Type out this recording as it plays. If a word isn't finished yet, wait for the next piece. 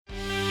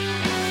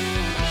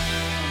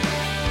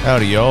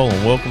Howdy y'all,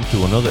 and welcome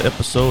to another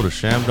episode of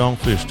ShamDonk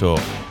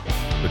Fishtalk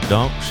with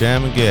Donk,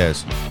 Sham and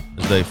Gaz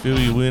as they fill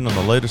you in on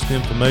the latest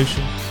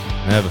information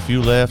and have a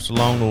few laughs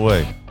along the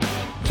way.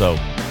 So,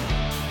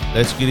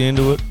 let's get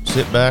into it,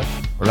 sit back,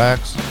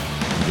 relax,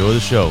 enjoy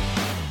the show.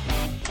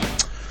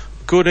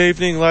 Good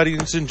evening,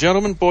 ladies and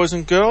gentlemen, boys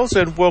and girls,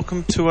 and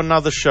welcome to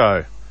another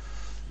show.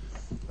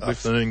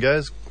 Afternoon,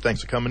 guys.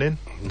 Thanks for coming in.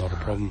 Not a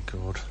problem.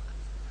 God,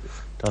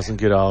 doesn't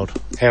get old.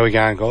 How we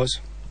going, guys?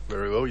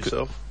 Very well,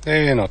 yourself?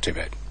 Yeah, not too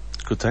bad.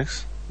 Good,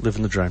 thanks.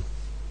 Living the dream.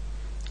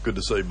 Good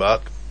to see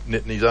Bart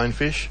netting his own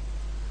fish.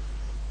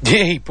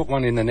 Yeah, he put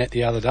one in the net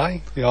the other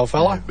day, the old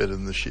fella. Yeah, better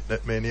than the shit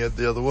net man he had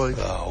the other week.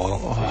 Oh,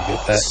 well, you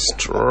get that.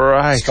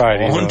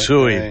 Straight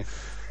onto it,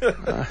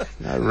 him.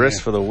 No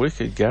rest for the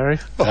wicked, Gary.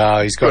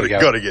 Oh, he's got to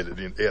Got to get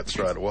it out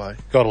straight away.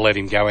 Got to let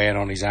him go out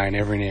on his own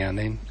every now and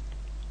then.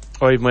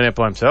 Oh, he went out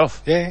by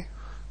himself? Yeah.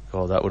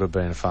 God, that would have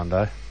been a fun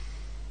day.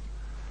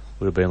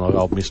 Would have been like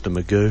old Mr.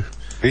 Magoo.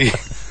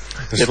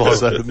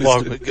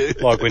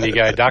 It's like when you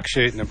go duck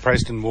shooting and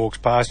Preston walks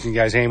past and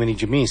goes, how many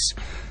did you miss?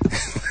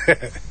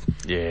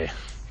 Yeah,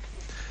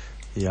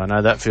 I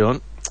know that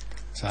feeling.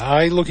 So,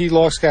 hey, look, he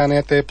likes going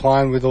out there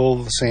playing with all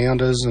the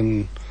sounders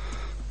and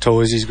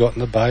toys he's got in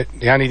the boat.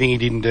 The only thing he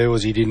didn't do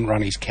was he didn't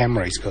run his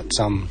camera. He's got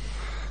some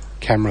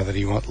camera that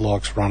he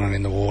likes running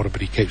in the water, but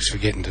he keeps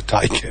forgetting to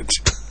take it.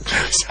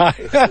 So,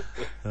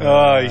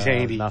 he's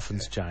handy.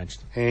 Nothing's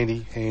changed.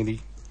 Handy.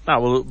 No,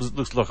 well,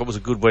 looks like it was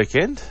a good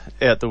weekend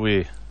out the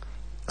way.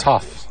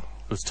 Tough.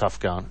 It was tough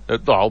going.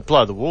 I'll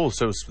blow the walls.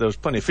 There was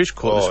plenty of fish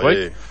caught this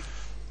week.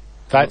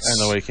 Yeah. And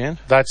the weekend.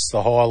 That's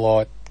the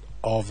highlight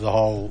of the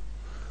whole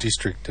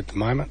district at the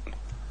moment.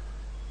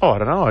 Oh, I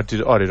don't know. I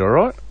did all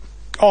right.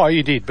 Oh,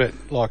 you did, but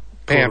like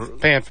pound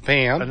for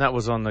pound. And that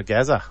was on the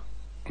Gaza.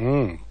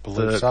 Believe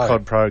The so.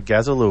 Cod Pro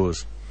Gaza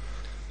lures.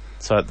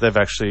 So they've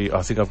actually,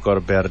 I think I've got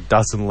about a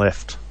dozen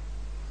left.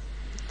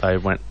 They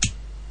went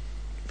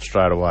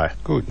straight away.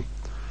 Good.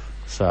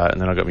 So, and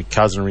then I got my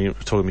cousin,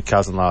 talking to my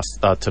cousin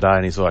today,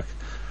 and he's like,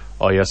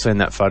 oh yeah, I've seen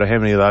that photo. How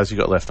many of those you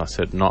got left? And I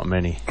said, not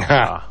many.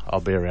 I'll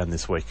be around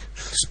this week.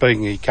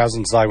 Speaking of your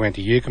cousins, they went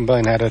to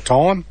Jindabyne, had a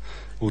time.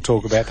 We'll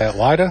talk about that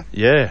later.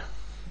 Yeah.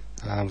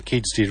 The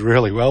kids did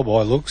really well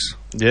by looks.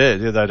 Yeah,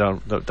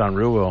 they've done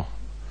real well.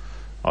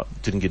 I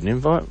didn't get an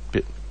invite.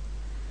 Bit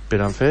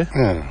unfair.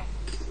 Yeah.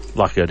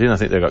 Lucky I didn't. I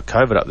think they got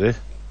COVID up there.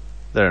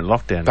 They're in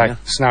lockdown now.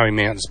 Snowy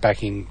Mountains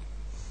back in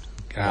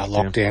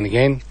lockdown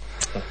again.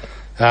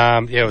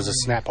 Yeah, it was a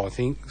snap, I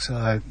think.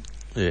 So,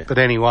 yeah. But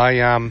anyway,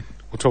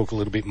 we'll talk a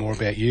little bit more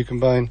about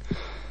Jindabyne.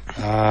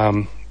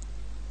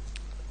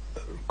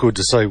 Good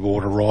to see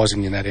water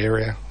rising in that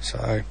area.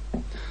 So,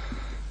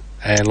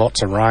 and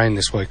lots of rain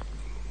this week.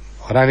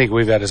 I don't think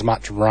we've had as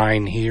much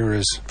rain here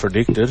as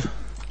predicted.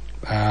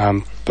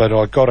 But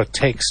I got a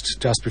text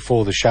just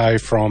before the show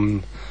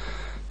from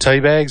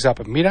Teabags up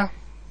at Midda,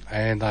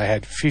 and they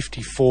had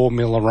 54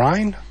 mil of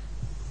rain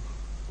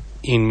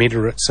in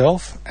Midda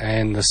itself,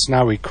 and the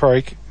Snowy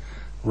Creek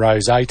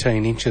rose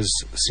 18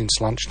 inches since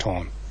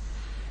lunchtime.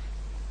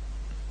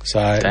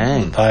 So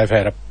they've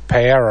had a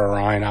power of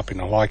rain up in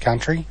the high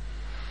country.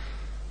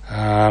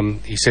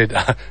 He said,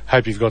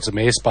 hope you've got some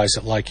airspace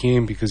at Lake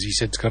Hume, because he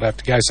said it's got to have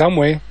to go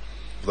somewhere.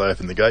 Have they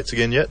opened the gates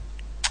again yet?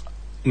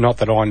 Not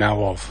that I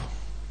know of.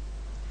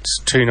 It's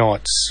 2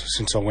 nights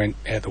since I went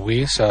out the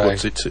weir, so...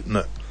 What's it sitting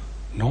at?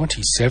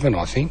 97,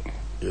 I think.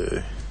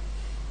 Yeah.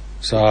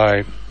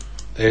 So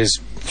there's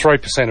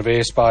 3% of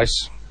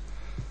airspace.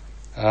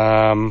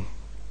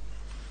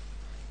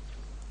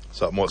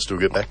 So it might still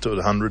get back to it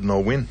 100 and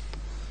I'll win.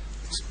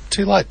 It's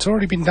too late. It's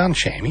already been done,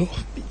 Shammy.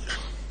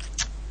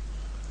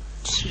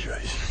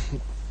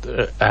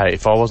 Hey,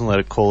 if I wasn't allowed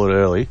to call it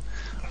early,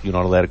 you're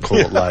not allowed to call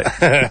it late.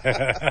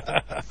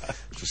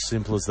 It's as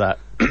simple as that.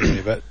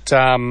 Yeah, but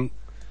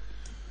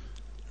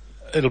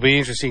it'll be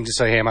interesting to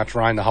see how much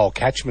rain the whole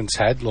catchment's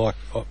had. Like,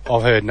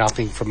 I've heard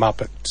nothing from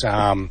up at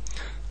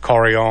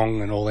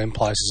Corryong and all them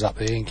places up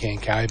there in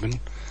Cancoban.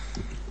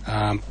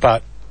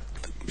 But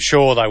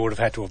sure, they would have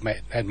had to have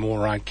had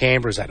more rain.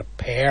 Canberra's had a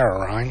power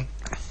of rain.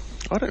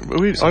 I don't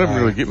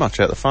really get much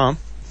out the farm.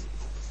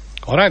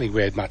 I don't think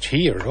we had much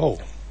here at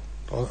all.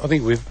 I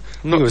think we've...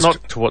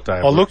 Not to what they...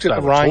 I looked at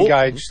the rain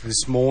gauge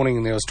this morning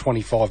and there was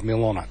 25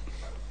 mil on it.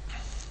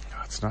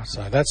 That's not...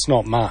 So that's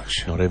not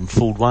much. Not even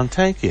filled one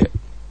tank yet.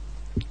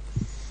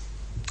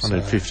 I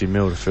need 50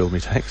 mil to fill my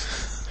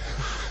tanks.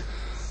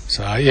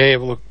 So, yeah,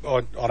 well,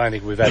 look, I don't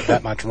think we've had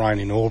that much rain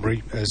in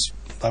Albury as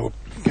they were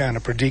going to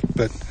predict,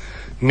 but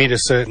Midda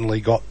certainly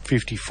got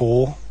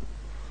 54.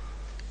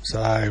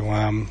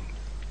 So,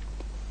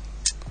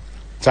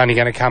 it's only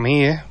going to come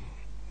here,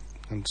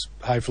 and it's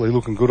hopefully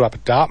looking good up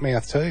at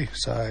Dartmouth too,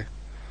 so...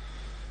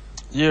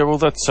 Yeah, well,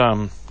 that's,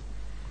 one of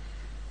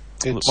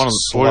the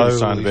boys was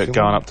saying about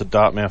going up to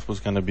Dartmouth was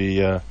going to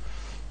be,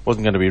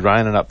 wasn't going to be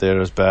raining up there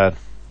as bad.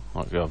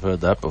 Like, I've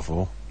heard that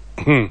before.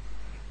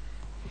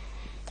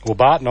 Well,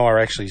 Bart and I are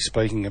actually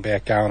speaking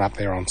about going up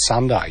there on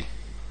Sunday,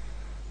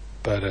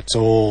 but it's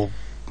all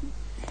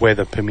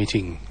weather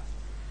permitting.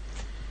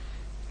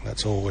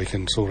 That's all we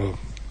can sort of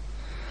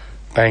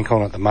bank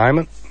on at the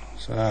moment.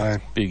 So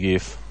Big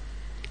if.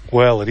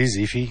 well, it is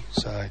iffy.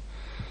 So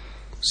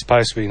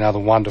supposed to be another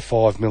 1 to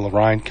 5 mil of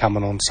rain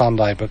coming on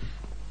Sunday, but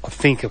I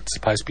think it's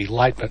supposed to be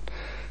late. But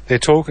they're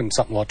talking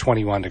something like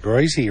 21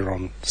 degrees here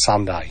on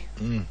Sunday.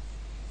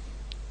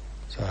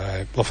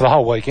 So well, for the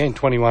whole weekend,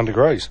 21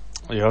 degrees.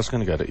 Yeah, I was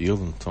going to go to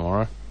Eildon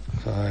tomorrow.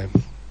 So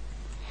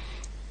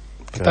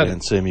Go down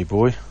and see me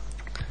boy.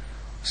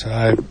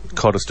 So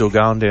Cod are still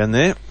going down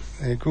there.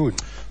 they're good.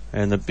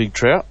 And the big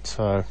trout.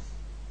 So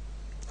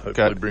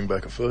Hopefully bring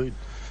back a feed.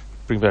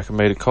 bring back a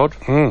metre cod.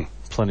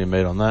 Plenty of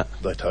meat on that.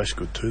 They taste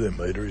good too, them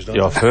meteries, don't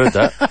Yeah, they? I've heard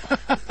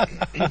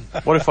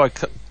that. What if I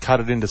cut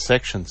it into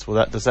sections?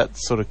 Does that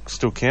sort of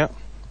still count?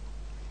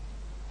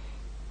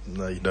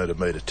 No, you need a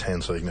metre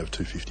 10 so you can have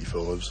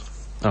 255s.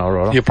 Oh,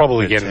 right. You'll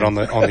probably get it on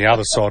the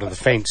other side of the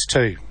fence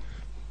too,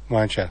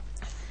 won't you?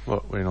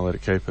 What, we're not allowed to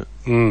keep it.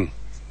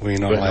 Well, you're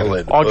not We're not allowed.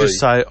 allowed to I'll be. just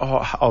say,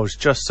 I was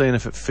just seeing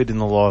if it fit in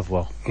the live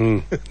well.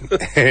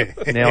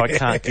 Now I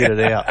can't get it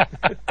out.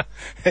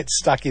 It's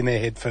stuck in their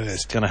head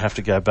first. Going to have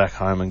to go back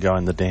home and go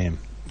in the dam.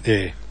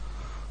 Yeah.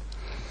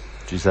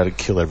 Geez, that'd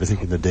kill everything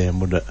in the dam,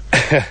 wouldn't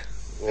it?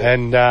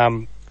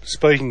 And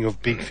speaking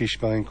of big fish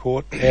being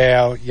caught,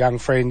 our young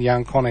friend,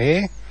 young Connor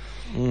Hare,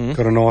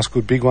 got a nice,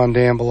 good big one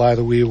down below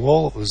the weir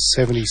wall. It was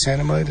 70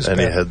 centimetres. And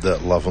he had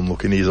that loving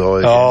look in his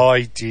eye. Oh,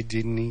 he did,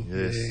 didn't he?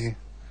 Yes. Yeah.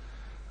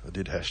 I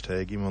did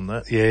hashtag him on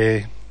that.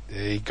 Yeah.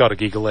 He got a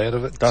giggle out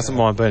of it. Doesn't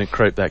mind being a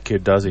creep, that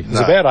kid, does he? It was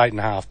about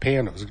 8.5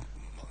 pound. It was a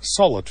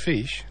solid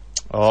fish.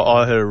 Oh,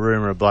 I heard a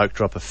rumour a bloke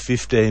drop a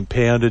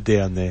 15-pounder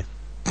down there.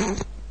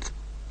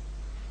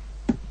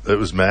 It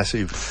was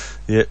massive.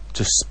 Yeah,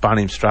 just spun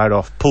him straight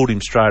off, pulled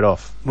him straight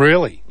off.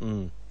 Really?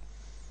 I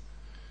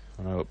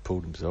know it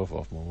pulled himself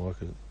off, more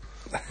like it.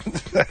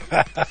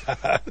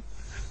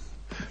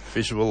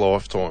 Fish of a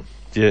lifetime.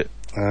 Yeah,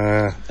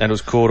 and it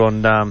was caught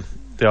on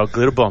the old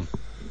glitter bomb.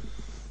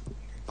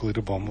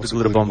 Glitter bomb. The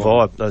glitter bomb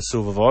vibe, those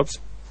silver vibes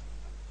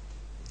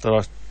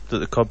that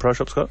the Cod Pro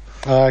Shop's got.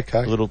 Oh, okay.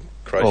 A little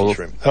Crazy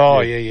shrimp.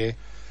 Oh, yeah.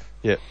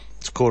 Yeah,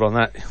 it's caught on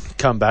that.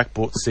 Come back,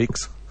 bought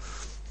 6.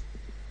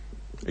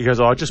 He goes,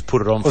 I just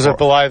put it on. Was it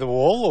below the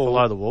wall or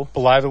below the wall?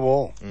 below the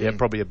wall? Yeah,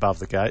 probably above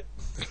the gate.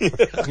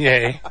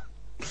 Yeah.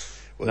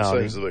 Well, No,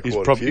 it seems to be he's,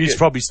 quite a few he's getting-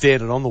 probably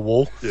standing on the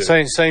wall. Yeah.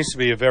 Seems to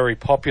be a very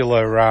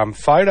popular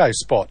photo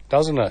spot,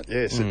 doesn't it?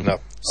 Yeah, sitting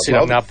up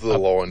Sitting above up- the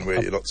line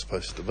where you're not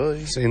supposed to be.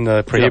 It's in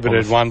the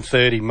prohibited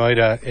 130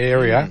 metre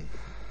area,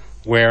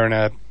 wearing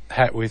a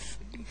hat with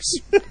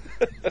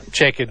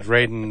checkered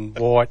red and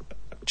white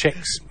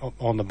checks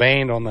on the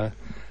band.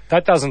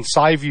 That doesn't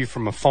save you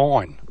from a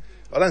fine.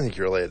 I don't think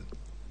you're allowed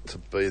to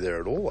be there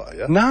at all, are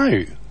you?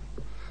 No,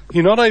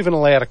 you're not even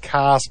allowed to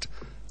cast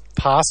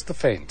past the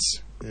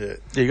fence. Yeah.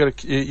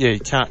 You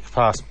can't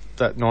pass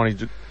that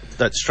 90.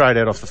 That's straight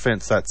out off the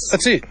fence.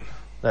 That's it.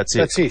 That's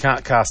That's it. it. You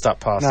can't cast up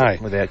past No.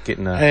 it without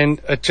getting a.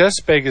 And it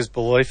just beggars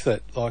belief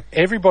that, like,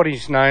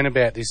 everybody's known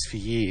about this for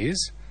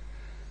years,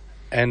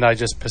 and they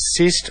just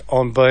persist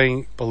on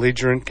being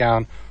belligerent,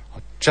 going, "Oh,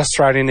 just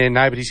throw it in there,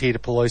 nobody's here to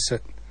police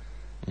it."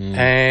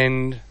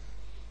 And,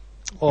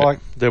 like...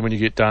 Then when you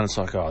get done, it's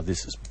like, oh,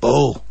 this is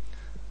bull.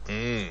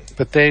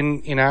 But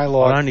then, I've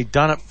only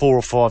done it 4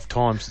 or 5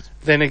 times.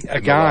 then In the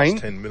again, last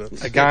 10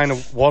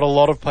 minutes. what a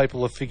lot of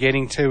people are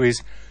forgetting too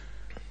is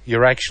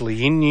you're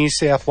actually in New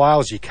South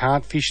Wales. You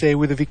can't fish there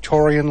with a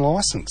Victorian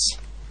licence.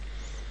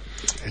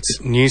 It's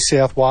New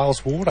South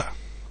Wales water.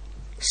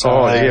 So,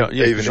 yeah,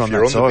 Even if on you're that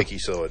on the side. Vicky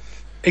side.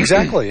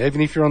 exactly.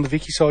 Even if you're on the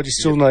Vicky side, you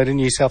still need a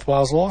New South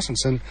Wales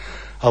licence. And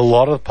a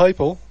lot of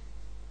people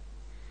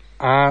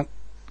aren't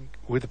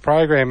with the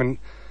program. And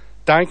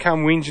don't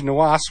come whinging to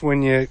us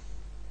when you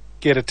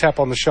get a tap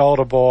on the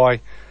shoulder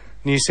by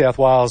New South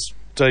Wales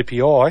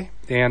DPI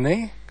down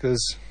there,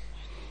 because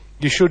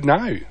you should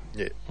know.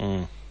 Yeah.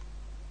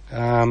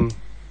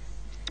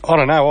 I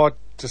don't know.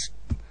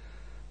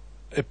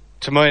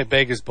 To me, it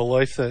beggars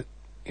belief that,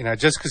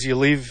 just because you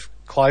live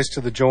close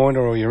to the joint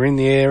or you're in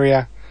the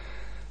area,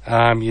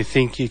 you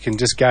think you can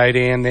just go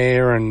down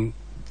there and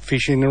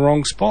fish in the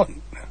wrong spot.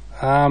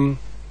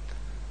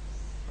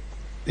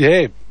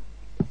 Yeah.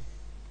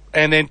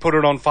 And then put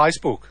it on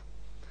Facebook.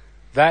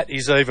 That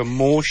is even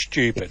more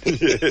stupid.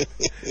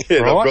 Yeah,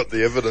 Right? I've got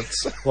the evidence.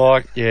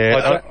 Like,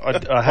 Yeah,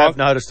 I have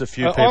noticed a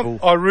few people.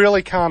 I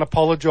really can't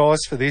apologise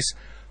for this.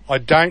 I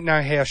don't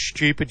know how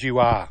stupid you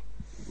are.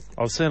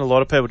 I've seen a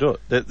lot of people do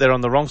it. They're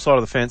on the wrong side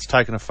of the fence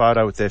taking a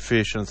photo with their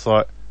fish, and it's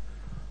like,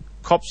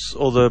 cops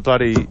or the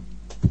bloody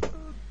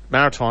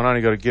Maritime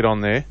only got to get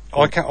on there.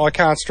 I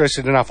can't stress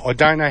it enough. I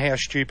don't know how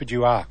stupid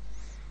you are.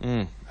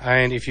 And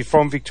if you're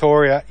from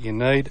Victoria, you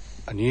need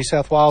a New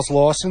South Wales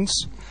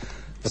licence.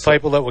 The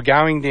people that were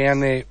going down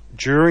there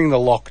during the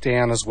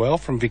lockdown as well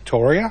from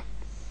Victoria,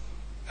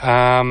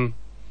 I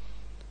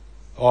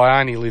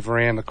only live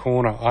around the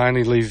corner. I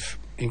only live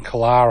in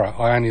Killara.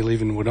 I only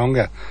live in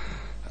Wodonga.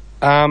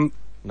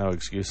 No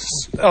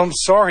excuses. I'm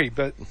sorry,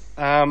 but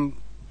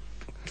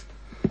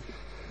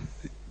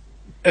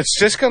it's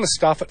just going to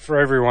stuff it for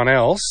everyone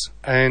else,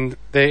 and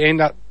they're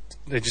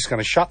just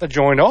going to shut the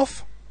joint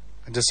off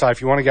And just say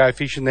if you want to go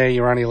fishing there,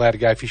 you're only allowed to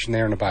go fishing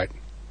there in a boat.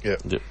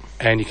 Yep. Yeah.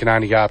 And you can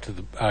only go up to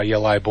the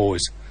yellow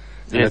buoys.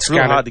 Yeah, it's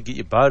really hard to get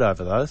your boat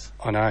over those.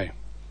 I know.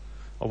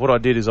 Well, what I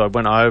did is I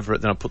went over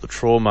it, then I put the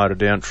trawl motor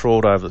down,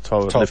 trawled over the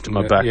top, lifted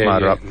my back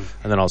motor up,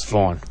 and then I was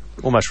fine.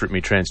 Almost ripped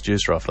me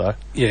transducer off, though.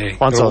 Yeah.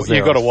 Once I was there,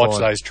 you've got to watch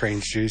fine. those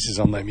transducers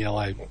on them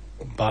yellow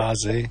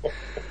bars there.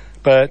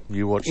 But,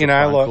 you watch the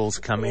phone like, calls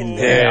come in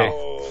yeah.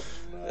 now.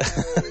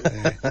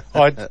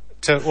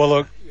 Well,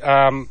 look...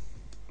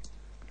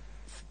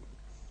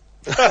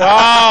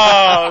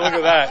 oh, look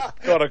at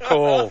that. Got a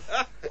call.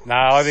 No,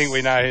 I think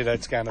we know who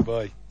that's going to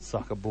be.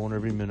 Sucker born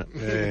every minute.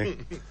 Yeah.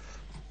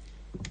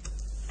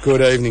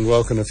 Good evening.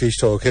 Welcome to Fish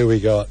Talk. Who we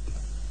got?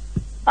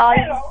 Oh,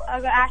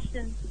 I've got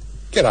Ashton.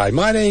 G'day,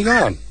 mate. How you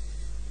going?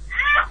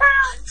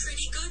 I'm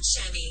pretty good,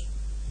 Shammy.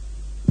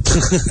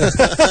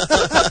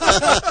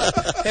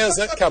 How's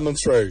that coming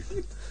through?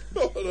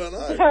 I don't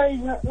know. Sorry,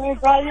 my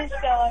brother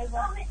fell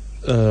over.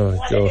 Oh,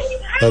 God.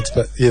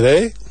 You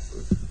there?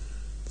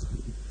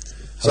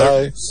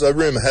 Hello? So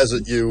rumour has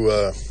it you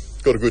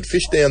got a good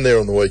fish down there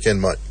on the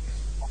weekend, mate.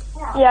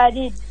 Yeah, I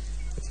did.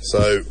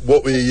 So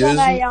what were you using?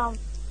 On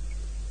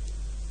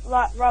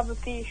a rubber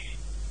fish.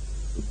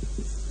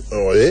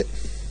 Oh, yeah.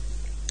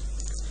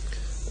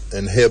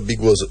 And how big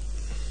was it?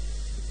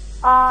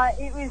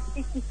 It was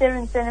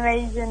 67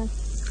 centimetres, and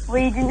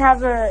we didn't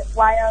have a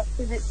weigher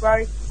because it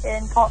broke,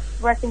 and Pop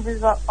reckons it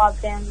was like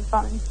 5 pounds or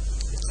something.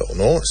 Oh,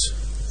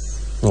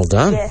 nice. Well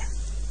done. Yeah.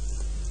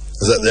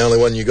 Is that the only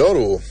one you got,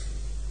 or?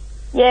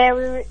 Yeah,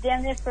 we were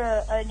down there for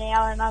an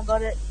hour, and I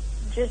got it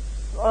just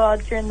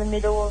during the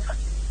middle of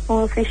when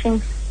we were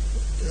fishing.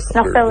 And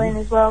I fell in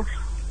as well.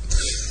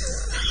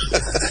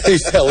 Who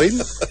fell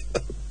in?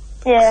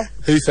 Yeah,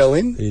 Who fell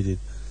in? He did.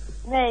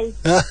 me.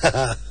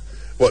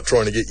 What,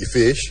 trying to get your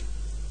fish?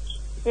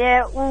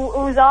 Yeah, well,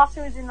 it was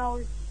afterwards, and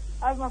I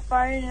had my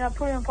phone, and I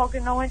put it in my pocket,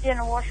 and I went down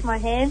and washed my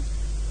hand,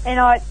 and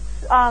I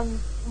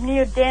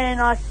kneeled down, and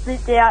I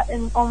slipped out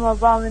on my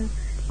bum,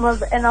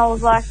 and I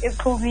was like, it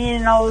pulled me in,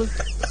 and I was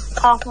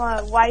half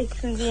my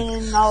waist was in,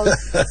 and I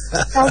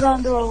was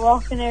under a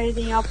rock and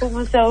everything. I put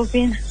myself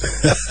in.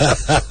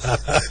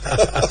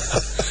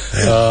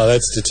 Oh,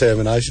 that's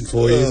determination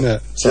for you, isn't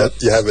it? So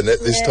you have a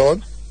net this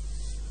time?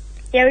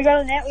 Yeah, we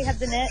got a net. We have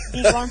the net,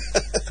 big one.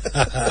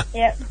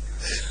 Yep.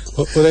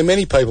 Were there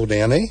many people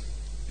down there?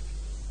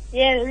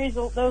 Yeah, there was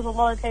a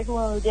lot of people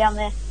when we were down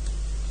there.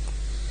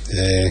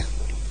 Yeah.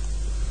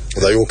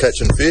 Are they all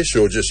catching fish,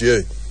 or just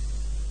you?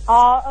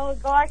 A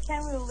guy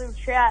came with a little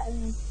trout,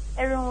 and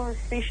everyone was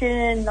fishing,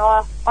 and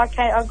I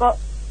got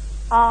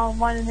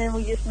one, and then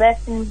we just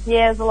left, and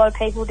yeah, there's a lot of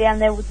people down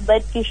there with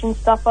lead fish and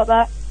stuff like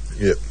that.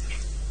 Yep.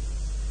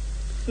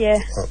 Yeah.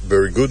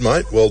 Very good,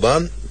 mate. Well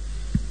done.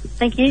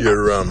 Thank you.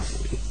 You're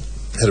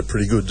had a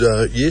pretty good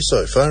year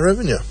so far,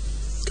 haven't you?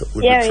 Couple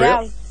of good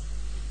trout.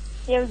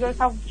 Yeah, we got a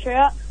couple of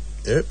trout.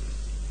 Yep.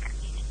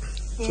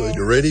 Yeah. So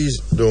you're ready,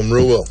 doing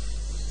real well.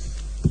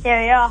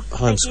 Yeah, we are.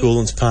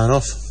 Homeschooling's paying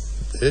off.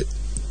 Yep.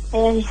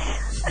 Yeah.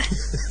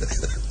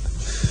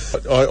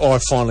 I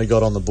finally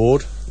got on the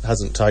board. It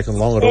hasn't taken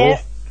long at all.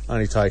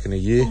 Only taken a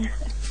year.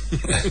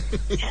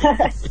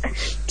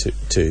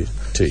 2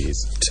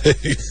 years.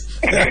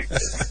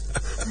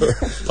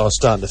 I was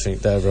starting to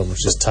think that everyone was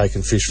just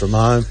taking fish from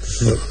home.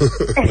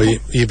 Well,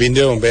 you've been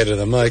doing better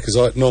than me, because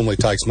it normally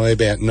takes me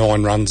about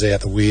 9 runs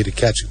out the weir to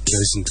catch a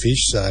decent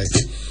fish. So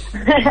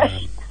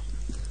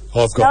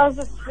I've got. That was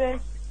the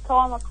first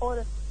time I caught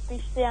a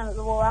fish down at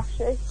the wall,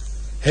 actually.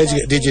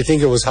 Did you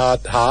think it was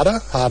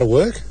harder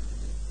work? It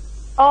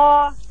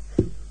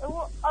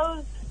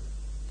was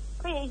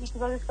pretty easy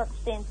because I just got to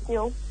stand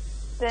still.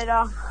 But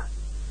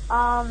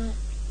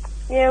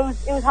yeah,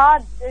 it was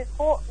hard. It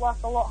fought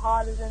like a lot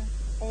harder than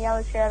any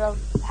other trout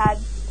I've had.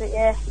 But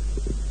yeah.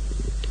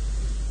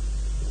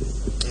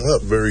 Oh,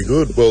 very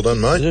good. Well done,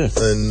 mate. Yeah.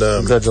 And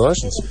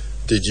Congratulations.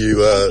 did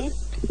you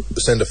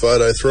send a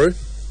photo through?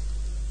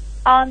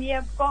 Yeah,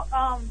 I've got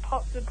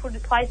Pop to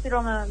place it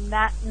on a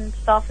mat and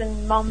stuff,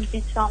 and Mum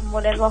did something,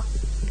 whatever.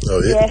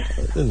 Oh yeah.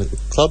 In the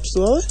club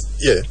still, are they?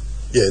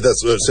 Yeah.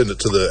 That's send it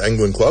to the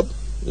angling club.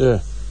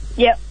 Yeah.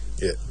 Yep.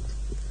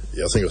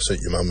 Yeah, I think I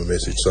sent your mum a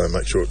message saying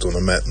make sure it's on a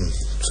mat and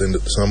send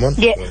it to someone.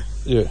 Yeah. So,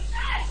 Yeah.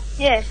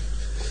 Yeah.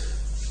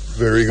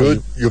 very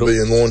good. You'll be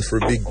in line for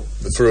a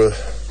biggest prize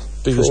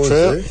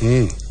trout.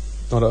 there.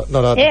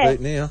 Not hard Yeah. to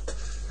beat now.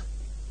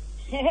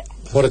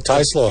 What it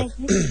tastes like?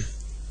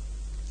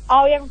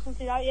 Oh, we haven't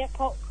cooked it up yet.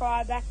 Pop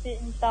cryobacked it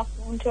and stuff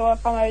until I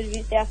come over to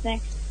his house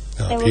next.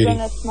 Oh, Then we're beauty. going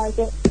to smoke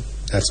it.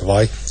 That's the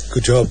way.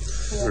 Good job.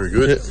 Very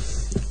good.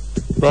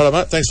 Righto,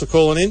 mate. Thanks for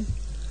calling in.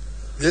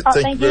 Yeah, Oh, thank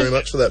you thank very you.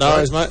 much for that, No mate.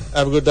 worries, mate.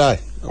 Have a good day.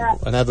 Right.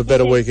 And have a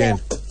better You too,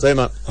 weekend. See you,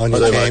 mate. On your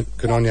Bye, camp. mate.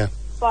 Good on you.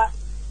 Bye.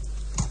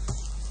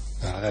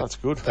 That's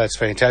good. That's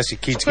fantastic.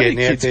 Kids I bet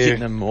getting out kids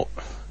there.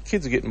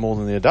 Kids are getting more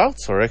than the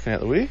adults, I reckon, out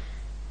the weir.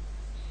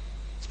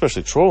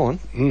 Especially trawling.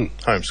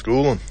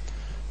 Homeschooling.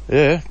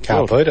 Yeah.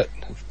 Can't God, beat it.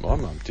 my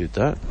mum did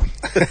that.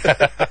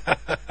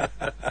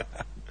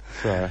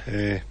 So,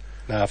 Yeah.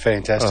 No,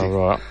 fantastic.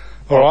 all right.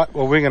 All right,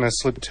 well, we're going to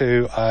slip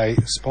to a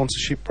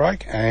sponsorship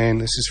break, and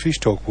this is Fish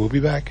Talk. We'll be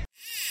back.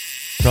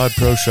 Tide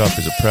Pro Shop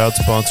is a proud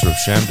sponsor of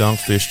ShamDonk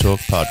Fishtalk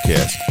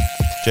podcast.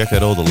 Check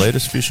out all the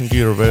latest fishing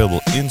gear available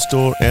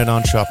in-store and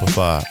on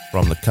Shopify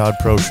from the Cod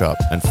Pro Shop,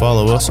 and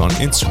follow us on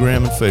Instagram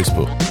and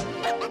Facebook.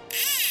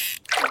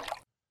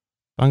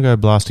 Fungo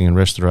Blasting and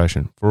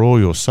Restoration for all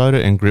your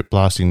soda and grip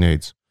blasting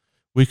needs.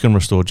 We can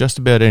restore just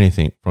about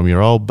anything from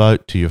your old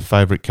boat to your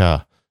favourite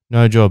car.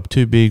 No job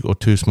too big or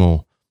too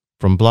small.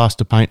 From blast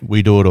to paint,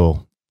 we do it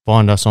all.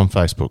 Find us on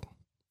Facebook.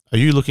 Are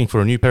you looking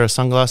for a new pair of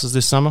sunglasses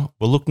this summer?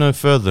 Well, look no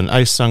further than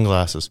Ace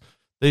Sunglasses.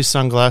 These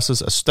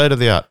sunglasses are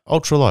state-of-the-art,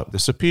 ultralight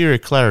with superior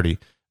clarity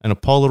and a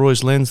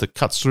Polaroid lens that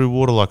cuts through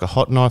water like a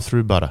hot knife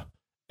through butter.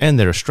 And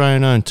they're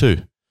Australian-owned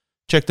too.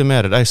 Check them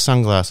out at Ace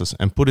Sunglasses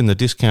and put in the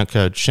discount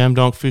code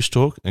ShamDonk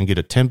Fishtalk and get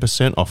a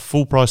 10% off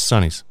full-price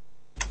sunnies.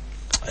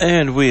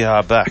 And we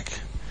are back.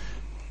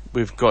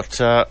 We've got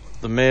the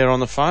mayor on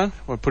the phone.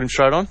 Want to put him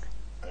straight on?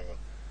 Hang on.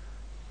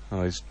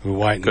 Oh, he's We're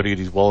waiting. got to get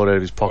his wallet out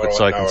of his pocket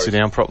so he can sit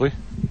down properly.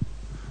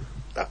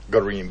 Got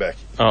to ring him back.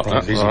 Oh,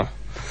 busy. right.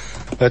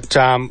 But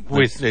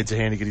with Needs a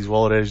hand to get his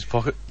wallet out of his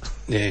pocket.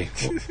 yeah,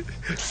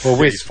 well,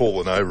 with He's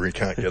fallen over. He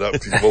can't get up.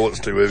 His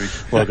wallet's too heavy.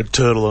 Like a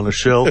turtle on a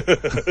shell.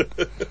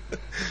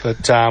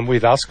 But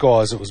with us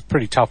guys, it was a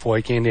pretty tough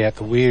weekend out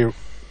the Weir,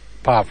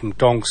 apart from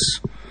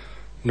Donk's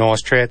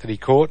nice trout that he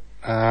caught.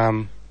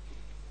 Yeah,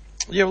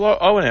 well,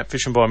 I went out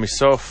fishing by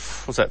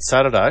myself. Was that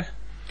Saturday?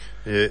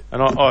 Yeah.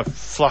 And I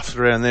fluffed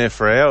around there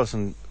for hours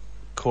and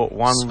caught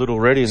one little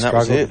reddy, and that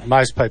was it.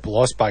 Most people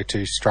I spoke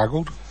to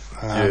struggled.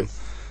 Yeah.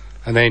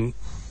 And then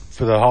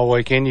for the whole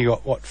weekend, you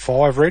got, what,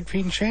 5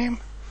 redfin, Sham?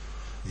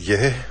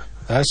 Yeah.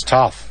 That's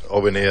tough. I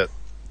went out,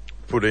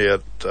 put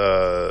out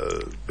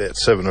about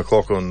 7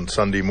 o'clock on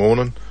Sunday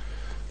morning,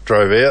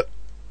 drove out,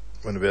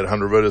 went about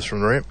 100 metres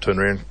from the ramp, turned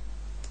around,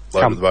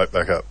 loaded the boat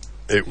back up.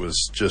 It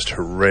was just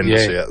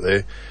horrendous out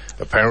there.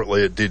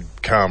 Apparently it did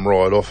calm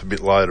right off a bit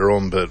later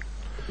on, but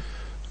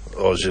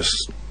I was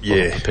just,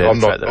 I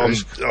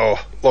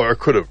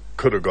could have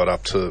got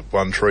up to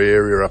one tree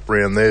area up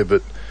around there,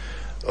 but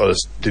I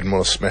just didn't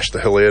want to smash the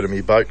hell out of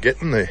me boat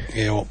getting there.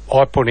 Yeah, well,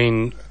 I put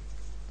in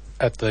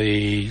at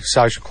the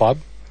social club,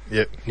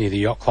 Yep. near the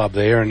yacht club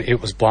there, and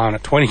it was blowing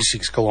at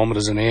 26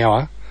 kilometres an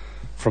hour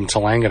from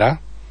Talangata.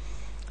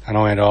 And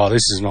I went, oh,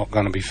 this is not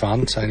going to be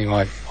fun. So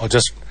anyway, I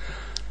just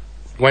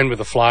went with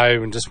the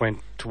flow and just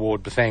went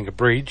toward Bathanga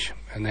Bridge.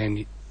 And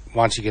then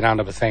once you get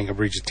under Bathanga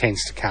Bridge, it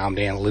tends to calm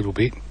down a little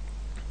bit.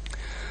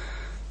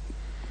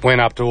 Went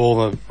up to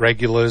all the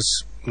regulars,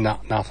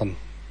 nothing.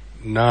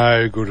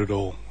 No good at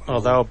all.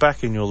 Oh, they were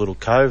back in your little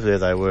cove there,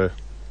 they were,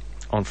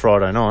 on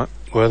Friday night.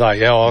 Were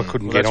they? Yeah, I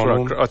couldn't get that's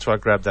on where that's where I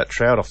grabbed that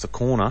trout off the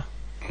corner,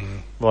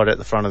 right at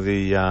the front of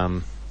the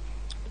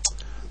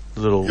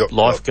little Yacht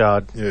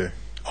lifeguard. Yeah.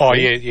 Oh,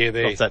 yeah,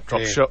 there. Off that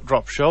yeah.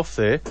 drop shelf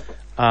there.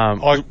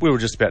 We were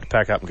just about to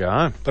pack up and go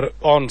home. But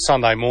on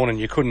Sunday morning,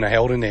 you couldn't have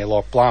held in there,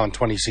 like blowing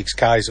 26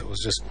 Ks. It was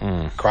just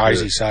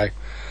crazy. Yeah. So,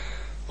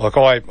 like,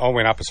 I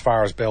went up as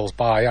far as Bell's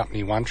Bay, up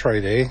near one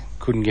tree there.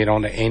 Couldn't get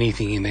onto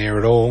anything in there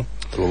at all.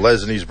 Well,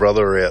 Les and his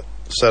brother are out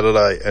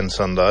Saturday and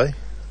Sunday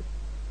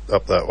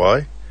up that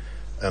way,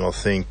 and I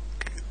think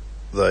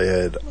they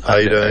had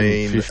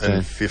 18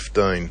 and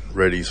 15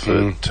 readies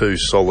for 2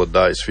 solid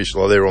days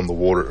fishing. Like, they're on the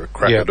water at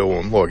crack of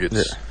dawn, like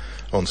it's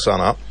on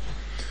sun up,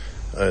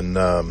 and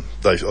I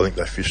think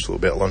they fished till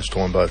about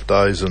lunchtime both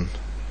days, and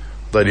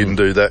they didn't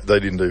do that. They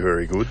didn't do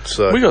very good.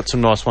 So we got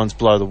some nice ones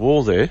below the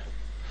wall there.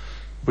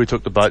 We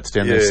took the boats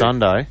down there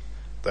Sunday.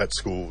 That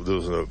school, there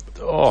was the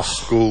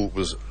school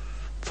was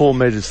 4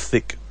 metres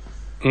thick,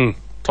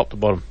 top to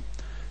bottom.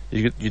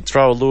 You'd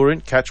throw a lure in,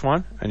 catch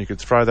one, and you could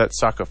throw that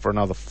sucker for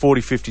another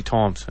 40, 50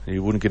 times, and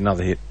you wouldn't get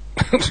another hit.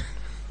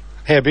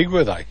 How big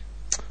were they?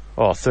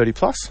 Oh, 30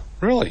 plus.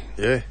 Really?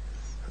 Yeah.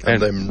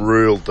 And them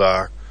real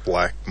dark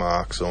black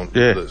marks on.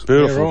 Yeah,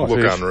 beautiful. Yeah, right.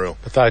 Look unreal.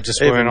 But they just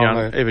weren't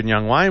on the... Even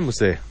young Wayne was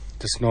there.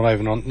 Just not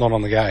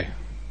on the go.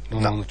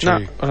 Not on the tube. No,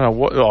 I don't know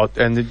what,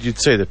 and you'd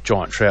see the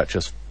giant trout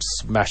just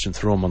smashing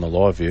through them on the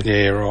live view.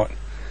 Yeah, right.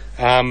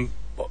 I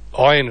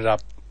ended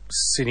up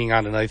sitting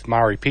underneath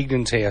Murray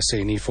Pigden's house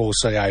here near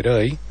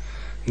 4CAD,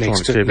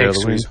 next to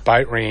his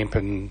boat ramp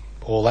and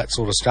all that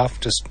sort of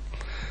stuff. Just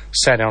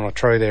sat on a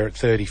tree there at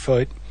 30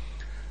 feet,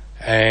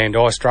 and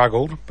I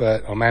struggled,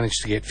 but I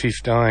managed to get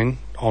 15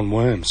 on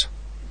worms.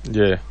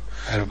 Yeah.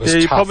 And it was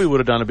you tough. probably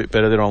would have done a bit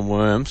better there on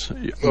worms.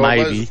 Well,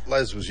 maybe.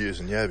 Les was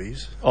using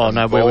yabbies. Oh,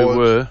 no, where we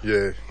were.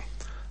 Yeah.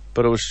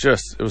 But it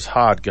was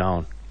hard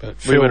going. But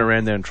we went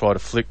around there and tried to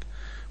flick.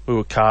 We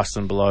were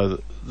casting below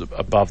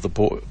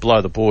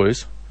below the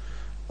boys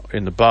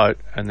in the boat,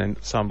 and then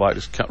some bloke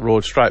just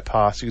roared straight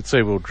past. You could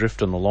see we were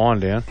drifting the line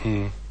down.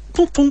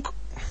 Thunk, thunk.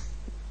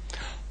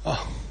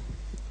 Oh.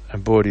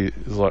 And Bordy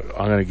was like,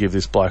 I'm going to give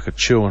this bloke a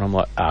chew, and I'm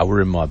like,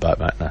 we're in my boat,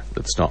 mate. No,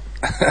 it's not.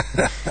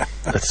 I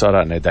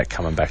don't need that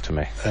coming back to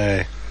me.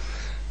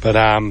 But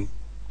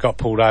got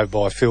pulled over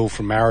by Phil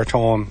from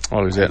Maritime. Oh,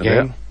 he was out and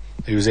about?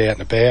 He was out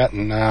and about,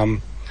 and I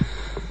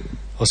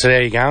said, how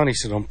you going? He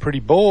said, I'm pretty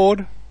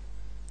bored.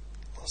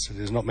 I said,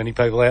 there's not many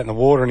people out in the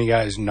water, and he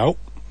goes, nope.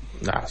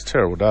 Nah, it's a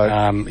terrible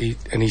day.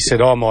 He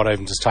said, I might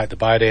even just take the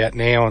boat out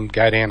now and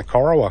go down to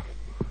Corowa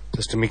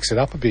just to mix it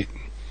up a bit.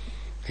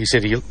 He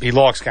said he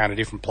likes going to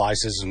different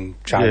places and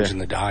changing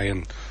the day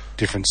and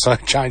different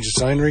change of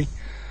scenery.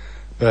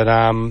 But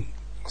I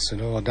said,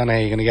 I don't know how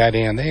you're going to go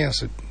down there. I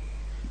said,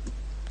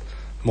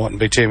 mightn't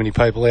be too many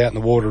people out in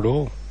the water at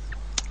all.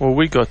 Well,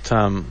 we got...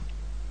 you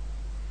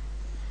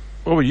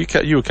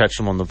were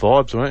catching them on the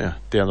vibes, weren't you?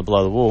 Down the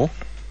below the wall.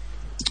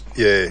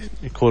 Yeah.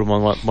 You caught them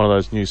on one of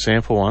those new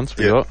sample ones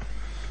we got.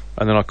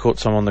 And then I caught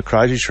some on the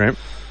crazy shrimp.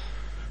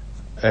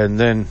 And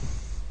then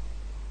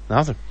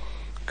nothing.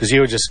 Because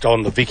you were just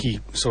on the Vicky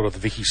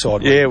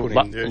side. Yeah,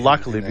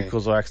 luckily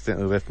because I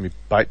accidentally left my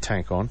bait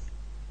tank on.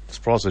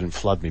 Surprised I didn't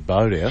flood my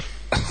boat out.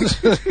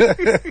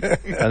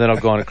 And then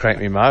I've gone to crank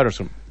my motor and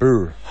some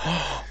brr.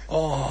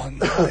 Oh,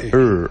 no.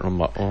 Brr. I'm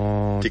like,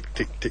 oh. Tick,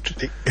 tick, tick,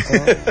 tick.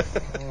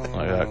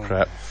 Like that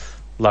crap.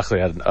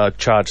 Luckily I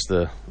charged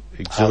the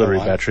auxiliary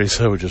battery,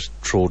 so we just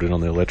trawled in on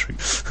the electric.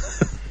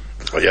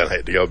 Well, you only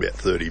had to go about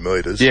 30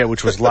 metres. Yeah,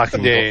 which was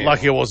lucky.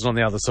 Lucky it wasn't on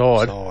the other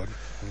side.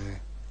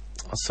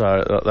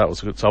 So that was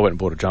good. So I went and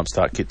bought a jump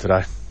start kit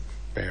today.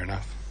 Fair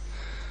enough.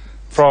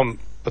 From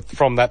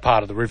that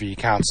part of the river, you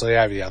can't see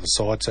over the other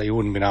side, so you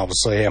wouldn't have been able to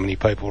see how many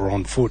people were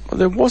on foot. Well,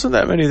 there wasn't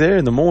that many there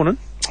in the morning.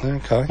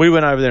 Okay. We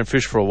went over there and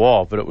fished for a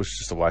while, but it was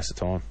just a waste of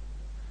time.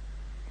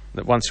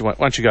 Once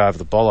you go over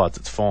the bollards,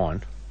 it's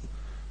fine.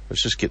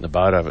 It's just getting the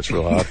boat over. It's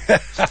real hard.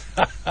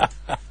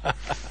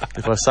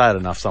 If I say it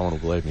enough, someone will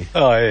believe me.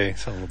 Oh, yeah.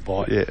 Someone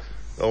will bite. Yeah.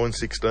 Oh, in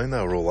 16, they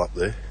were all up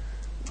there.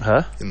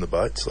 Huh? In the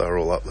boats, they were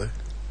all up there.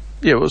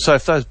 Yeah, well, so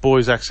if those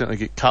boys accidentally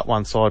get cut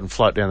one side and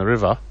float down the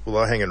river... Well,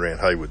 they were hanging around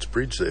Haywood's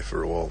Bridge there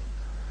for a while.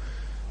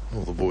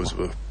 All the boys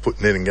were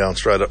putting in and going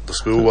straight up the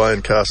schoolway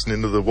and casting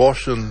into the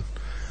wash, and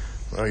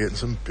they were getting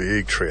some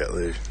big trout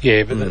there.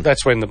 Yeah, but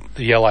that's when the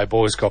yellow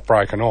boys got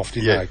broken off,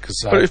 didn't they?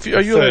 But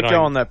are you allowed to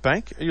go on that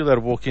bank? Are you allowed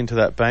to walk into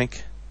that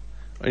bank,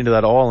 into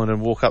that island and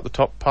walk up the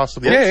top past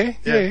the box?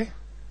 Yeah.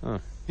 Oh.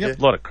 Yep.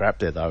 A lot of crap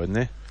there, though, isn't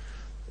there?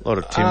 A lot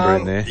of timber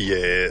in there.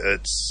 Yeah,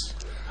 it's...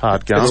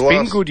 Hard going. There's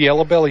been good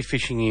yellow belly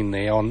fishing in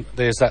there.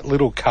 There's that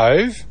little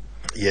cove.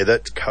 Yeah,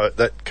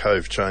 that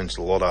cove changed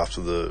a lot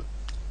after the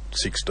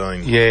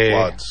 16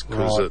 floods,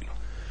 because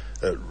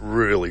it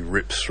really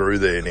rips through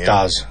there now. It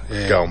does,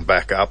 going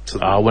back up to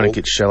the when it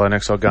gets shallow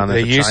next, I'll go in there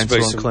with a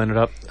chainsaw and clean it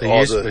up. There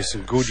used to be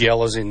some good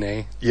yellows in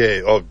there.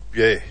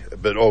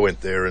 But I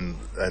went there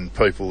and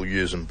people were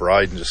using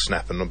braid and just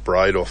snapping the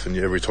braid off, and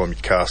every time you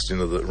cast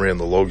around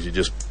the logs, you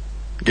just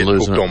get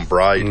hooked on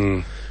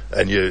braid.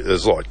 And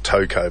there's like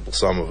tow cable,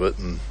 some of it,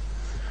 and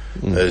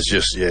there's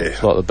just,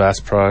 It's like the Bass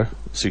Pro,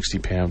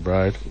 60-pound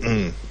braid,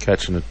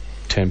 catching a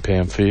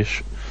 10-pound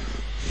fish.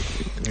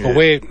 Yeah.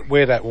 Well,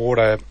 where that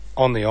water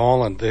on the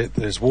island,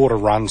 there's water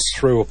runs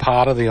through a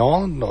part of the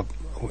island.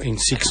 In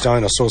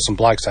 16, I saw some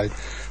blokes, they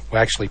were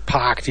actually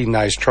parked in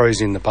those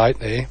trees in the boat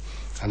there,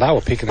 and they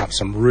were picking up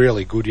some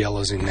really good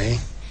yellows in there.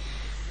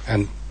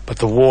 But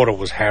the water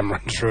was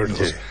hammering through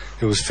it.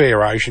 It was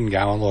fair ocean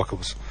going, like it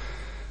was...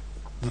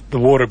 The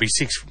water would be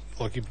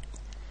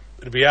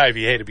it'd be over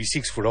your head, it'd be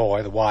 6 foot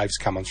high, the waves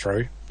coming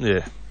through.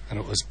 Yeah. And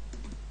it was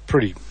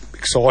pretty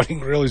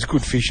exciting, really. It was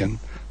good fishing.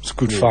 It was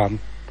good fun.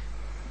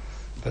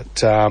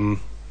 But I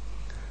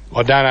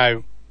don't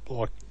know,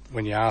 like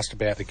when you asked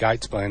about the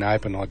gates being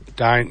open, I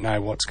don't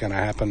know what's going to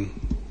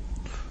happen.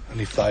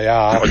 And if they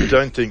are... I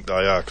don't think they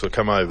are, because I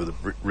come over the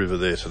river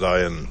there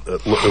today and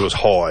it was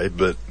high,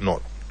 but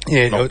not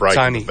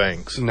breaking the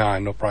banks. No,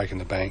 not breaking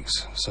the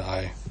banks,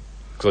 so...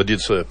 Because I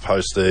did see a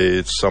post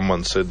there,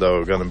 someone said they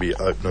were going to be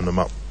opening them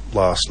up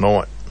last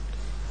night.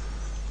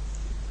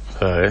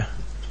 Oh, yeah.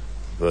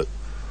 But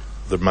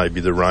may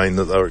be the rain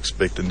that they were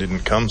expecting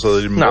didn't come, so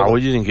they didn't bother. No,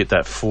 well, you didn't get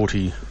that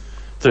 30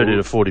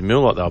 to 40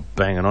 mil like they were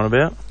banging on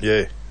about.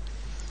 Yeah.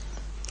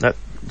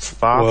 That's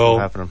far from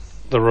happening.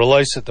 The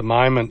release at the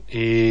moment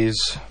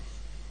is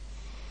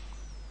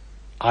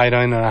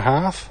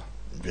 18.5.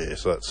 Yeah,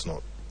 so that's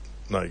no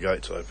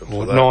gates open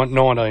for that.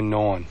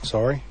 19.9,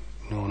 sorry.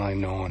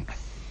 19.9.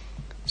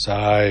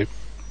 So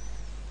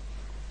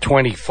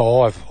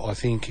 25, I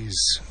think,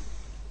 is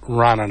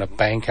running a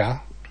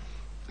banker,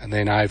 and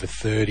then over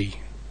 30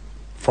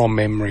 from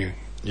memory.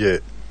 Yeah.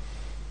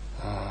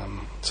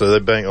 So they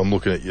bang. I'm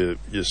looking at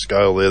your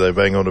scale there. They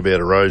bang on about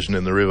erosion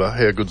in the river.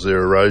 How good's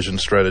their erosion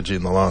strategy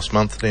in the last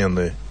month down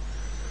there?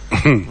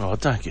 Oh,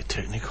 don't get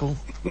technical.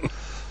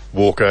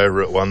 Walk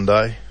over it one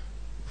day,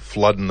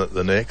 flooding it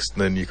the next,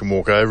 and then you can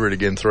walk over it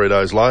again 3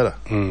 days later.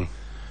 And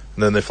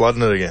then they're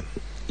flooding it again.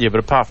 Yeah, but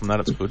apart from that,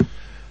 it's good.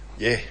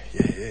 Yeah.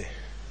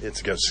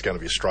 It's just going to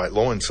be a straight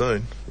line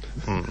soon.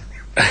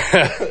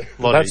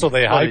 That's what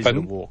they're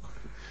hoping.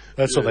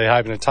 That's what they're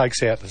hoping. It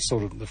takes out the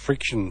sort of the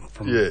friction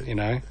from,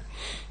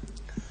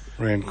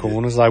 around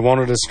corners. They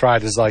want it as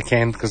straight as they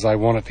can because they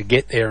want it to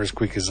get there as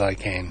quick as they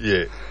can.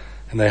 Yeah.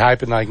 And they're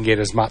hoping they can get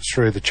as much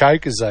through the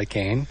choke as they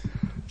can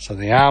so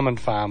the almond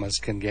farmers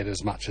can get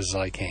as much as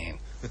they can.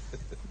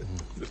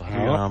 Bloody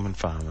almond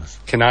farmers.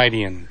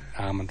 Canadian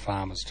almond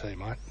farmers too,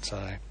 mate.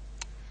 So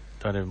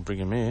Don't even bring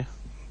him here.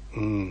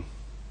 Mm.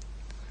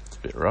 It's a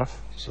bit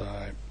rough. So,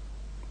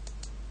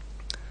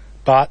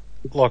 but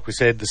like we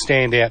said, the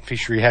standout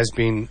fishery has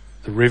been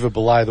the river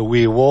below the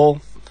weir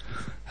wall.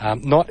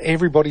 Not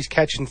everybody's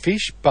catching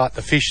fish, but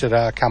the fish that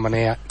are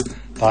coming out,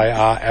 they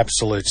are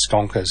absolute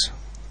stonkers,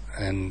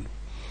 and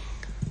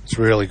it's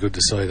really good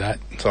to see that.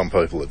 Some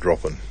people are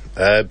dropping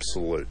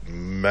absolute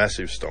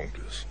massive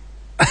stonkers.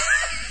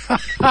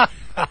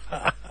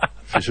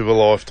 Fish of a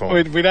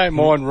lifetime. We don't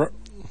mind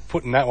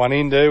putting that one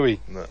in, do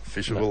we? No,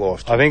 fish of a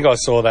lifetime. I think I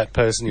saw that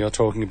person you're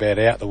talking about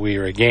out the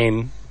weir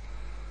again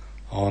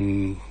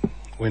on,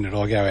 when did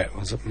I go out?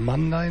 Was it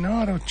Monday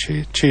night or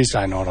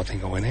Tuesday night? I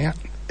think I went out.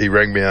 He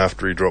rang me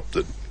after he dropped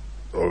it.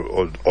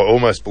 I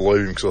almost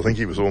believed him because I think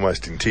he was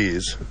almost in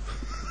tears.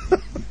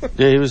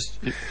 Yeah, he was.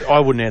 I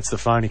wouldn't answer the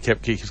phone. He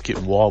was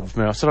getting wild with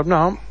me. I said,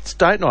 "No, it's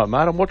date night, mate.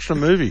 I'm watching a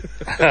movie.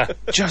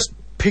 Just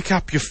pick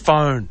up your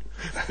phone."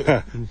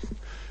 I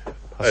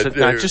said,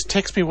 "No, just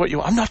text me what you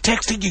want." "I'm not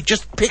texting you.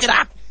 Just pick it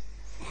up."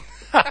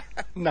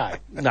 No.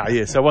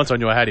 Yeah. So once I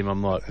knew I had him,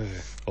 I'm like,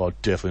 "Oh,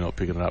 definitely not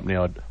picking it up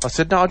now." I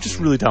said, "No, I just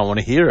really don't want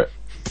to hear it."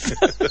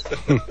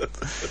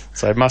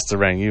 So he must have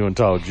rang you and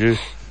told you.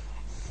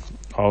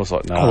 I was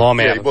like, "No." Well, I'm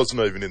out. He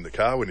wasn't even in the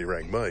car when he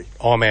rang me.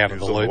 I'm out of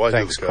the loop.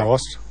 Thanks,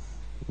 Christ.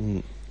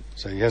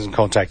 So he hasn't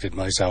contacted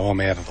me, so I'm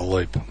out of the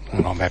loop,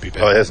 and I'm happy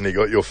about it. Hasn't he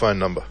got your phone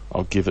number?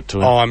 I'll give it to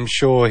him. I'm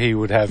sure he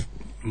would have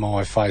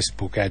my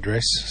Facebook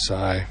address,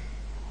 so...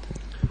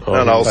 No,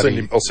 I'll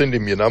send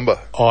him your number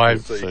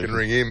so you can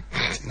ring him.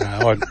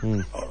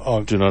 No,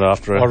 I do not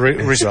after. I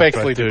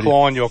respectfully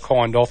decline your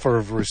kind offer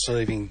of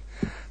receiving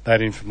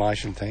that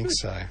information,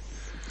 thanks. So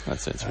that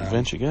sense of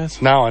adventure,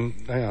 guys. No, I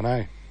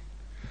know.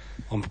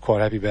 I'm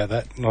quite happy about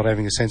that, not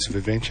having a sense of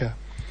adventure.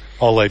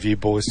 I'll leave you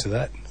boys to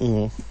that.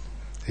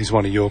 He's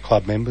one of your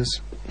club members.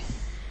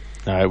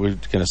 No, we're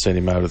going to send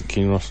him over to the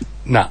Kinross.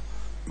 Nah,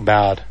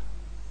 barred.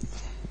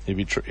 He'll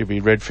be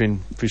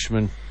Redfin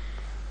Fisherman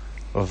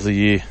of the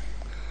Year.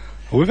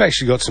 Well, we've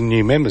actually got some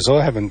new members.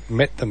 I haven't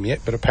met them yet,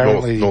 but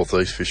apparently...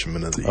 Northeast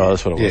Fisherman of the Year. Oh,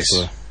 that's what it was.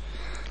 Yes.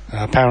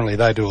 Apparently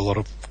they do a lot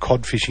of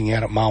cod fishing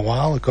out at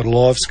Marwale. They've got a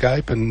live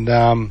scope, and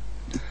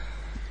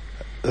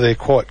they're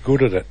quite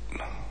good at it.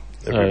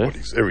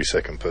 Every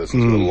second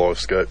person's got a live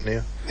scope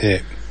now.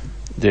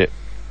 Yeah.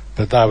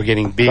 But they were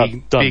getting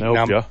big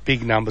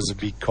numbers of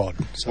big cod.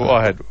 So.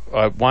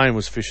 Well, Wayne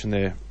was fishing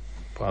there.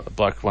 The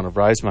bloke, one of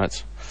Ray's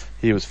mates,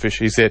 he was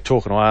fishing. He's there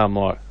talking away. I'm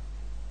like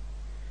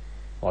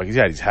he's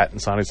had his hat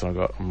and sunnies, and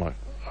I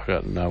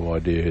got no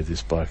idea who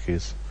this bloke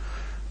is.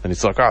 And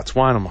he's like, "Oh, it's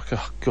Wayne." I'm like,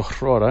 "Oh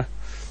God, righto."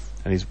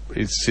 And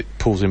he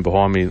pulls in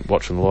behind me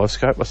watching the live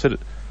scope. I said,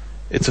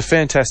 "It's a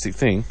fantastic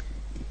thing,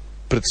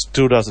 but it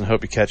still doesn't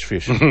help you catch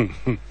fish."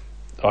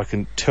 I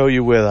can tell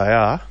you where they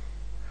are,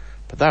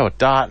 but they were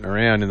darting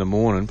around in the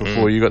morning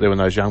before you got there when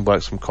those young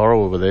blokes from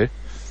Coral were there.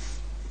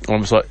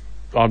 And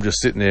I'm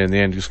just sitting there in the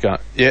end just going,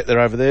 "Yeah,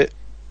 they're over there.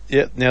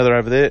 Yeah, now they're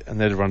over there."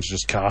 And everyone's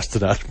just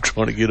casting at them,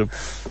 trying to get them.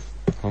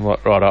 I'm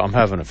like, "Right, I'm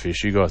having a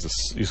fish. You guys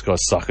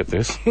suck at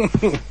this."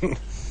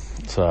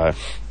 So,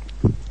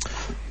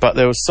 but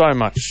there was so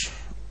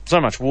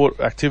much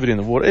water activity in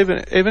the water.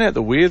 Even at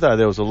the weir though,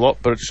 there was a lot,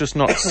 but it's just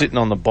not sitting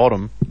on the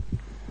bottom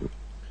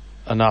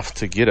enough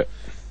to get it.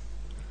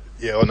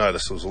 Yeah, I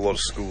noticed there was a lot of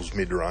schools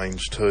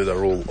mid-range too.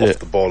 They're all off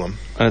the bottom.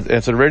 And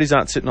so the reddies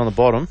aren't sitting on the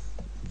bottom.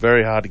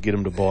 Very hard to get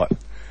them to bite.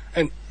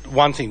 And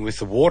one thing with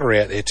the water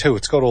out there too,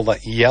 it's got all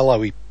that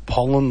yellowy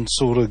pollen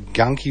sort of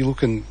gunky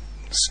looking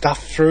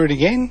stuff through it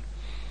again.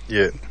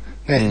 Yeah.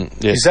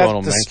 Is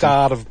that the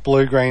start of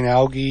blue-green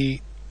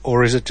algae,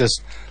 or is it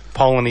just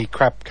pollen-y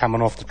crap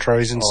coming off the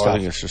trees and stuff? I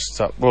think it's just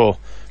stuff. Well,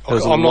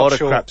 there's a lot of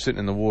crap sitting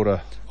in the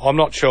water. I'm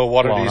not sure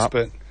what it is,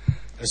 but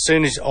as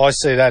soon as I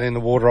see that in the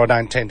water, I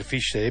don't tend to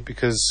fish there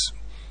because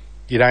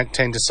you don't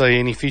tend to see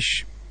any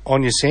fish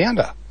on your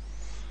sounder.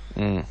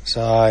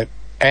 So,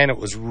 and it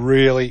was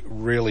really,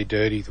 really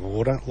dirty, the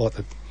water. Like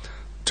the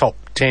top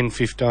 10,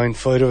 15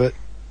 feet of it,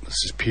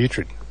 this is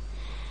putrid.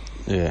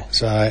 Yeah.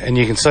 So, and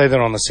you can see that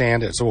on the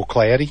sounder, it's all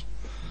cloudy.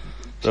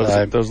 There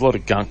was a lot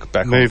of gunk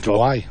back moved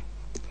away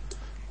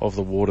of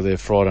the water there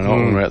Friday night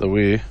when we were out the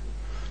weir.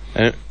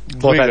 And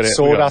like that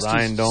sawdust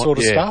sort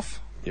of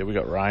stuff? Yeah, we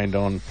got rained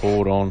on,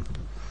 poured on.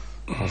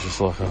 I was just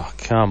like, "Oh,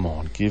 come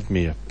on, give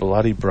me a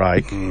bloody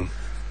break."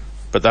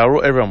 But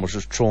everyone was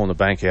just trawling the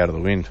bank out of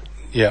the wind.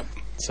 Yeah.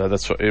 So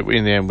that's what,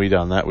 in the end, we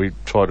done that. We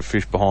tried to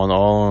fish behind the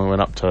island and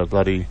went up to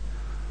bloody,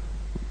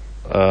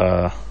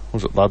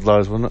 was it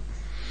Ludlow's, wasn't it?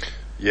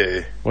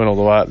 Yeah. Went all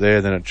the way up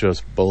there, then it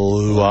just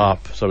blew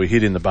up. So we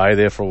hid in the bay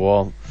there for a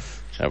while.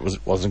 It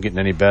wasn't getting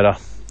any better.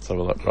 So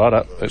we're like, right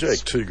up.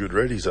 Jacked two good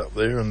reddies up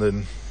there, and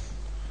then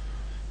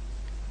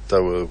they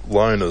were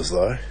loners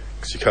though,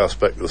 because you cast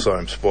back to the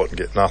same spot and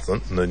get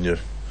nothing, and then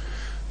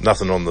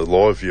nothing on the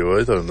live view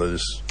either, and they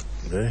just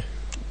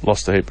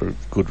lost a heap of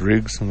good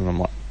rigs, and I'm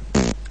like,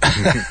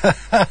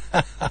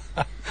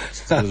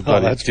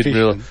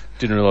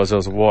 didn't realise there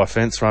was a wire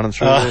fence running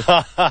through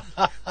there.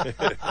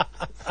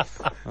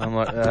 I'm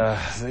like,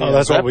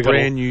 that's what we got.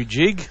 Brand new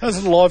jig.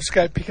 Those are live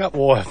scope pickup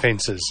wire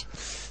fences.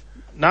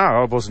 No,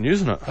 I wasn't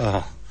using it.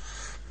 Oh.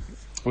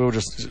 We were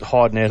just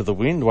hiding out of the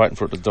wind, waiting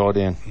for it to die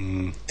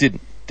down. Did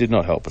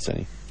not help us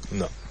any.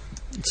 No.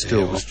 It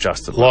still was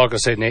just a Like I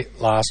said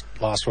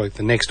last week,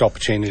 the next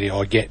opportunity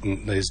I get,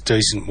 and there's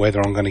decent weather,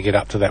 I'm going to get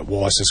up to that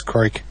Weiss's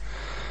Creek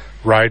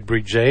road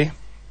bridge there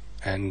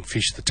and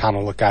fish the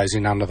tunnel that goes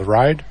in under the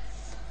road.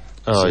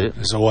 Oh, yeah.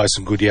 There's always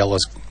some good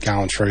yellows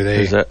going through there.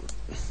 Who's that?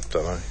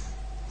 Don't know.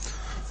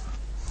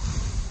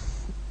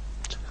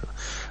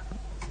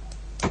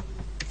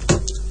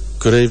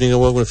 Good evening and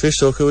welcome to Fish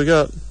Talk. Who we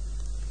got?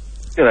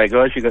 G'day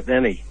guys, you got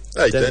Danny.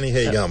 Hey, Danny, how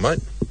you going, mate?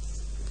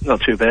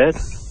 Not too bad.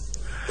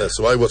 That's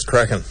the way. What's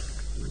cracking?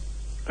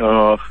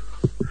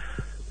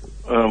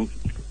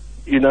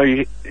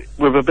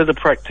 With a bit of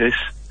practice,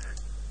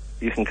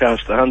 you can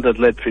cast 100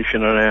 leadfish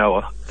in an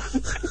hour.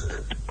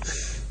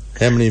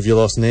 How many have you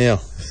lost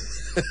now?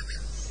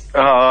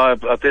 I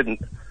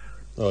didn't.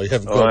 Oh, you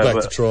haven't got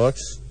back to try?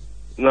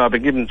 No, I've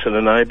been giving them to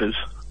the neighbours.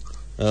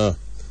 Oh.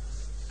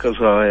 Because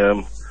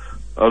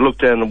I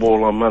looked down the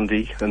wall on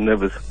Monday and there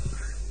was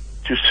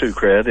just too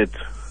crowded.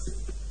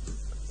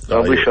 I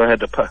wish I had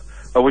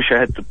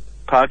the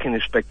parking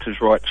inspector's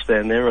rights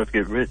down there. I'd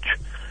get rich.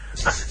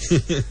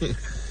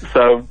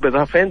 But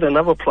I found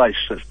another place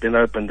that's been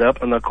opened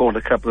up, and I called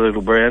a couple of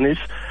little brownies.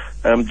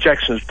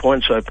 Jackson's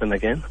Point's open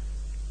again.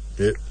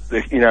 Yep.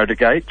 The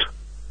gate.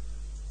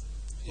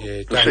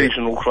 Yeah, The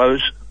seasonal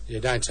close. Yeah,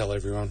 don't tell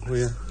everyone, will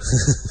you?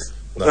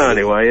 No.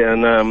 Anyway,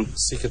 and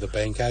Sick of the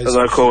bankos. and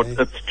I called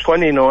a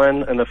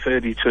 29 and a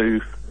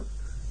 32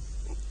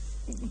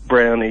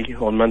 brownie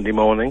on Monday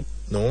morning.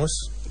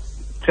 Nice.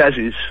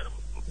 Tassies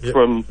Yep.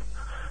 from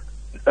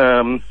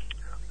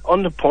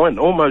on the point,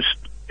 almost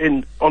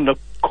on the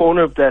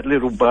corner of that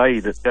little bay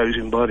that goes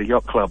in by the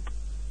yacht club.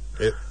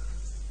 Yep.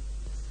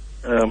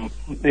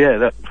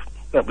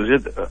 That was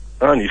it.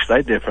 I only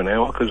stayed there for an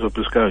hour because I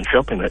was going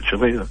shopping.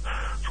 Actually, I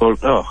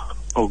thought,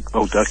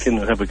 I'll duck in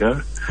and have a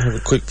go. Have a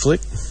quick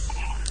flick?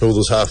 Well,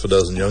 there's half a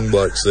dozen young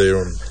blokes there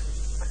on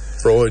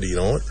Friday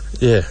night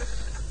Yeah.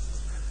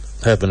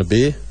 Having a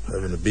beer?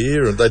 having a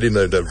beer, and they didn't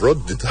even have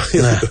rod, did they?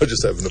 They were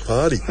just having a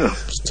party.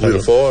 Just lit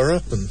a fire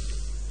up and...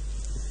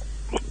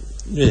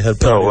 Yeah, had a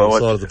party on the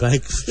side of the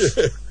bank.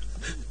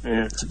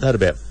 Yeah. They had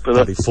about But,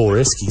 maybe 4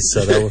 eskies,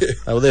 so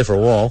they were there for a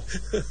while.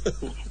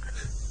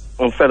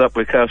 I'm fed up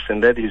with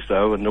casting daddies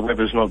though, and the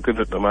weather's not good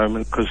at the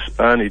moment because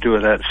I only do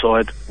it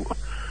outside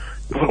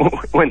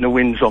when the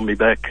wind's on me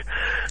back.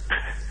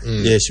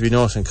 Yeah, it should be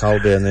nice and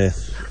cold down there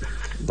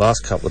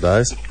last couple of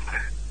days.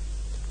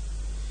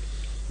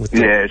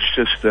 Yeah, it's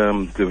just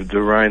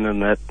the rain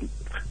and that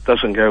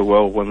doesn't go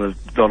well when the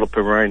dollop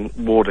of rain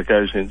water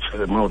goes into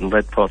the molten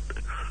lead pot.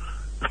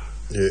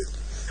 Yeah.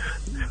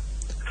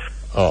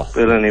 Oh.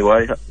 But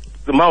anyway,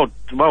 the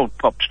mould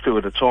pops 2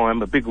 at a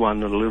time, a big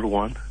one and a little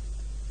one.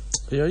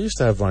 Yeah, I used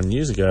to have one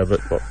years ago, but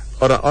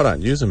I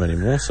don't use them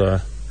anymore, so...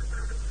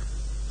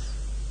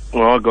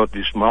 Well, I got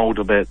this mould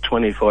about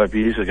 25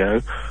 years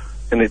ago,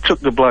 and it took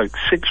the bloke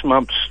 6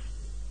 months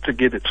to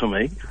get it to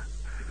me.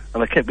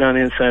 And I kept going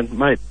in saying,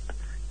 mate,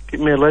 get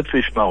me a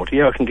leadfish mould.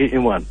 Yeah, I can get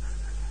you one.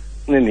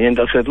 And in the end,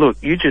 I said, look,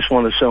 you just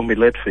want to sell me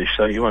leadfish,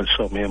 so you won't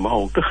sell me a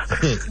mould.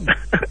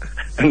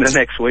 And the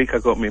next week, I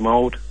got me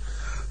mould.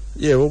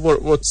 Yeah, well,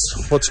 what's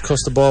it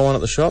cost to buy one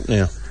at the shop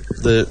now?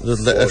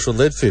 The actual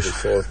leadfish.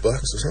 $5 or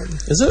something.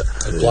 Is it?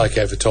 A bloke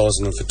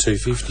advertising them for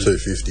 $2.50.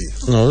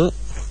 $2.50. No, is it?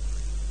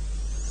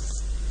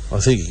 I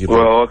think you could be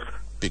Well, a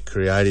bit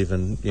creative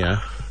and,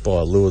 buy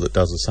a lure that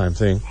does the same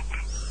thing.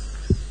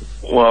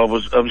 Well, I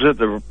was at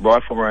the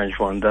rifle range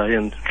one day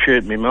and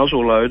shared my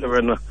muzzle loader,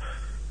 and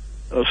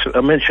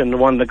I mentioned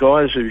one of the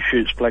guys who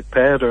shoots black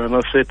powder, and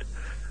I said,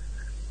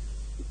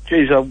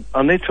 geez,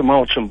 I need to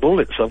mould some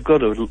bullets. I've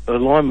got a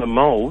Lima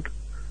mould.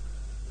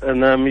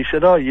 And he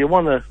said, oh, you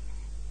want a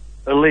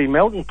Lee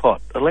melting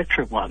pot,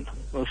 electric one?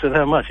 I said,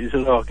 how much? He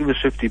said, oh, give us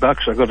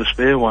 $50. I've got a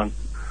spare one.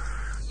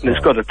 And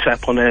it's got a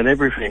tap on it and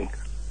everything.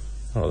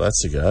 Oh,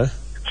 that's a go.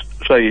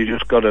 So you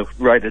just got to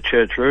rate a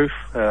church roof,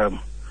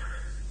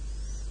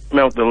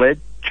 melt the lead,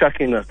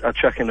 chuck in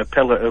a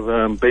pellet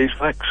of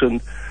beeswax,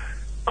 and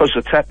because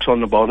the tap's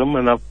on the bottom,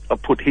 and I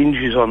put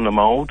hinges on the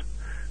mould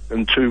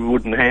and 2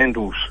 wooden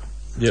handles.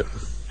 Yep.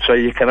 So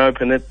you can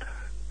open it,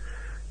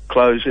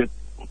 close it,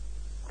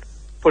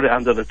 put it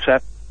under the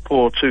tap,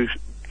 pour two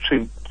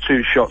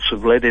shots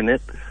of lead in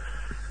it,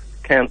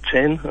 count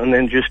 10, and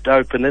then just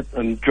open it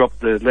and drop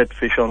the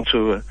leadfish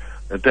onto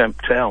a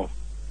damp towel.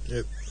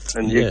 Yep.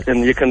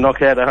 And you can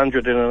knock out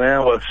 100 in an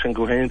hour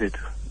single-handed.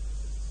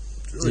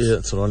 Yeah,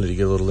 that's what I need to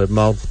get, a little lead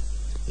mould.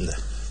 No.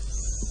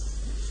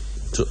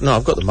 No,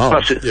 I've got the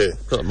mould. Yeah.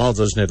 Got the moulds,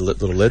 I just need a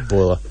little lead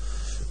boiler.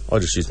 I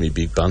just use my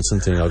big Bunsen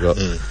thing I got.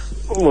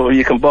 Well,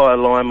 you can buy a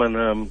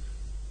Lyman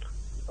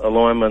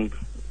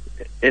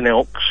in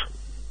Elks.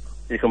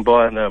 You can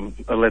buy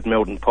a lead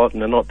melting pot,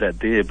 and they're not that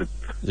dear, but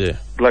Yeah.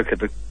 bloke at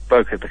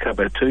the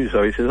cupboard too,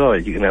 so he says, oh,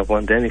 you can have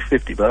one, Danny,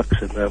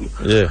 $50. And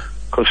Yeah.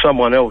 because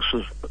someone else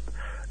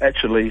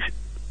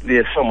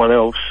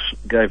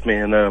gave me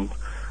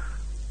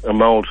a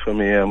mould for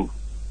me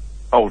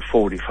old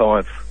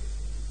 45.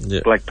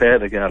 black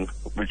powder gun,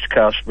 which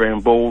casts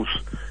round balls.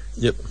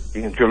 Yep.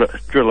 You can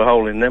drill a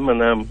hole in them,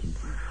 and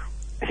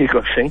you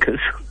got sinkers.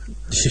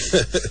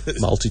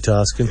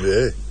 Multitasking.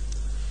 Yeah.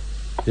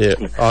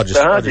 Yeah. I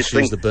just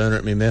use the burner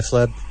at my meth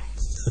lab.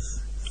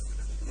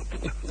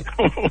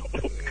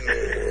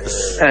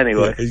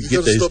 Anyway, You've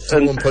got to stop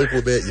telling people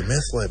about your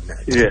meth lab,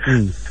 mate. Yeah.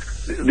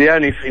 The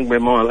only thing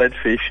with my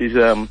leadfish is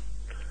I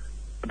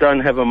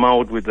don't have a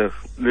mould with the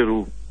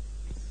little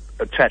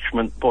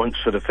attachment points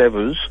for the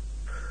feathers.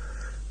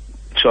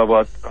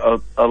 So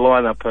I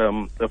line up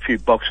a few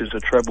boxes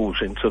of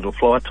trebles into the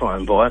fly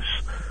tying vise,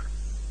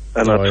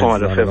 and I tie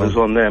the feathers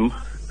on them.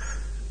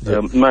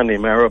 Yep. Mainly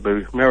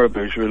marabou.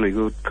 Marabou's really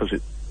good because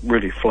it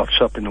really fluffs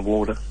up in the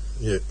water.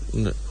 Yeah.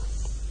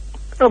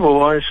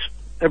 Otherwise,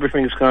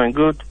 everything's going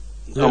good.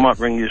 Yeah. I might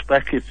ring you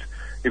back if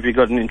you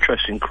got an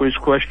interesting quiz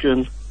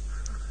question.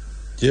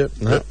 Yep.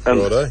 No.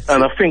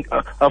 And I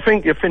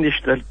think you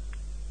finished the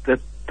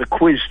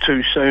quiz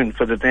too soon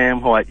for the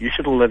dam height. You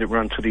should have let it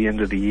run to the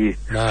end of the year.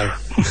 No.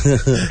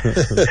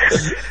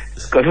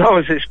 Because I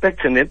was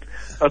expecting it.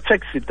 I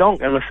texted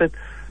Donk and I said,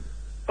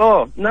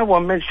 "Oh, no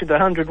one mentioned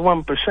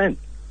 101%.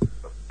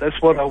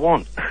 That's what I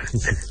want."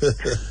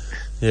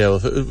 Yeah,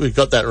 well, if we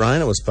got that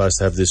rain it was supposed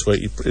to have this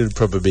week, it'd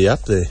probably be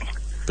up there.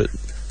 But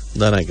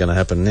that ain't going to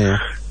happen now.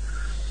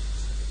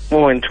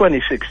 Well, in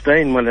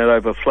 2016, when it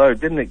overflowed,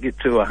 didn't it get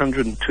to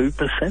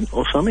 102%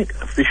 or something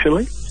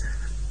officially?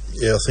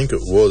 Yeah, I think it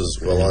was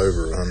well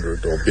over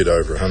 100 or a bit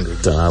over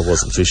 100. Don't know, I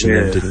wasn't fishing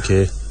then, didn't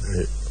care.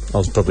 Yeah. I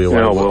was probably away.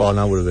 I know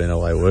I would have been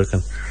away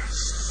working.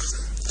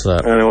 So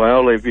anyway,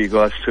 I'll leave you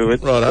guys to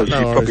it. Right, because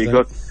you've probably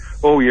got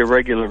all your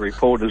regular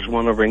reporters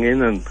want to ring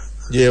in and...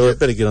 Yeah, we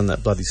better get on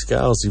that bloody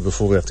Scalesy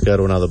before we have to go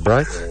to another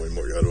break. Oh, we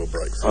might go to a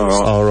break first.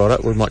 All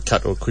right. We might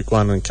cut to a quick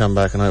one and come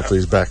back and hopefully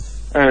he's back.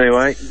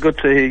 Anyway, good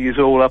to hear you's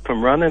all up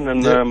and running.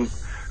 And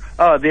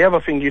the other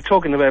thing, you're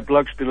talking about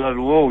blokes below the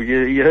wall.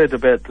 You heard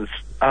about this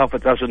half a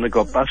dozen that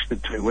got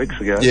busted 2 weeks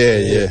ago.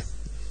 Yeah.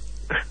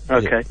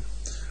 Okay.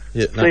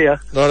 Yeah. No. See ya.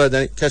 Righto,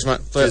 Danny. Catch you,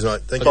 mate. Cheers,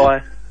 mate. Thank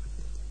Bye.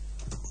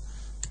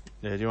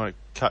 Yeah, do you want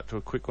to cut to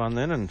a quick one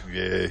then and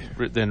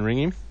then ring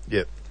him?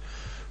 Yep.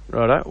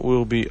 Righto,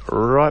 we'll be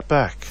right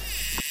back.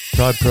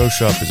 Tide Pro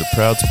Shop is a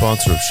proud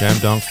sponsor of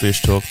ShamDonk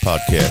Fishtalk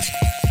podcast.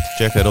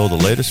 Check out all the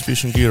latest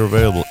fishing gear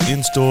available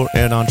in-store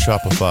and on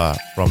Shopify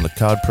from the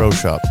Cod Pro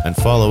Shop, and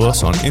follow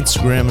us on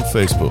Instagram and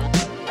Facebook.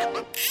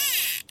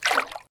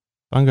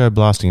 Fungo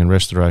Blasting and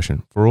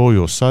Restoration for all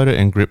your soda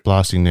and grip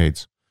blasting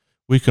needs.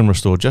 We can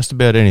restore just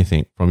about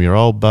anything from your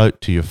old boat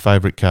to your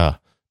favourite car.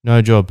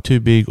 No job too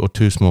big or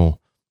too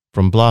small.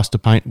 From blast to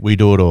paint, we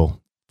do it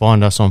all.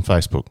 Find us on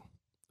Facebook.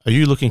 Are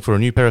you looking for a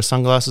new pair of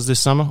sunglasses this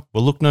summer?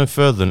 Well, look no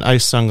further than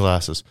Ace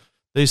Sunglasses.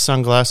 These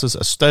sunglasses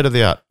are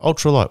state-of-the-art,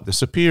 ultralight with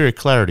superior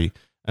clarity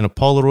and a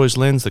Polaroid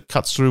lens that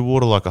cuts through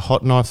water like a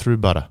hot knife through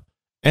butter.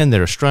 And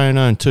they're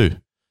Australian-owned too.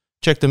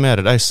 Check them out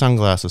at Ace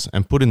Sunglasses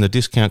and put in the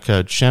discount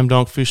code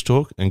ShamDonk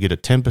Fishtalk and get a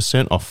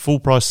 10% off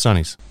full-price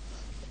sunnies.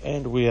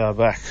 And we are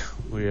back.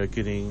 We are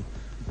getting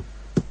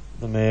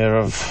the Mayor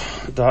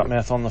of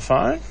Dartmouth on the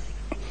phone.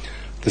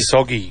 The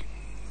soggy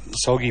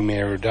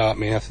Mayor of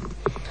Dartmouth.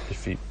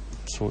 If he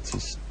sorts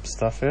his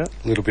stuff out.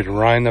 A little bit of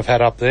rain they've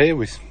had up there.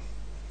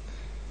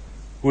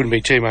 Wouldn't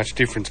be too much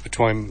difference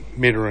between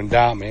Middle and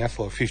Dartmouth,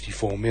 like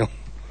 54 mil.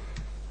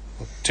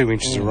 2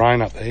 inches of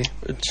rain up there.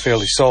 It's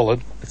fairly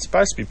solid. It's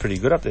supposed to be pretty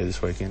good up there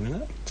this weekend,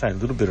 isn't it? It's only a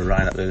little bit of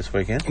rain up there this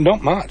weekend.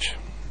 Not much.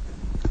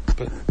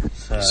 But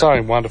it's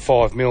only 1 to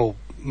 5 mil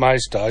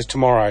most days.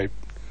 Tomorrow,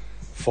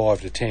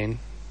 5 to 10.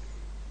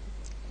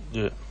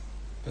 Yeah.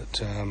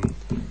 But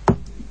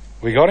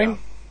we got him.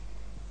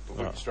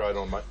 We'll get straight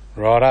on, mate.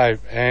 Righto.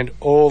 And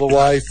all the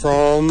way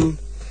from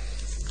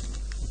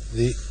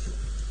the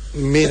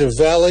Middle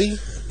Valley,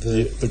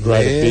 the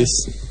Great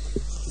Abyss.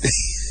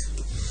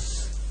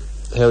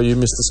 How are you,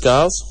 Mr.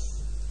 Scales?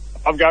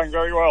 I'm going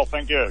very well,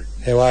 thank you.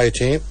 How are you,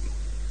 champ?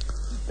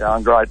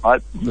 Going great,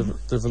 mate.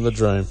 Living the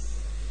dream.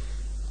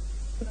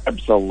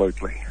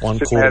 Absolutely.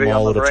 1/4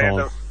 mile at a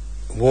time.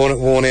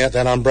 Worn out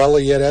that umbrella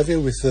yet, have you,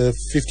 with the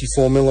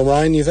 54 mil of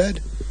rain you've had?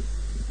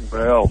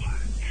 Well,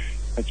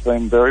 it's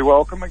been very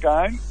welcome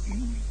again.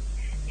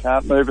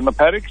 Can't move in the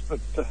paddocks, but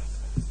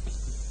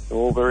it's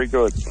all very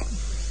good.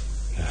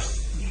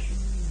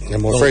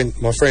 And my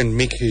friend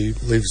Mick, who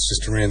lives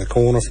just around the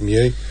corner from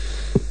you,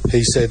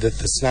 he said that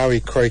the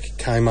Snowy Creek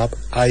came up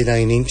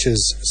 18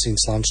 inches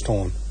since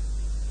lunchtime.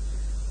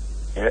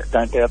 Yeah,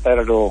 don't doubt that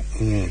at all.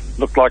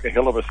 Looked like a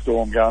hell of a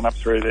storm going up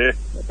through there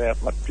at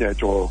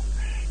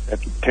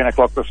 10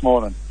 o'clock this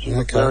morning. She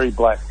was very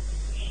black.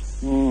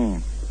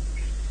 No,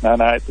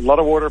 it's a lot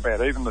of water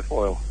about, even the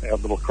foil. Our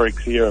little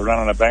creeks here are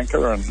running a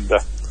banker, and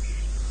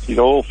she's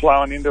all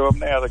flowing into them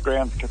now. The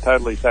ground's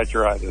totally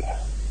saturated.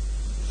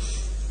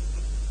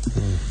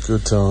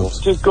 Good times.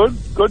 Just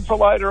good for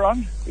later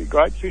on. Be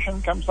great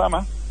fishing come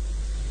summer.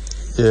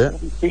 Yeah.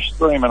 Fish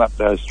streaming up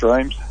those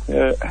streams.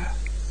 Yeah.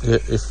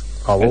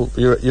 Well,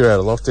 you're out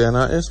of lockdown,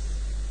 aren't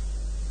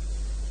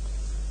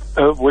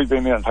you? We've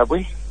been in, have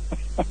we?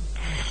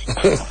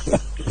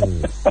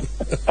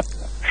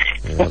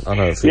 I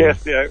know a few.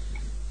 Yes, yeah.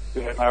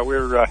 No,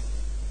 we're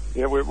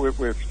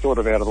sort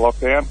of out of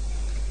lockdown.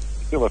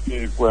 Still a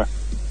few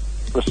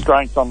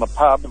restraints on the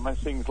pub and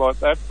things like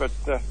that, but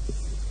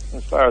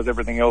as far as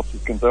everything else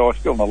is concerned, I'm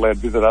still not allowed to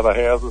visit other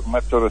houses and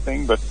that sort of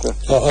thing. But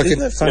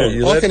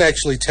I can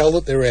actually tell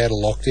that they're out of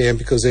lockdown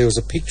because there was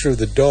a picture of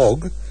the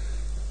dog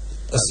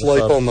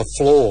asleep on the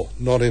floor,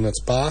 not in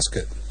its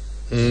basket.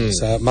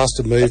 So it must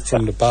have moved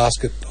from the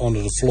basket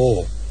onto the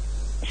floor.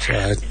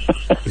 So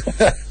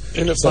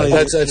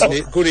that's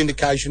a good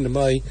indication to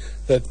me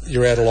that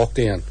you're out of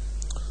lockdown.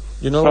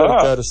 You're not allowed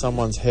to go to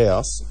someone's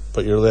house,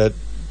 but you're allowed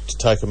to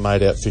take a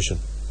mate out fishing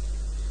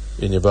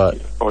in your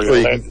boat. Or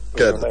you can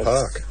go to the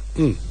park.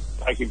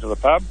 Take him to the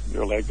pub.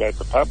 You're allowed to go to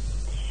the pub.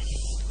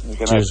 You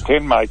can have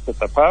 10 mates at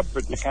the pub,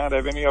 but you can't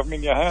have any of them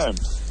in your home.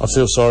 I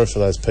feel sorry for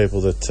those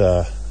people that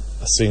are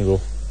single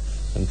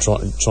and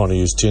trying to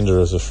use Tinder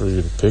as a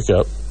free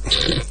pickup.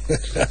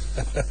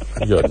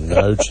 You got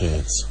no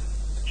chance.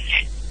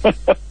 I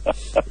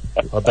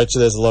bet you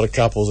there's a lot of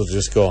couples that are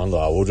just gone,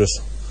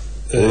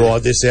 we'll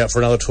ride this out for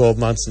another 12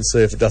 months and see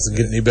if it doesn't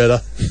get any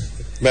better.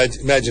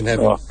 Imagine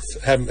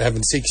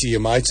having 6 of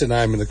your mates at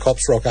home and the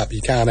cops rock up.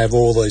 You can't have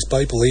all these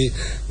people here.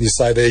 You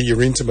say they're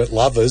your intimate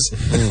lovers.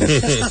 Stick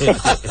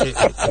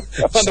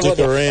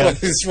around. I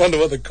just wonder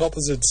what the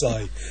coppers would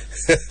say.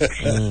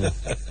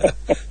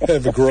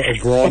 Have a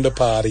grinder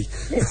party.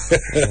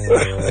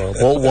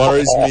 What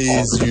worries me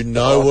is you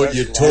know what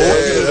you're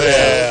talking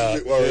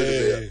about.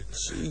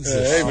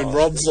 Jesus. Even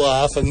Rob's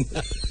laughing.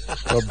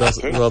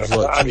 Rob's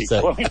like, geez,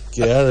 that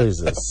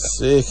Gary's a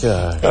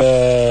sicko.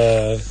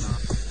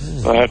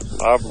 That's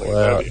lovely.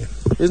 Wow.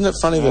 Isn't it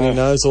funny that he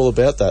knows all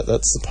about that?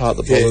 That's the part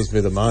that bothers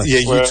me the most. Yeah,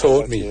 you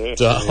taught me.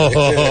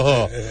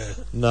 Oh,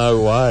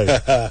 no way.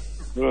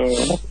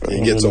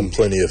 He gets on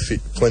plenty of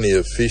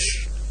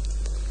fish,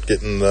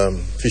 getting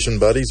fishing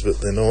buddies, but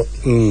they're not.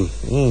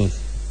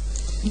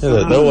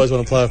 Yeah, they always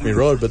want to play off me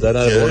rod, but they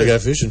don't ever want to go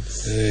fishing.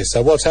 Yeah,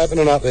 so what's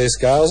happening up there,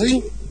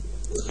 Scalesy?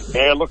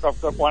 Yeah, look, I've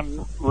got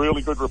one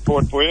really good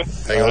report for you.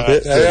 Hang on a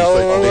bit.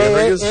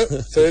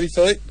 30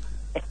 feet.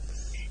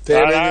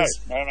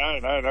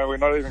 No, we're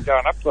not even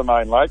going up to the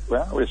main lake.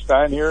 We're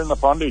staying here in the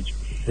pondage.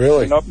 Really?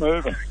 We're not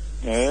moving.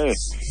 Yeah,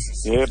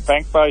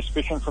 bank-based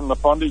fishing from the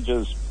pondage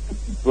is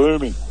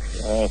booming.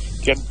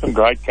 Getting some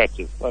great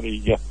catches.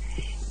 Bloody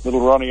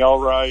little Ronnie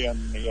Olray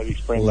and he had his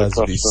friends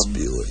across from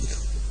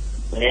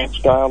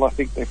Lansdale, I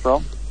think they're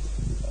from.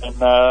 And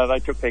they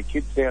took their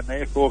kids down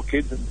there, 4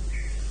 kids,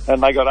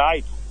 and they got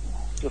 8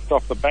 just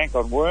off the bank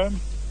on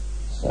worm.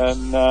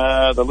 And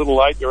the little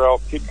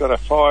 8-year-old kid got a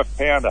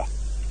 5-pounder.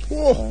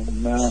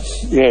 And,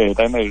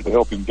 they needed to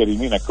help him get him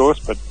in, of course,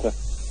 but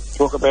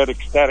talk about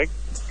ecstatic.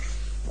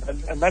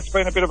 And that's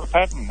been a bit of a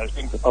pattern. There's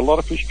been a lot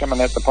of fish coming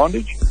out the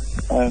pondage,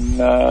 and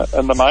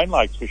the main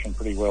lake's fishing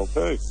pretty well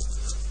too.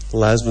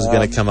 Laz was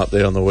going to come up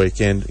there on the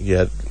weekend. He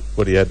had,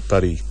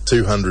 buddy?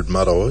 200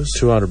 mud-eyes.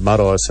 200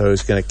 mud-eyes, so he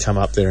was going to come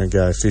up there and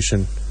go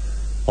fishing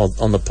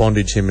on the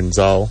pondage, him and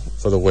Zol,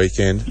 for the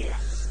weekend. Yeah.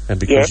 And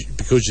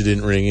because you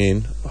didn't ring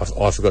in,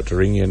 I forgot to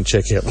ring you and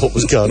check out what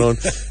was going on.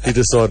 He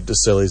decided to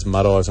sell his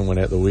mud-eyes and went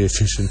out the weir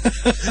fishing.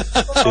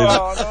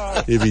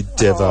 He'd be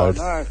devoed.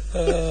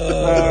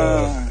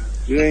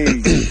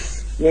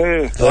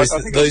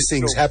 These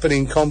things happen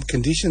in comp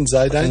conditions,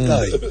 though, don't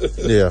they?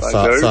 Yeah,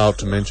 failed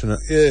to mention it.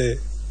 Yeah.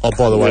 Oh,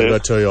 by the way, did I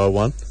tell you I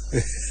won?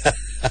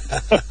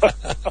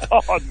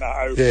 Oh,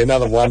 no. Yeah,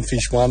 another one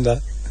fish wonder.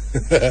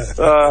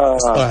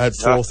 I had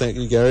 4, thank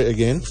you, Gary,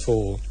 again.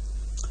 4.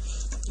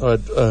 I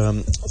had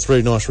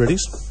 3 nice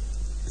reddies.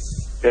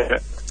 Yeah.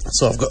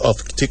 So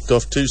I've ticked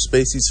off 2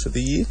 species for the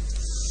year.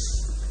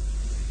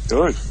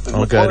 Good. Is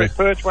the forest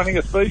perch winning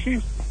a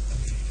species?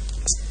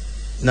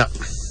 No.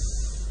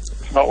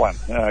 It's not one.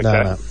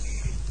 Okay.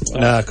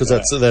 No, because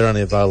they're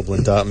only available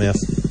in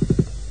Dartmouth.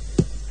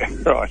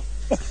 Right.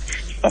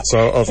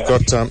 So I've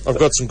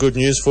got some good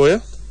news for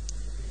you.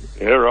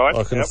 Yeah, right.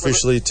 I can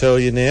officially tell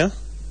you now.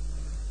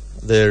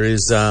 There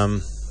is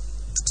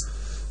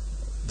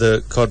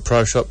the Cod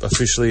Pro Shop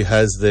officially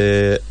has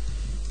their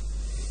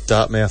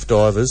Dartmouth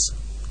divers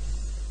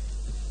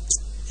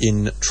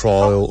in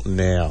trial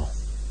now.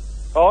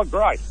 Oh,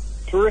 great.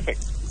 Terrific.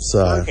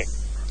 So, terrific.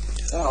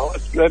 Oh,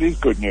 that is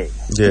good news.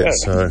 Yeah,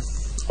 so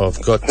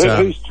I've got...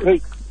 am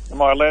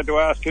I allowed to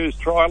ask who's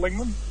trialling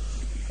them?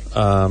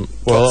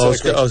 Well, I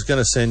was going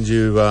to send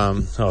you...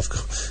 I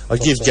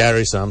give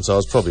Gary some, so I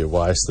was probably a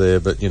waste there,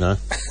 but, you know.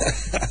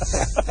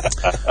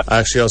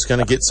 Actually, I was going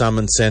to get some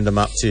and send them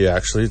up to you,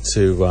 actually,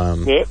 to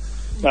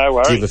no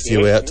worries. Give a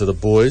few out to the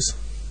boys.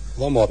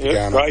 Well, I might be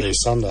going up there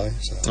Sunday.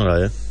 So. Oh,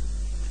 yeah.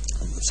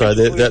 So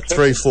they're that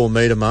 3-4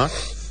 metre mark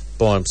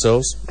by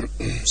themselves.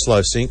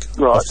 Slow sink.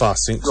 Right. Or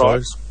fast sink,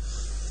 sorry.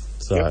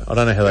 So I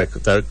don't know how they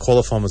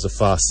qualify them as a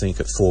fast sink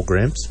at 4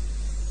 grams.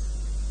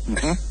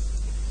 Mm-hmm.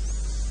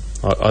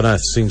 I know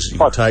things you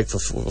can take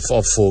of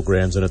 4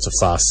 grams and it's a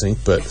fast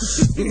sink, but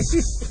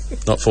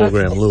not 4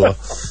 gram lure.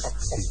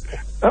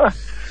 Got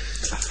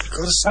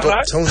to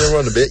stop telling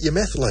everyone about your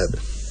meth lab.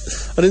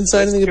 I didn't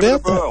say anything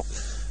about that.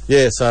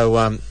 Yeah,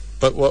 so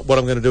But what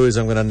I'm going to do is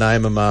I'm going to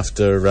name them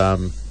after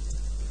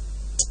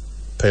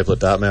people at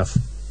Dartmouth.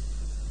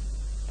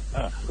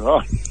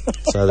 Right.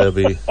 So there'll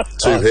be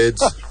Two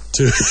heads.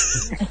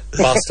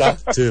 Buster.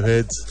 2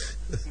 heads.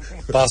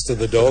 Buster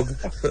the dog.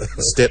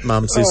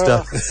 Stepmum,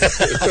 sister.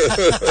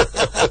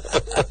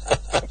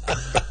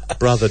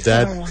 Brother,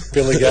 dad.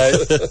 Billy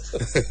Goat.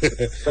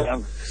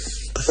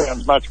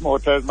 Sounds much more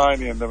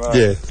Tasmanian than mine.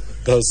 Yeah.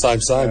 Same.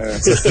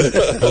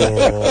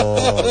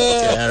 Oh,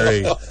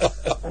 Gary.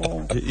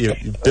 You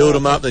build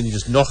them up, then you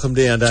just knock them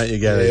down, don't you,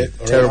 Gary? Yeah,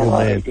 Terrible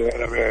man.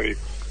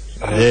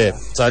 Yeah.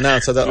 So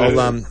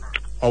that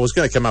I was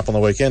going to come up on the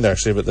weekend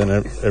actually, but then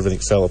everything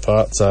fell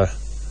apart. So.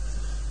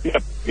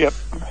 Yep. Yeah,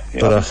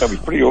 But, I think there'll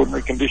be pretty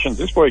ordinary conditions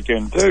this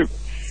weekend too.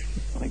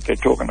 I think they're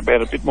talking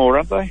about a bit more,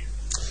 aren't they?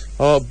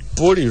 Oh,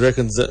 Bordy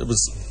reckons that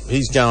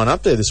he's going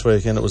up there this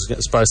weekend. It was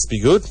supposed to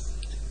be good.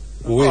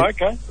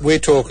 Okay. We're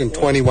talking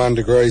 21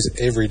 degrees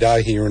every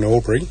day here in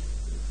Albury.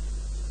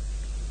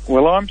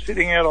 Well, I'm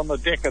sitting out on the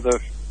deck of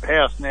the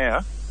house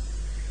now,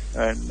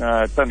 and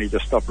it's only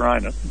just stopped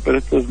raining, but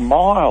it's as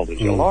mild as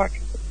you like.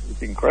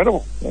 It's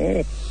incredible.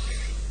 Yeah.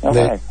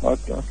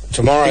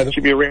 Tomorrow, it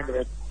should be around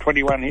about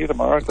 21 here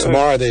tomorrow.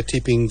 Tomorrow they're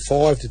tipping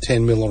 5 to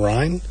 10 mil of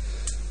rain,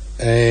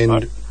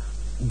 and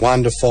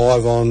 1 to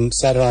 5 on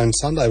Saturday and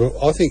Sunday. But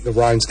I think the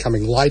rain's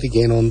coming late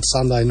again on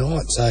Sunday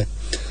night, so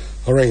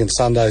I reckon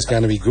Sunday's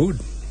going to be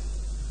good.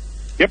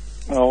 Yep.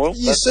 Oh, well,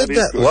 You said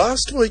that good.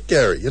 last week,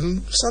 Gary,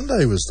 and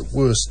Sunday was the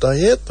worst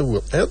day out the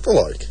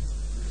lake.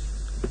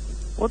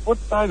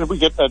 What day did we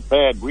get that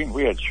bad wind?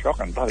 We had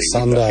shocking bloody wind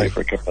Sunday. up here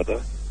for a couple of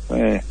days.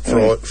 Yeah.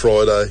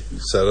 Friday,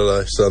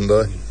 Saturday,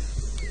 Sunday.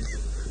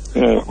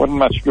 Yeah, it wasn't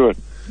much good.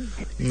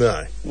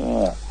 No.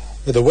 Yeah.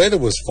 But the weather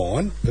was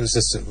fine. It was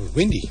just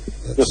windy.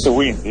 Just the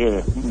wind,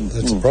 yeah.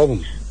 That's a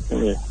problem.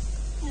 Yeah.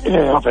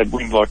 Yeah, I've had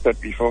wind like that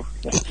before.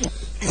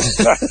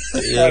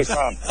 No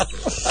fun.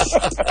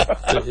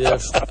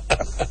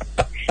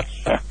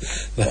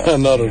 No,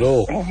 not at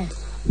all.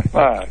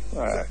 No.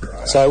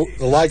 So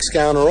the lake's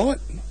going all right?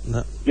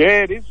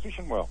 Yeah, it is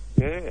fishing well.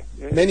 Yeah.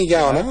 Many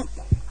going up?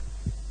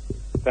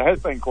 There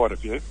has been quite a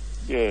few.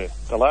 Yeah,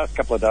 the last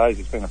couple of days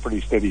it's been a pretty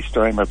steady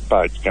stream of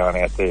boats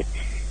going out there.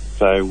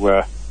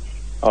 So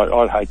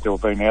I'd hate to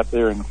have been out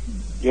there, and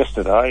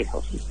yesterday it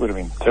would have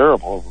been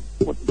terrible.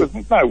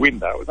 There's no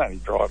wind though, it was only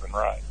driving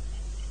rain,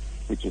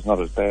 which is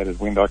not as bad as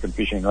wind. I can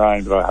fish in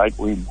rain, but I hate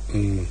wind.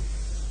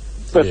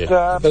 But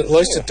at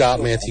least at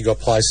Dartmouth you got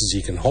places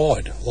you can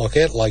hide. Like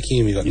out at Lake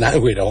Hume you got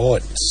nowhere to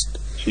hide.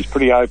 She's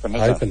pretty open,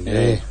 isn't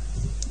it?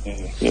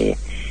 Yeah.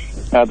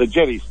 Now the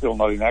jetty's still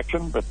not in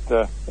action, but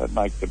that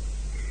makes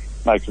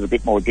it a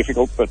bit more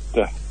difficult. But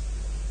I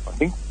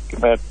think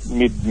about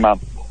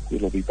mid-month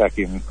it'll be back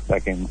in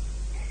action.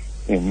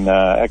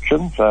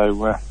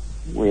 So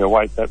we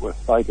await that with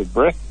bated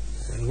breath.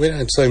 We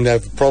don't seem to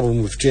have a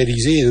problem with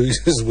jetties here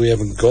because we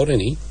haven't got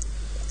any.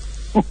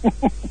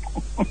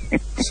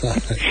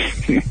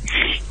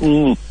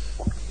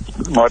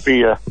 Might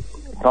be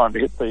time to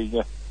hit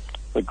the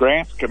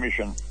Grants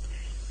Commission.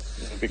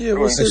 Yeah,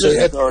 we'll see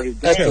at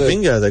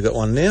Bingo, they got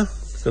one now.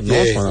 Got a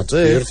nice one up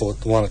there. Beautiful,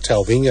 the one at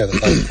Talvingo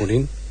that they put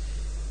in.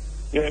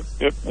 Yep.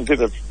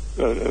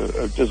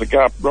 Does it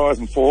go up, rise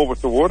and fall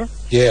with the water?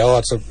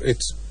 Yeah,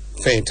 it's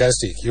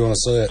fantastic. You want to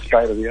see it?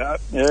 State of the art.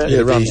 Yeah,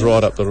 it runs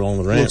right up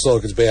along the ramp. Looks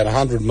like it's about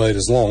 100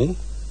 metres long.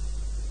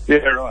 Yeah,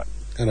 right.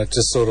 And it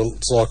just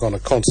it's like on a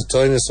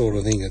concertina sort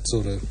of thing. It's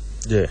sort of...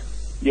 Yeah.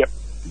 Yep.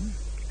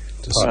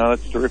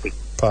 That's terrific.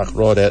 Park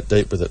right out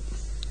deep with it.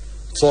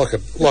 It's like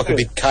a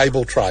big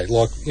cable tray,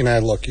 like you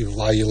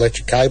lay your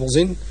electric cables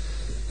in,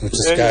 and it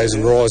just goes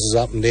and rises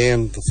up and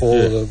down the fall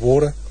of the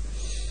water.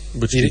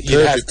 Which is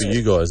perfect for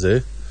you guys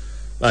there.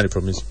 The only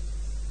problem is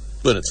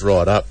when it's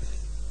right up,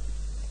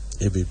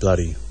 it'd be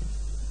bloody.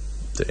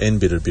 The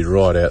end bit would be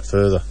right out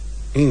further,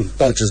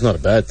 which is not a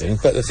bad thing.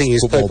 But the thing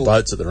is, put more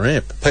boats at the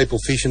ramp. People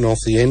fishing off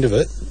the end of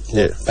it,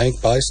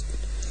 bank based.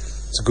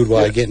 It's a good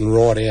way of getting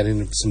right out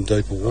into some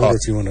deeper water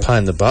if you want to. Pain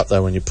in the butt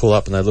though when you pull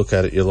up and they look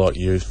at it, you're like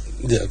you.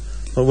 Yeah.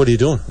 Well, what are you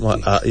doing? I'm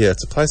like,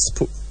 it's a place to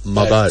put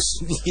my boat,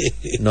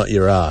 not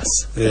your ass.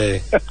 Yeah.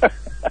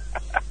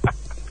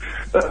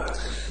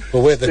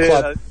 Well, we're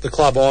the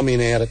club I'm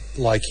in out at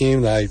Lake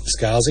Hume,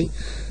 Scarsy,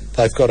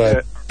 they've got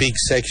a big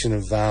section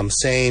of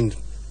sandbags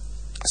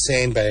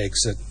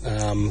that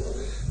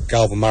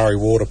Gulliver Murray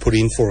Water put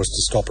in for us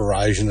to stop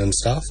erosion and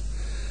stuff.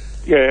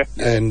 Yeah.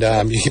 And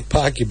you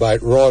park your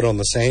boat right on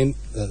the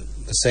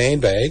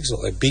sandbags,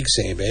 like big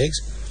sandbags,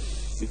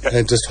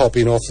 and just hop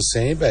in off the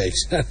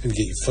sandbags and get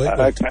your feet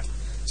wet. Okay.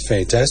 It's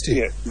fantastic.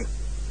 Yeah.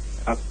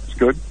 That's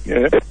good.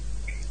 Yeah.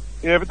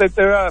 Yeah, but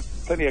there are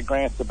plenty of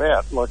grants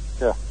about. Like,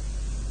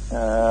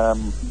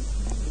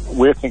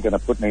 we're thinking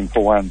of putting in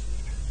for one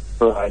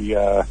for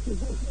a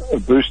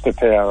booster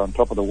tower on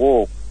top of the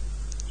wall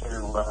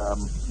to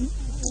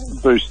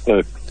boost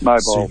the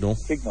mobile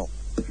signal.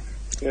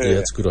 Yeah,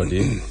 that's a good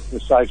idea. For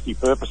safety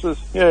purposes.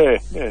 Yeah.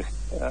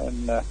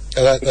 And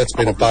that's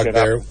been a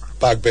bugbear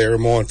of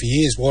mine for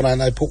years. Why don't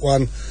they put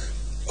one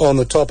on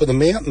the top of the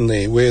mountain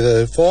there where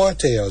the fire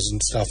towers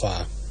and stuff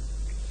are?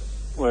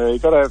 Well,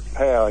 you've got to have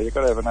power. You've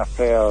got to have enough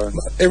power. And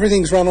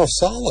Everything's run off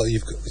solar.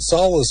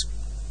 Solar's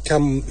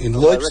come in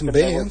leaps and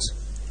bounds.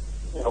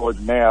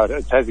 Now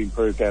it has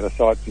improved out of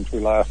sight since we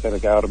last had a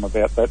go at them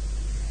about that.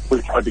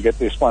 We tried to get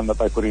this one that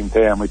they put in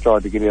town. We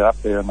tried to get it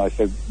up there, and they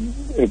said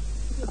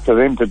for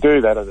them to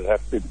do that, it would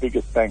have to be the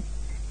biggest bank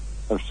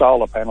of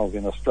solar panels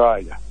in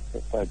Australia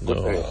that they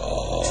put there.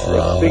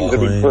 Things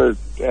have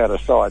improved out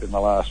of sight in the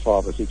last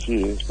 5 or 6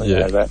 years. We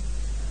know that.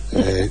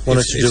 Yeah.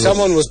 If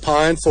someone was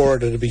paying for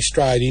it, it'd be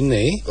straight in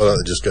there. Why don't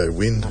they just go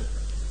wind?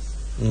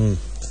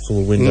 Full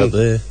of wind up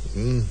there.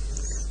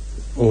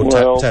 Or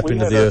tap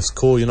into the Earth's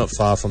core. You're not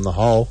far from the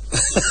hole.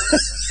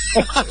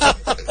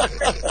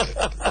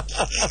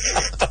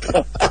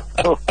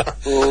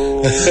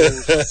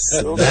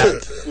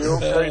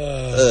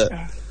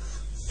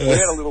 We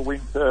had a little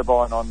wind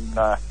turbine on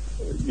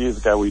years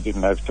ago. We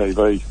didn't have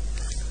TV.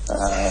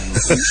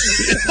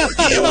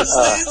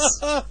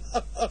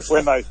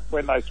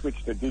 When they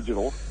switched to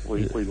digital,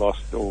 we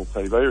lost all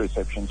TV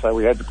reception, so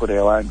we had to put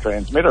our own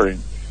transmitter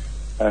in,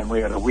 and we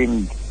had a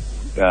wind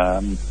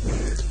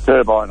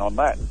turbine on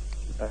that,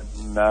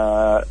 and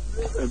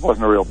it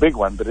wasn't a real big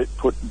one, but it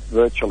put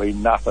virtually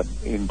nothing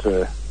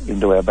into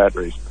our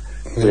batteries.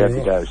 We had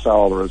to go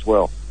solar as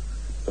well,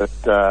 but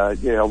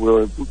we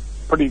were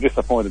pretty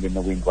disappointed in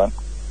the wind one.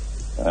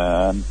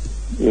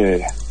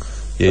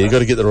 You got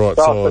to get the right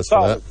size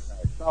for that.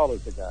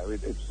 Solar's the go.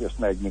 It's just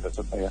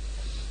magnificent there.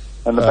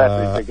 And the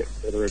batteries, they get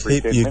better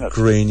every 10 minutes. Keep your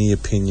greeny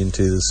opinion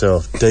to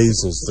yourself.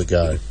 Diesel's the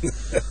go.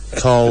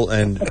 Coal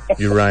and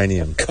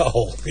uranium.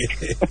 Coal,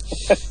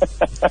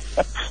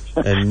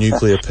 and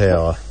nuclear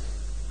power.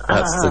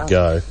 That's the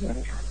go.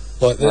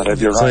 Like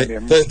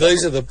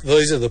these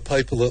are the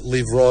people that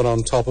live right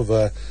on top of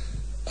a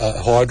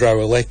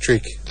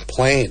hydroelectric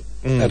plant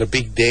at a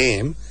big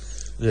dam,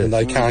 and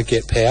they can't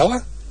get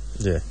power.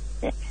 Yeah.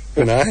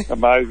 You know?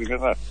 Amazing,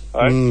 isn't it?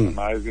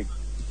 Amazing.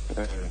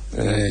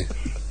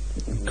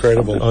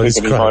 Incredible. What's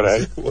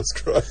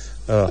great?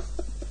 Oh.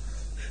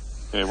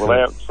 Yeah,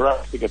 well, for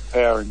us to get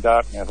power in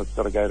Dartmouth, it's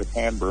got to go to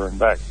Canberra and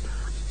back.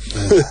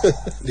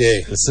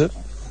 That's it.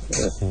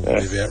 That's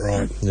about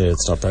right. Yeah,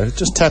 it's not bad.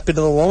 Just tap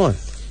into the line.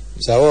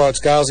 So, all right,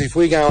 Scales, if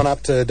we're going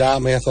up to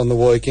Dartmouth on the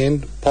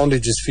weekend,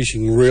 Pondage is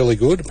fishing really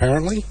good,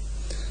 apparently.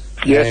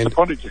 Yes, and the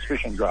Pondage is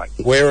fishing great.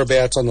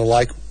 Whereabouts on the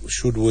lake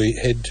should we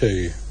head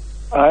to?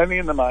 Only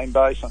in the main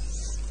basin.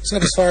 Is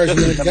that as far as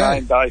you need to go? The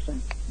main basin.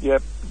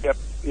 Yep.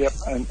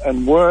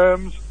 And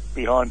worms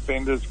behind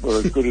fenders were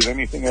as good as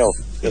anything else.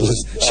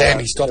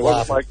 Shammy, stop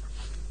laughing.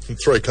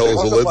 3 colours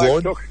of lead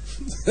line.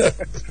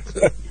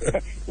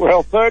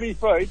 Well, 30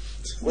 feet,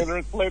 whether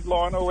it's lead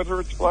line or whether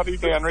it's bloody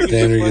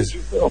downriggers.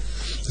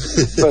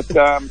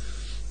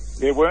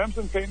 But, worms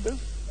and fenders.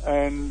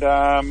 And,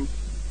 none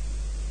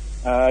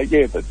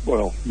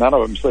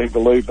of them seemed to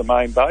leave the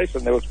main base.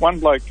 And there was one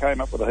bloke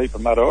came up with a heap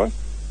of mud ice.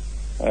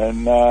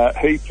 And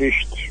he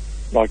fished,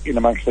 like, in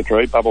amongst the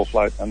tree, bubble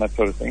float and that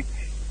sort of thing.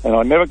 And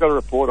I never got a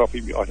report off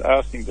him. I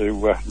asked him to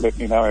let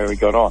me know how he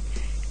got on.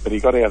 But he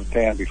got out of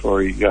town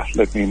before he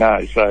let me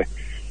know. So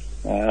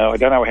I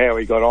don't know how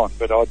he got on,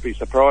 but I'd be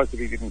surprised if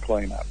he didn't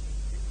clean up.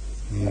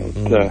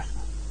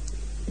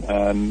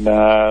 And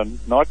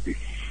night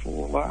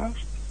before last,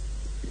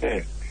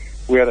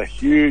 we had a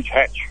huge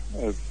hatch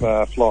of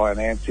flying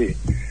ants here.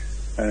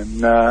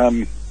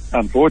 And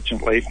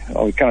unfortunately,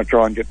 I was going to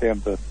try and get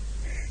down to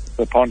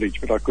the Pondage,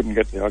 but I couldn't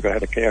get there. I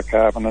had a cow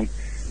calving and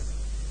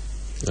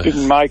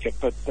didn't make it.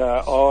 But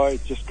I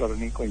just got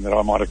an inkling that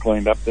I might have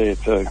cleaned up there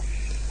too.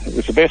 It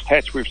was the best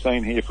hatch we've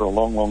seen here for a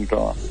long, long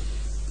time.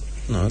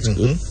 No, that's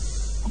good.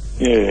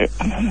 Yeah.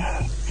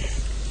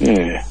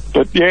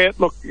 But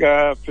look,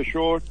 for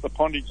sure, the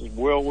Pondage is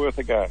well worth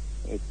a go.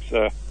 It's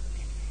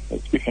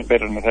fishing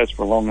better than it has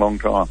for a long, long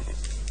time.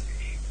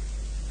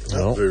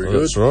 Oh, very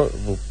good. That's right.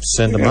 We'll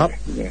send them up.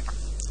 Yeah.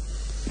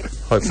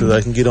 Hopefully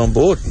they can get on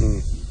board.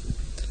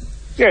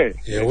 Yeah,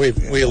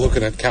 we're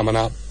looking at coming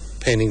up,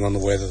 depending on the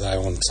weather,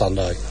 though, on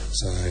Sunday.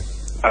 So.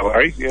 No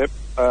worries, yep.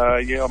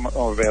 I'm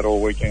about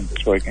all weekend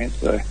this weekend,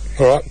 so.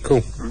 All right,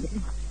 cool.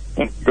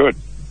 Good.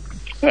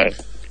 Yeah.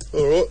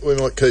 All right, we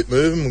might keep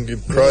moving. We'll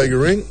give Craig a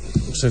ring.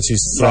 Since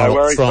he's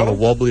throwing a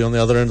wobbly on the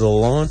other end of the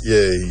line.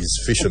 Yeah, he's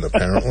fishing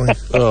apparently.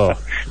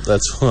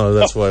 That's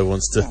why he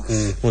wants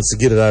to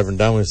get it over and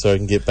done with so he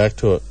can get back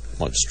to it.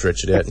 Might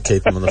stretch it out and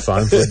keep him on the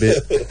phone for a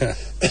bit.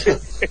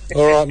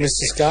 All right,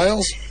 Mr.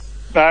 Scales.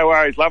 No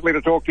worries. Lovely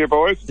to talk to you,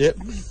 boys. Yep.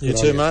 You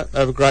too, mate.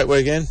 Have a great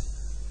weekend.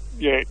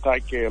 Yeah,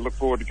 take care. Look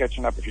forward to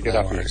catching up if you get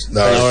up here.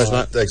 No worries,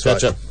 mate. Thanks,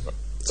 catch up.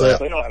 See you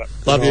later.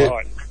 Love you.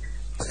 Right.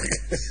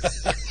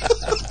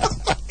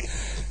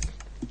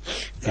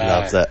 He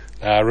loves that.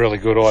 Really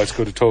good. Always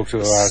good to talk to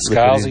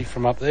Scalesy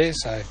from up there.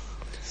 So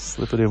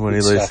slip it in when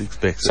he least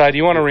expects it. So do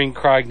you want to ring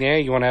Craig now?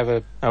 You want to have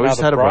we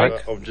just had a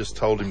break? I've just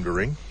told him to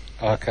ring.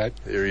 Okay.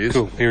 There he is.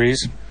 Cool. Here he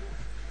is.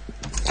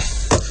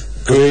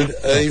 Good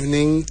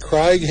evening,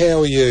 Craig.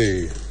 How are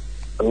you?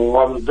 Well,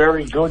 I'm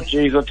very good,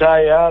 geez, I tell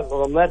you.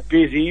 Well, I'm that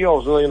busy, I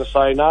was really going to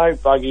say no.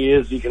 Buggy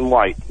is, you can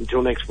wait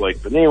until next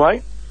week. But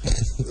anyway,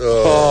 We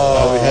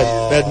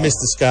had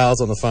Mr.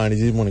 Scales on the phone. He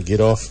didn't want to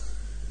get off.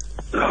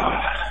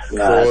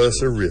 Cry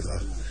us a river.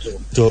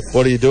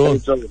 What are you doing?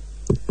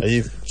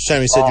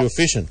 Shammy said you were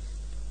fishing.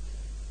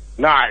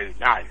 No.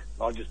 I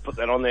just put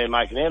that on there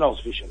making out I was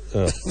fishing.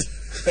 Oh.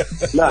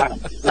 No.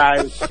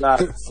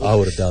 I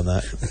would have done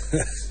that.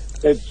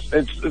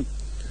 It's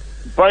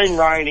been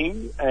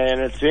raining,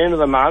 and it's the end of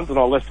the month, and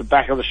I left the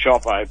back of the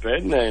shop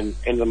open, and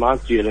end of the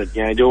month you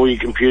do all your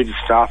computer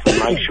stuff and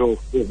make sure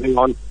everything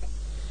on.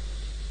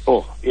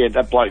 Oh, yeah,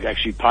 that bloke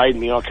actually paid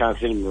me. I can't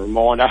send him a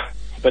reminder.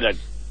 Better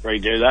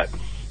redo that.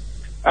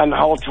 And the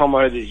whole time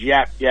I heard this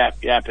yap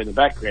in the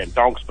background.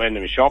 Donk's been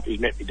in my shop. He's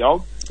met my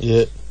dog.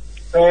 Yeah.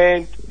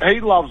 And he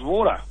loves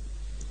water.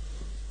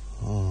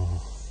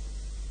 Oh.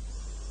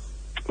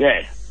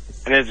 Yeah.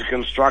 And there's a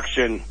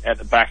construction at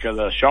the back of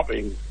the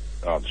shopping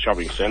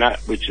centre,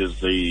 which is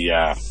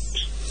there's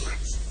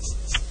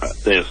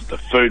the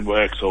food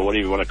works or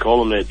whatever you want to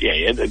call them.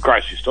 The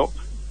grocery store.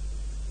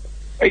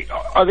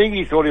 I think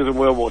he thought he was in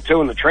World War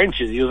II in the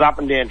trenches. He was up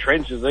and down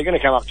trenches. They're going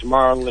to come up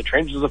tomorrow and the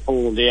trenches are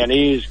falling down.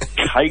 He is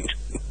caked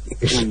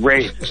in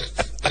red,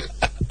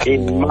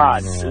 in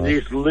mud. No.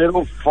 This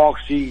little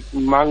foxy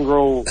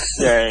mongrel.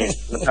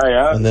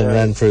 And then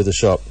ran through the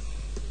shop.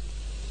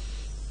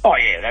 Oh,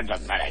 yeah, that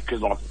doesn't matter,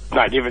 because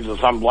no difference to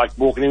some bloke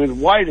walking in with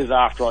waders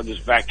after I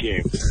just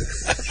vacuum.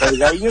 So they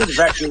go, you need to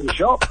vacuum the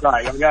shop,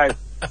 Craig. I go,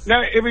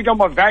 no, every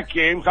time I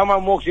vacuum,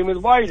 someone walks in with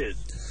waders.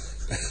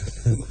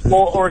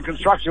 or a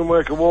construction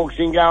worker walks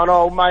in going,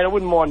 oh, mate, I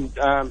wouldn't mind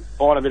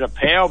buying a bit of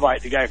power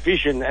bait to go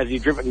fishing as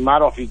he's dripping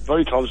mud off his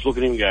boots. I just look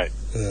at him and go,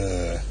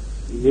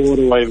 what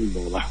do I even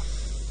bother?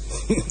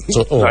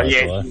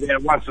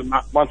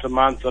 Once a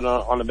month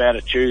on about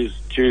a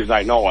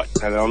Tuesday night,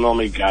 and I'll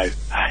normally go,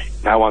 hey,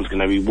 no one's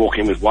going to be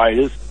walking with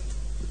waders,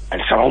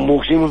 and someone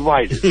walks in with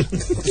waders.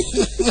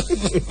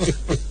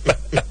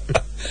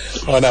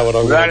 I know what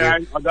I'm going to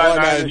do. I don't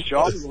know the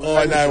shop.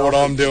 I know what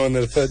I'm doing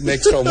the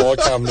next time I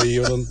come to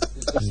Eildon.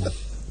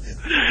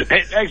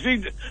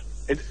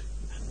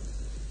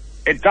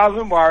 It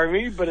doesn't worry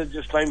me, but it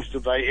just seems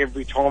to be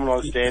every time I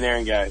stand there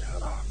and go,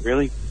 oh,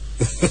 really?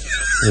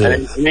 Yeah.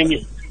 And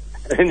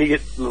then you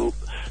get some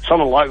of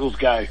the locals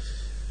go,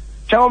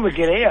 tell them to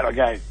get out. I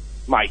go,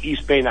 mate, you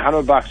spend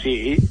 $100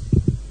 here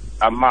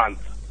a month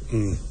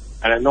and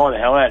annoy the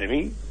hell out of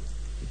me.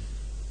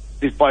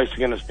 This bloke's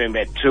going to spend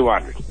about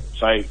 $200.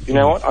 So, you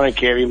know what? I don't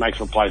care if he makes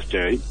my place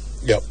dirty.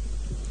 Yep.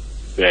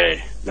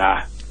 Yeah,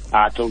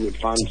 it's all good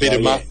fun. It's a bit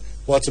of mud.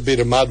 What's a bit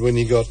of mud when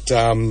you got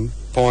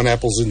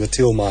pineapples in the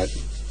till, mate?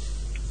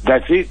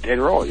 That's it, dead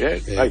right, yeah.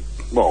 Hey,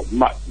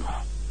 mud.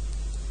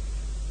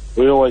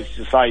 We always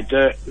just say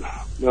dirt.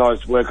 When I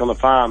used to work on the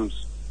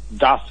farms,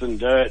 dust and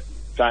dirt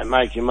don't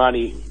make you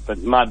money, but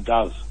mud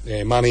does.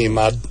 Yeah, money and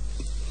mud.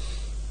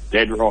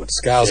 Dead right.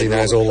 Scalzi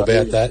knows all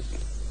about that.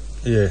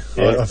 Yeah.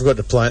 I forgot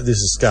to play it. This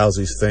is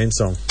Scalzi's theme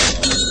song.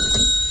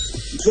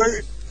 So,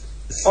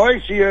 I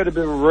actually heard a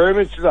bit of a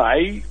rumour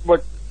today.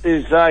 What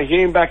is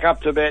Hume back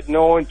up to about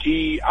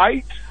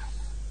 98?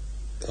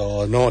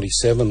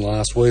 97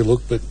 last we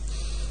looked, but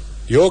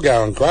you're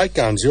going great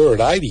guns. You're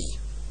at 80.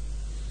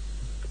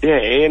 Yeah,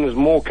 and there's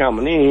more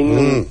coming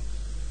in.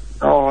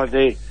 I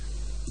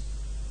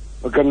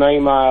got an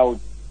email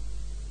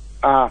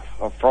on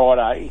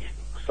Friday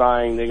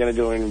saying they're going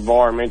to do an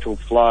environmental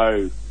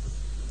flow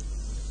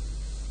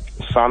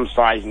some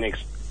stage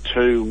next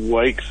 2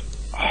 weeks,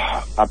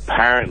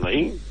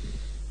 apparently,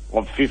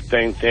 of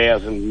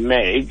 15,000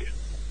 meg.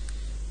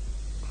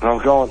 And I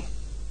was going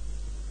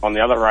on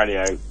the other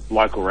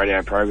local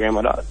radio program,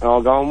 and I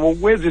was going, well,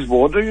 where's this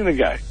water going to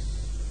go?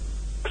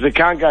 Because it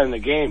can't go in the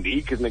Gambie,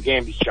 because the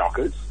Gambie's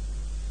chockers.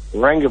 The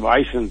Ranga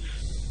Basin's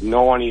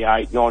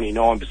 98,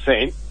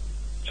 99%.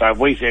 So if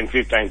we send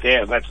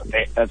 15,000, that's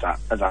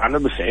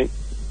 100%.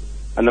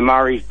 And the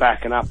Morey's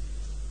backing up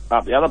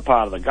the other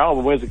part of the Gulf.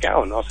 Well, where's it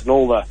going? I said,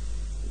 all the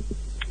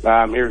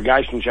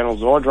irrigation channels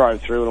that I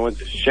drove through when I went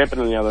to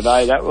Shepparton the other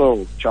day, that were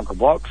all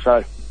chock-a-block.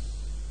 So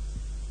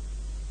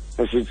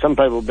I said, some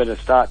people better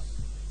start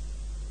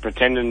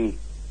pretending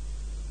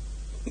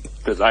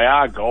that they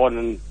are God,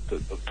 and the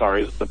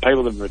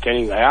people that are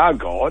pretending they are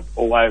God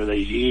all over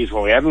these years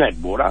while we haven't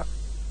had water,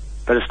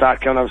 better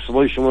start coming up with a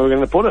solution where we're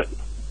going to put it.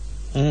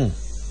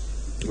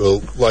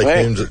 Well, Lake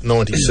Hume's at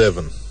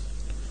 97.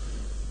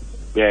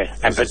 Yeah,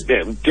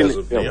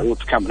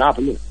 it's coming up,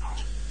 isn't it?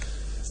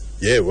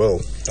 Yeah, well.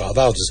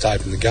 They'll just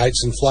open the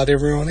gates and flood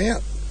everyone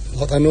out,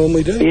 like they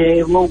normally do.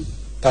 Yeah, well.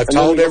 They've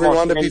told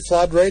everyone to be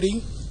flood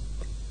ready.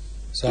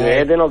 So.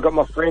 Yeah, then I've got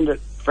my friend at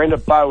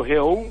Bow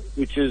Hill,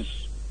 which is,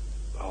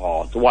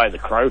 the way the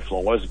crow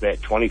flies,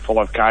 about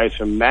 25 k's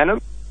from Manham.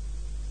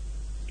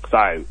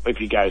 So if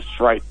you go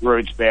straight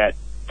route's about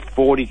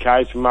 40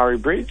 k's from Murray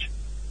Bridge.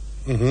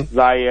 Mm-hmm.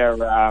 They are,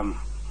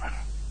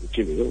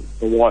 the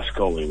wife's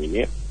calling me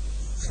now.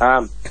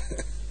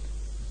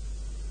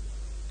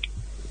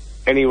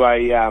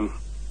 Anyway,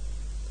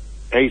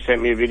 he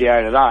sent me a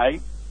video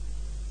today.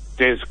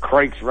 There's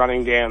creeks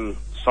running down the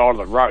side of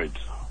the roads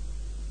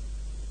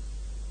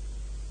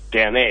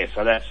down there,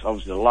 so that's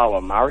obviously the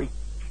lower Murray.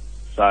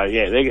 So,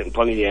 yeah, they're getting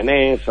plenty down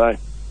there, so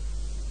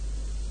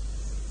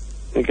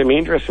it can be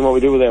interesting what we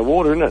do with our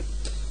water, isn't it?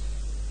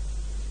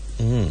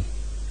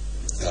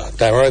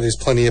 Don't worry, there's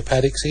plenty of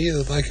paddocks here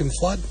that they can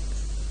flood.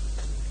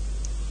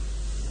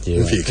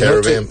 Yeah, a few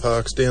caravan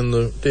parks down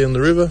the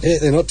river. Yeah,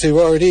 they're not too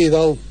worried here.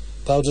 They'll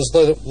just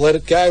let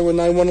it go when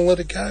they want to let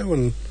it go,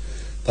 and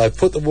they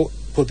put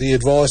the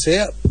advice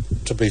out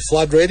to be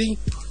flood ready.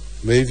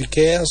 Move your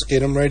cows,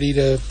 get them ready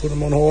to put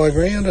them on higher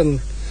ground, and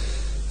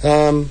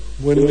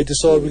when we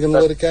decide we're going to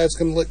let it go, it's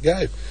going to let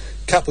go. A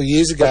couple of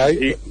years ago,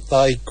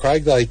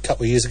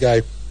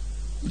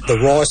 the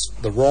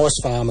rice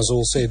farmers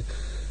all said,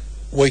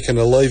 we can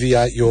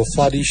alleviate your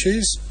flood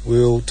issues.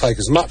 We'll take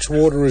as much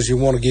water as you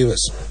want to give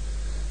us.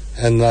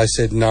 And they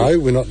said, no,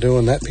 we're not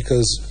doing that,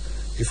 because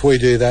if we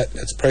do that,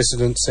 it's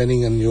precedent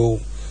setting and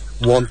you'll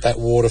want that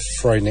water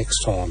for free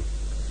next time.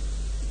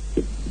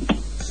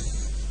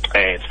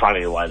 Yeah, it's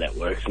funny the way that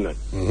works, isn't it?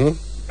 Mm-hmm.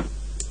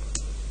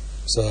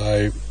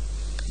 So,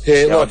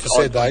 yeah, like I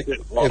said,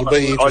 it'll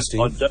be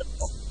interesting.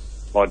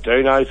 I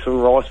do know some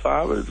rice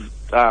farmers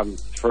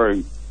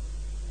through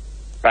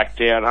back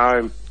down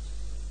home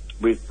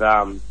with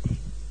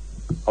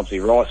obviously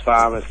rice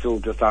farmers still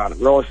just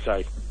aren't rice,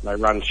 so they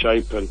run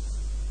sheep and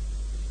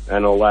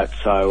all that.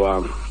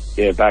 So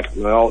yeah, back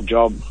in my old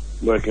job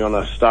working on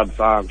a stud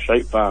farm,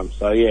 sheep farm.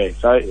 So yeah,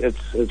 so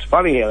it's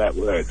funny how that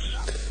works.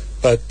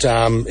 But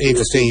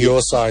interesting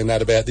you're saying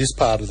that about this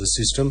part of the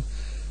system.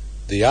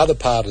 The other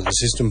part of the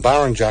system,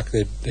 Burrinjuck,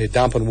 they're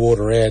dumping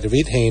water out of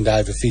it, hand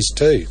over fist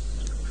too.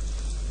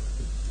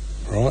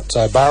 Right,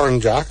 so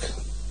Burrinjuck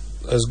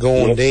has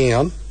gone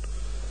down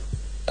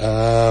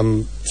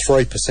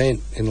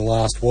 3% in the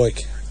last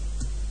week.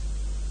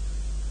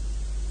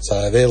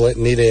 So they're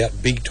letting it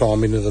out big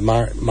time into the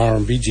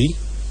Murrumbidgee.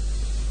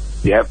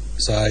 Yep.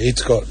 So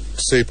it's got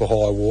super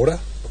high water.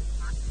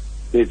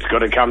 It's got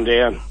to come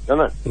down,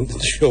 doesn't it?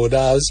 It sure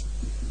does.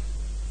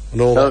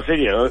 And all I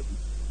said,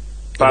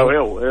 Bow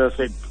Hill, I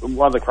said,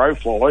 one of the crow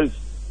flies,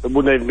 it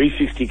wouldn't even be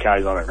 60 k's, I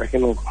don't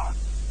reckon,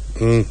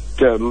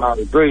 to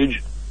Murray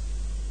Bridge.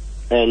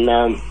 And,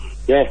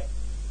 yeah,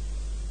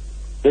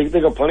 they've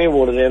got plenty of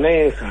water down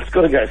there, so it's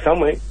got to go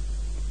somewhere.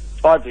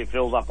 Hopefully it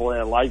fills up all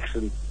our lakes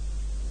and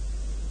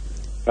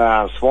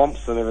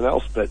swamps and everything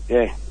else, but,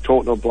 yeah,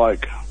 talking to a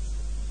bloke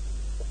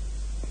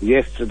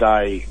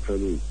yesterday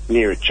from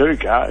near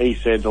Echuca, he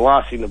said the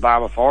last thing the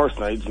Barber Forest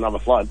needs is another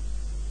flood.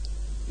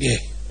 Yeah.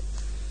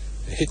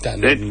 It's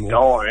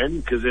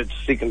dying because it's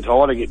sick and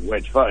tired of getting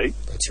wet feet.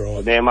 That's right.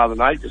 And now Mother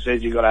Nature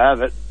says you've got to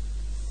have it.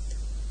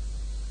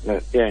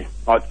 Yeah,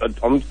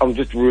 I'm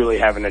just really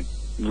having a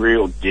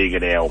real dig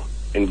at our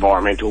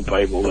environmental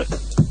people that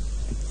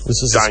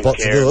this is don't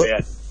care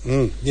about.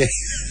 Yeah,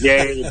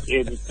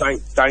 just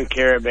don't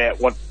care about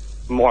what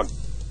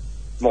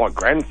my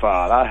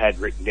grandfather had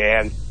written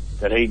down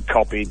that he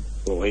copied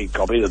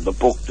the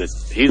book that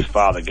his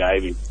father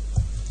gave him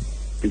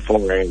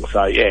beforehand.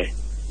 So yeah,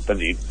 but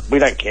we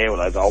don't care what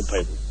those old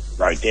people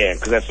wrote down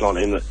because that's not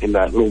in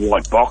that little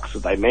white box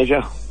that they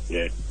measure.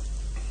 Yeah.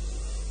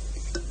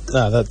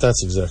 No,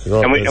 that's exactly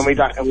right.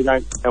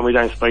 And we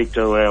don't speak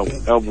to our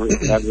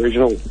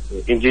Aboriginal,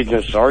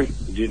 Indigenous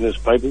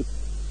people,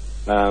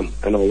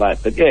 and all that.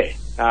 But yeah,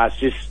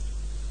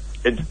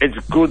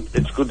 it's good.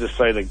 It's good to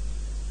see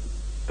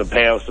the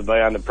powers to be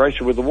under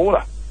pressure with the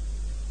water.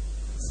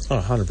 Oh,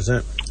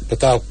 100%. But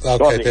they'll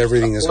keep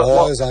everything as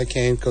high as they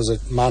can because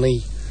it's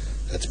money,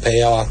 it's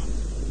power,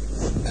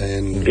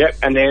 and yep.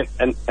 And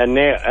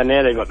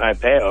now they've got no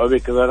power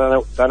because they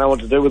don't know what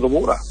to do with the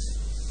water.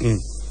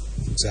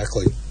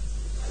 Exactly.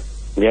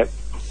 Yep.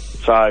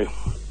 So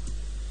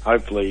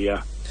hopefully,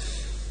 I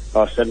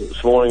said it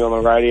this morning on the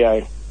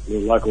radio, the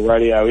local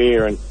radio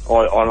here, and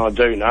I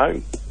do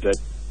know that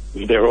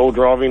they're all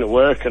driving to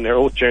work and they're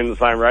all tuning the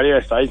same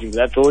radio station.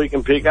 That's all you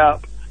can pick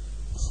up,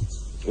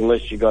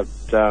 unless you got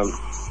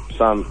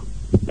some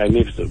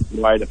magnificent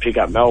way to pick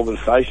up Melbourne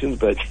stations.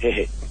 But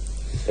yeah,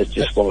 it's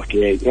just like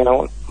you know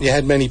what? You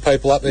had many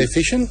people up there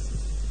fishing?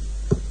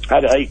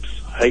 Had heaps.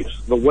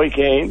 The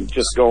weekend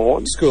just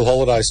gone. School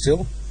holiday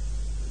still?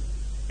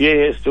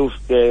 Yeah, still.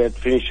 Yeah, it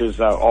finishes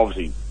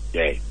obviously.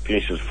 Yeah,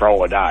 finishes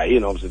Friday,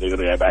 and obviously they're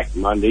going to go back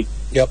Monday.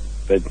 Yep.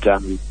 But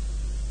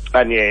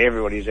and yeah,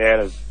 everybody's out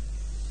of.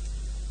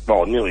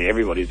 Well, nearly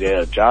everybody's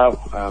out of jail.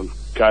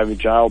 COVID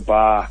jail,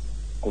 bar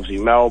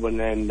obviously Melbourne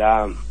and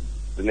the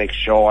next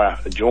shire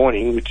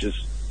adjoining, which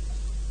is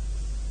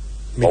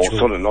well,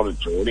 sort of not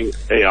adjoining.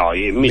 Oh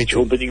yeah,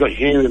 Mitchell. But you got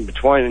Hume in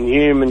between, and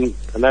Hume and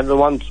they're the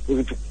ones.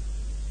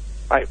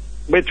 Mate,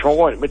 we're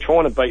trying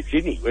to beat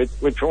Sydney.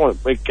 We're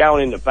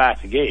going into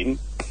bat again.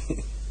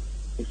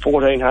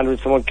 1,400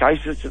 some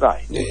cases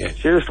today. Yeah.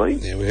 Seriously?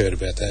 Yeah, we heard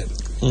about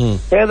that.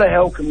 How the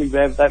hell can we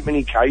have that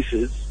many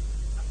cases?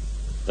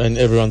 And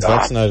everyone's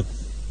vaccinated.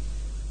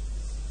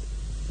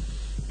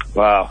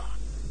 Well,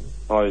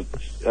 I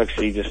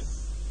actually just...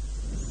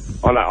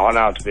 I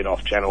know it's a bit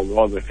off channel,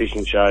 like the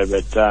fishing show,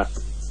 but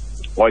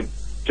I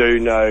do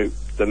know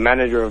the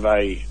manager of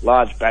a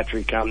large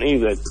battery company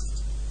that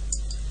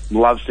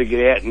loves to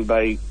get out and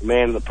be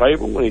man of the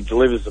people when he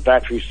delivers the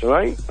batteries to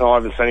me. I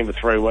haven't seen him for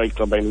 3 weeks.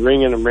 I've been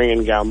ringing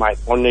and going, mate,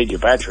 I need your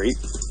battery.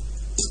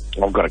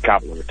 I've got a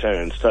couple of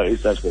returns too,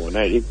 so that's what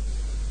I need him.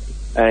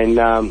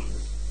 And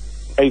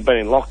he'd been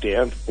in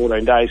lockdown for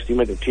 14 days. He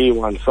went to tier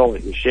 1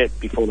 site in Shet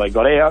before they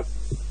got out.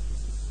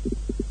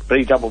 But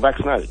he's double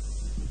vaccinated.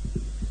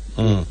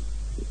 But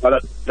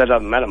that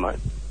doesn't matter, mate.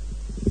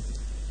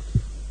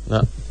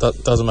 No,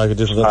 that doesn't make a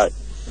difference. No.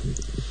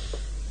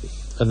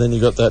 And then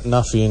you got that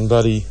Nuffian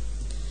buddy,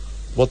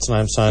 what's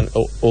name, saying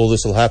all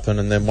this will happen,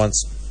 and then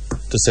once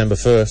December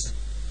 1st,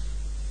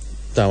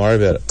 don't worry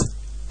about it.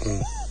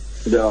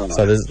 No,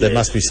 so there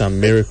must be some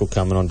miracle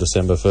coming on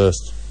December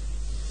 1st.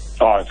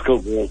 Oh, it's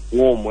good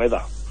warm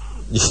weather.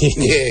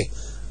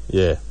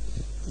 Yeah,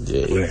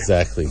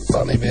 exactly.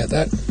 Funny about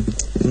that.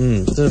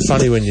 Isn't it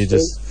funny when you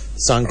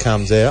sun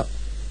comes out,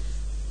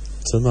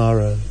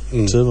 tomorrow.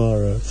 You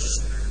know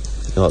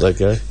like that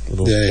guy?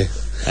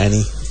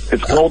 Annie.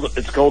 It's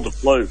called the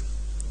flu.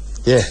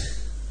 Yeah,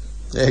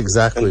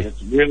 exactly. And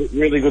it's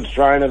really good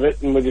strain of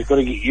it, and we've just got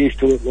to get used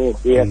to it. Well,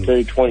 we had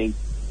to 20,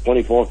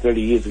 25,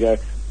 30 years ago.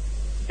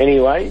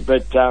 Anyway,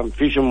 but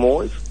fishing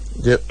wise,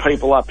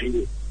 people up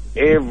here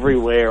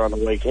everywhere on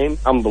the weekend,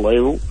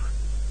 unbelievable.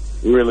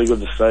 Really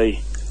good to see.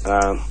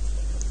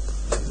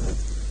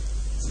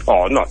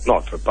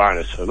 Not for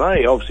bonus for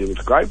me. Obviously, it was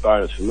a great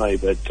bonus for me,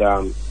 but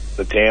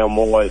the town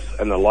wise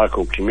and the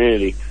local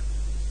community.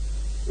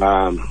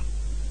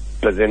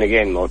 But then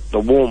again, like the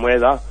warm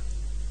weather,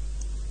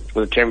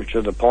 with the temperature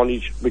of the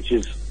pondage, which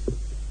is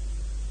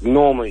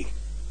normally,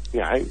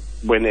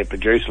 when they're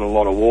producing a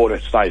lot of water,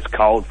 it stays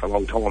cold for a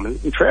long time.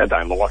 And trout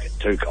don't like it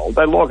too cold.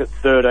 They like it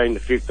 13 to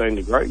 15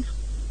 degrees.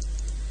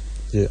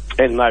 Yeah.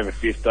 And over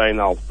 15,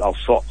 they'll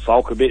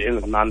sulk a bit,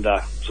 and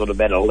under sort of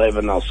about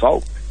 11, they'll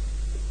sulk.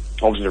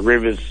 Obviously, the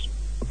river's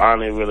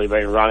only really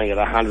been running at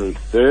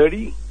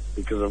 130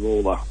 because of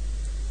all the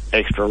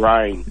extra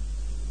rain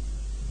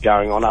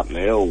going on up in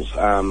the hills.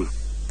 And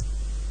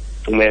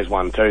there's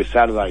one too.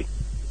 Saturday,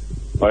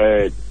 I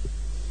heard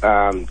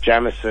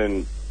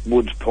Jamison,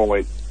 Woods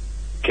Point,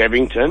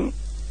 Kevington.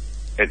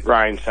 It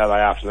rained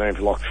Saturday afternoon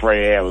for like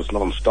 3 hours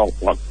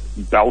non-stop, like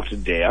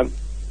belted down.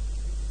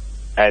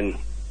 And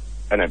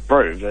it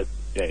proved that,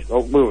 we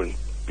were in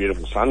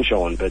beautiful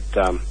sunshine, but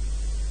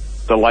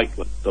the lake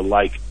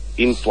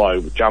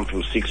inflow jumped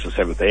from 6,000 to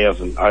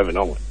 7,000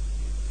 overnight.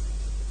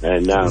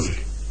 And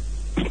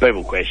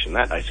people questioned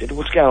that. They said,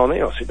 what's going on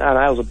there? I said, no,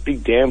 it was a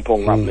big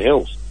downpour up in the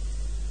hills.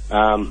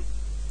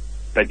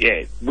 But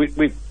yeah,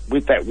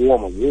 with that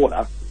warmer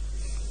water,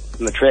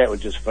 and the trout were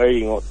just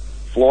feeding, like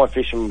fly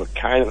fishing with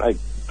cane,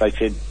 they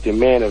said the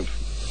amount of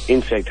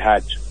insect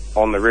hatch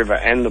on the river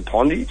and the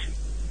pondage,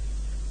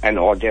 and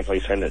I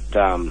definitely seen it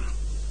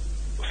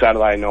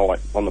Saturday night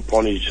on the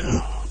pondage,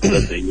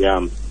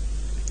 the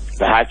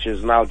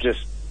hatches, and they were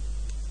just,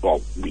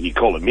 well, you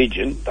call it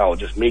midgeon, they were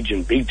just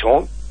midgeon big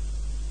time.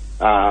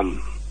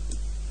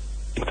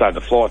 So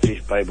the fly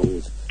fish people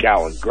were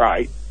going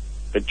great,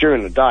 but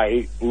during the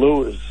day,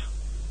 lures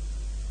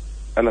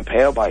and the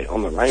power bait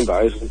on the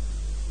rainbows,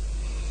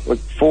 like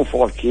 4 or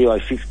 5 kilo,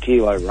 6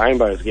 kilo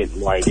rainbows getting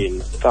weighed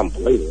in. It's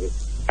unbelievable.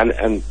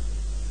 And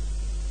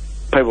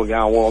people are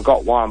going, well, I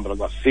got one, but I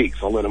got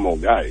 6. I'll let them all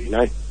go,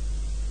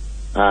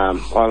 I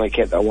only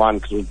kept that one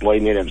because it was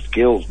bleeding out of his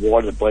gills.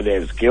 Why did it bleed out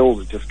of his gills?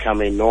 It just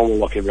come in normal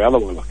like every other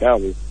one. Like, oh,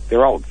 well,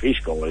 they're old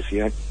fish guys,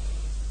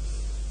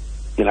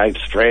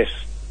 stress.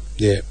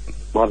 Yeah.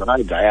 I don't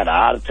know, they had a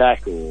heart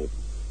attack or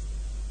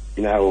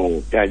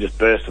just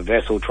burst a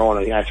vessel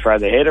trying to, throw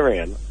their head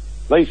around.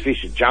 These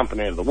fish are jumping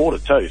out of the water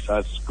too, so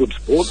it's good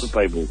sport for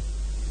people.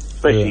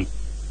 Especially,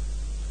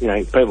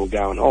 people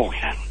going,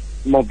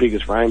 my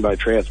biggest rainbow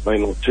trout's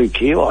been like 2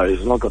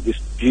 kilos, and I've got this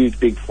huge,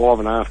 big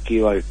 5.5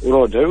 kilo.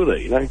 What do I do with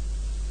it, Well,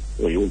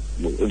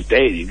 it's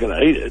dead, you're going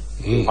to eat it.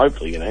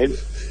 Hopefully you're going to eat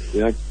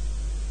it,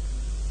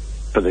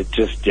 But it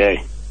just,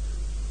 I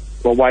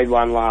weighed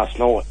one last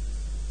night,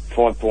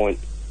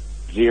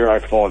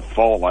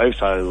 5.055,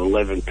 so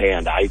 11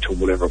 pound 8 or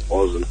whatever it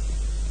was,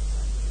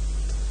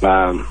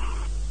 and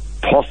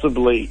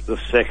possibly the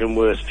second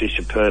worst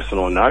fisher person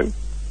I know.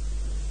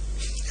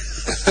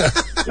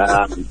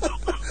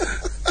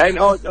 And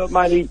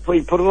mate, he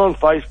put it on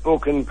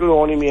Facebook, and good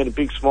on him. He had a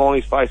big smile on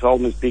his face,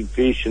 holding his big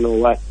fish and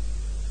all that.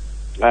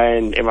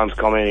 And everyone's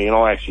commenting, and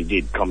I actually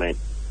did comment.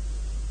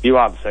 You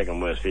are the second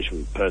worst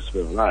fisherman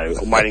person I know.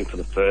 I'm waiting for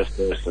the first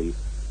person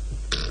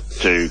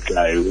to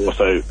go,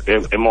 so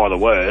am I the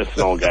worst?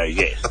 And I'll go,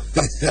 yes.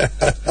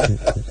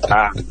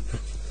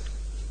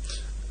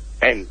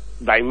 And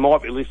they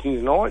might be listening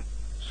tonight.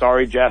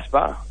 Sorry,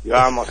 Jasper. You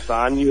are my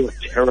son. You are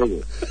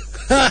terrible.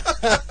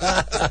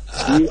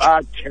 You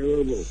are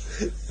terrible.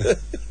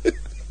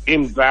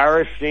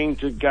 Embarrassing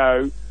to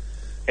go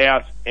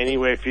out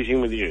anywhere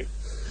fishing with you.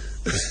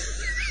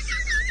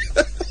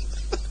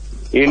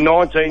 You're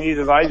 19 years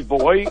of age,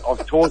 boy.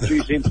 I've taught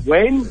you since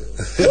when?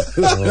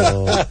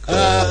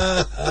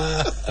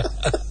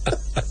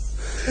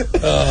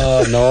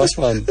 Oh, nice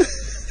one.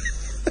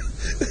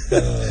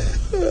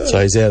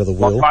 So he's out of the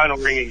will. My phone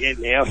will ring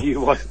again now.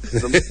 You want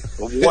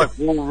The wife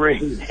will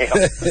ring now.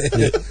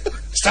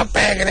 Stop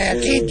bagging our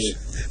kids.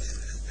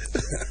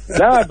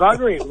 No,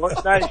 buggering.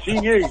 No, she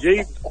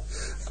knew.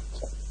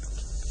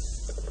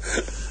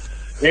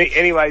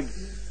 Anyway,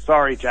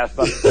 sorry,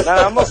 Jasper. No,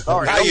 I'm not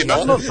sorry. No, you're not.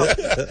 I'm not sorry.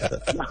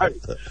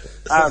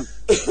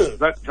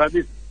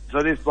 No.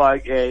 So this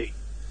bloke,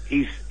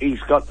 he's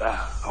got the.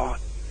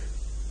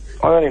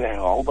 I don't even know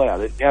how old they are.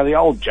 Now the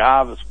old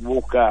Jarvis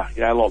Walker,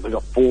 like they've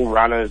got 4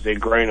 runners. They're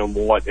green and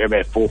white. They're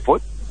about 4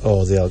 foot.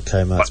 Oh, the old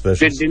Kmart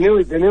specials. They're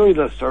nearly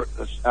the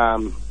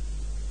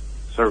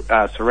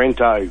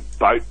Sorrento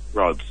boat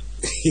rods.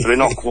 So they're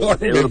not quite.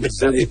 They're a little bit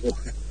dirty.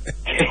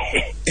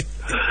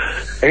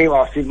 Anyway,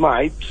 I said,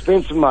 mate,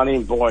 spend some money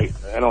and buy.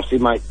 And I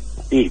said, mate,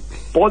 here,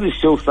 buy this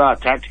Silstar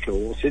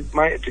Tactical. I said,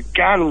 mate, it's a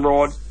gun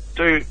rod,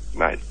 dude,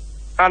 mate,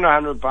 under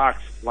 $100,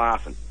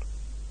 laughing.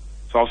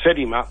 So I set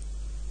him up,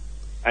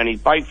 and he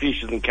bait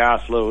fishes and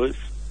cast lures,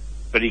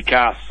 but he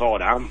casts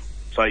sidearm.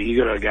 So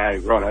you got to go,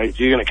 right,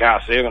 so you're going to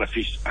cast there, you're going to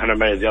fish 100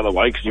 metres the other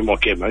way, because you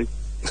might get me.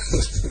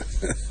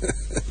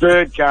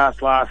 Third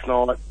cast last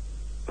night,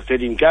 I said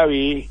to him, go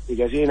here. He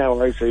goes, yeah, no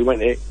worries. So he went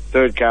there,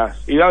 third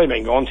cast. He'd only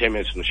been gone 10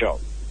 minutes from the shop.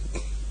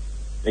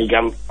 And he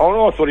come,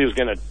 I thought he was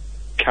going to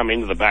come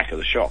into the back of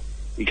the shop.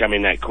 He come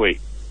in that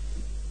quick.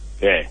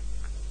 Yeah.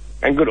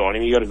 And good on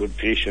him, he got a good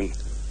fish. And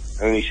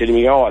he said to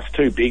me, oh, it's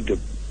too big to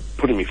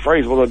put in my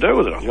freezer. What do I do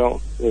with it? I'm going,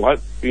 well,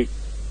 you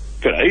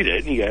could eat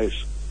it. And he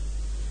goes,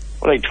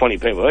 I need 20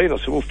 people to eat. I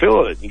said, well,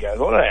 fill it. And he goes, I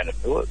don't know how to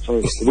fill it. So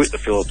I whipped the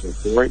fillet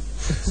for him.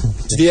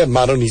 Did he have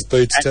mud on his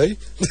boots too?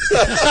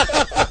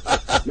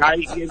 No,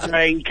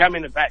 he come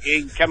in the back.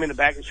 He come in the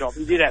back of the shop.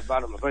 He did have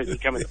mud on the boots. He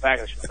come in the back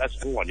of the shop. That's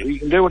fine. You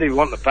can do whatever you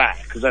want in the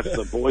back because that's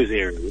the boys'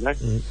 area, you know.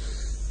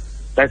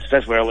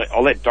 That's where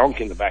I'll let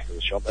Donk in the back of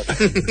the shop.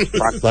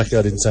 That's Lucky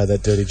I didn't say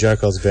that dirty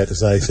joke I was about to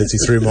say since he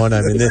threw my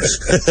name in there.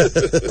 Just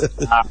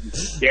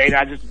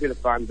a bit of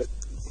fun. But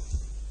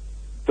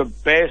the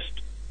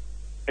best,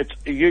 it's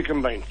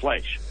Jindabyne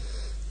flesh.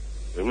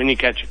 When you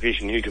catch a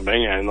fish in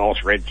Jindabyne,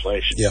 nice red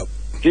flesh. Yep.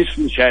 This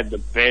fish had the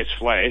best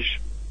flesh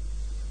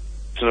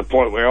to the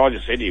point where I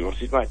just said to him, I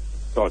said, mate,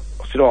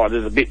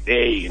 there's a bit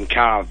there, you can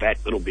carve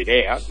that little bit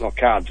out. And I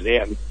carved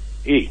it out and,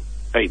 here,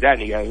 eat that.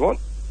 And he goes, what?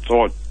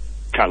 So I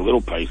cut a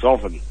little piece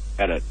off and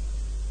had a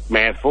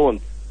mouthful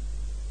and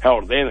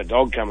held it there, and the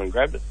dog come and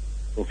grabbed it.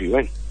 Off he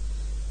went.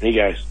 And he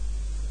goes,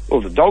 well,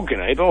 if the dog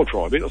can eat, I'll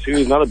try a bit. I said,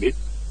 here's another bit.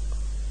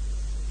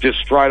 Just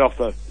straight off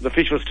the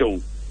fish was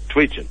still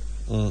twitching.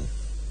 And,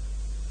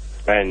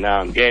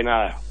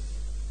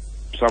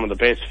 some of the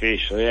best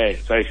fish. So,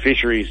 so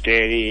fisheries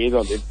down here,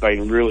 they've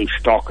been really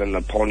stocking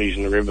the pondies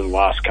and the river the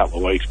last couple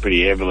of weeks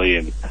pretty heavily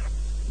and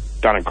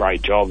done a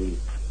great job and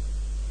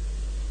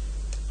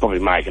probably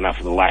make enough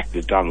of the lack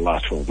they've done the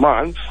last 12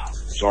 months.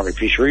 Sorry,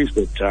 fisheries,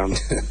 but...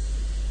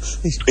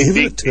 He's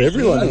giving it to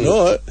everyone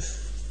tonight.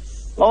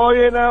 Oh,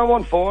 yeah, no, I'm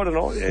on fire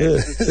tonight,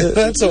 yeah.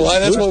 That's all right,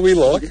 that's what we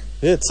like.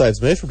 Yeah, it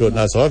saves me from doing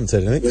no, so I haven't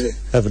said anything. Yeah.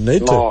 Haven't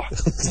need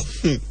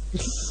to.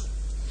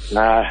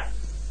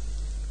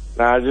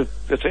 No, just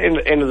it's the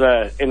end of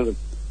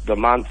the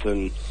month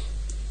and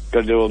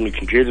got to do all my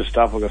computer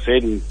stuff, like I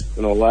said, and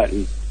all that.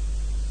 And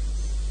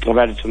I've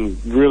had some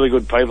really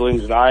good people in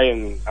today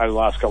and over the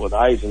last couple of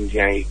days, and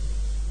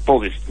all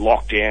this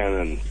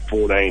lockdown and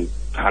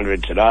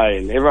 1,400 today,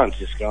 and everyone's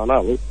just going,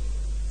 oh, look,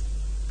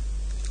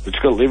 we've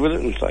just got to live with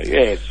it. And so,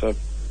 it's a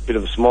bit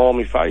of a smile on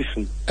my face.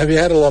 And have you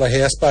had a lot of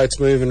houseboats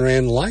moving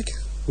around the lake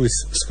with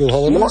school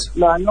holidays?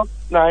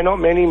 Not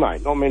many,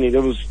 mate. Not many.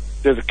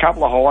 There's a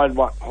couple of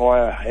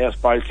higher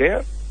houseboats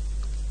out,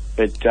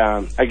 but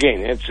again,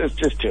 it's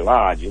just too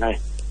hard, you know.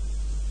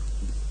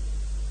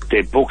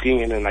 They're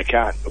booking and then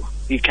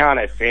you can't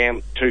have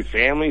two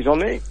families on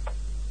there,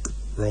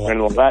 right? And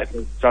all that.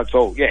 So it's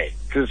all because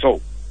it's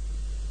all.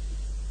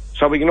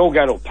 So we can all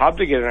go to a pub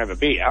together and have a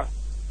beer,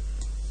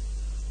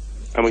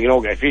 and we can all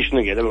go fishing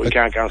together, but we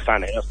can't go and stay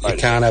in a houseboat. You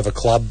can't have a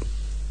club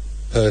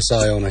per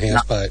se on a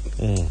houseboat.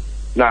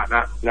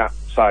 No.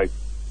 So.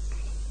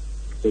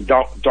 The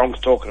Donk's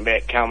talking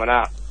about coming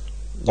up.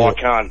 Yeah. I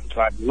can't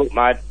say, look,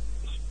 mate,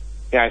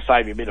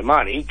 save you a bit of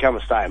money, come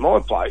and stay at my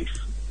place.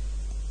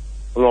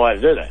 I'm not allowed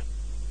to do that.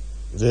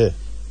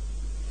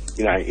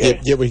 Yeah.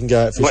 Yeah, we can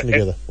go out fishing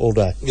together all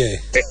day. Yeah.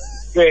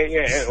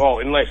 Yeah. Well,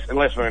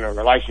 unless we're in a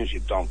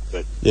relationship, Donk.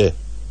 But yeah.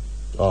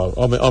 Oh,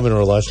 I'm in a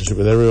relationship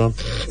with everyone.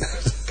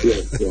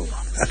 Yeah.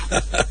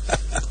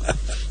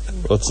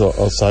 I'll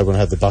say we're going to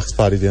have the Bucks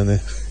party down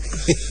there.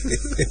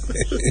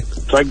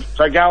 So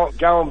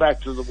going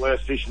back to the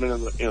worst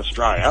fisherman in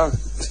Australia.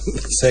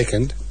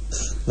 Second.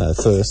 No,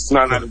 first.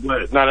 No, the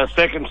worst. No, the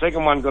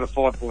second one got a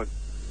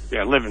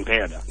 5.11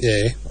 pounder.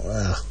 Yeah.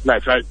 Wow. No,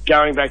 so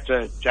going back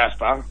to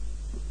Jasper,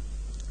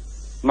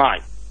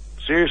 mate,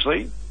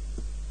 seriously,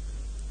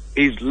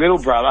 his little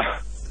brother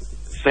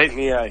sent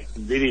me a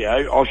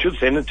video. I should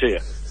send it to you.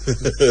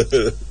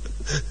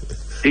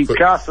 He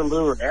cast a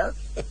lure out.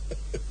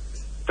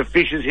 The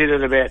fish has hit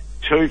it about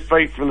 2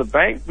 feet from the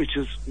bank, which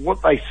is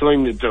what they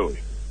seem to do,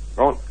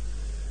 right?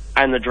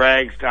 And the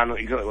drag's done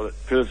exactly with it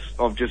because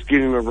I've just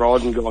given him a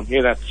rod and gone,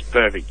 yeah, that's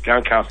perfect. Go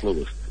and cast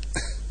lures.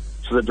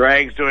 So the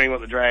drag's doing what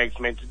the drag's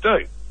meant to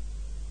do.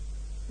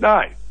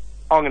 No,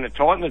 I'm going to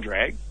tighten the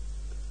drag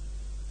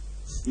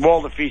while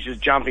the fish is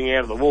jumping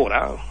out of the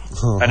water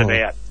at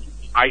about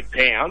 8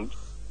 pounds.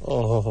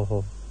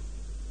 Oh.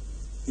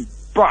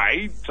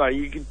 Braid, so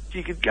you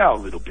could go a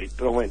little bit,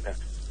 but I went there.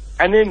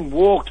 And then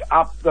walked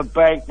up the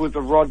bank with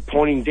the rod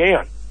pointing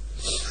down.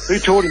 Who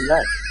taught him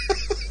that?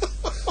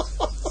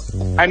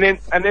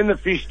 And then the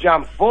fish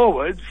jumped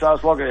forward, so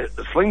it's like a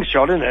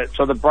slingshot, isn't it?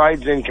 So the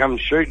braids then come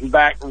shooting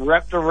back,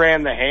 wrapped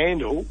around the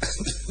handle,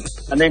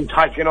 and then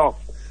taken off.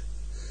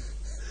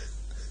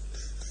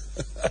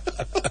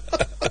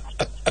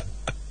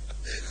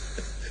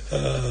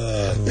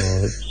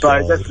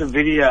 So that's the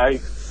video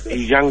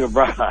his younger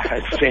brother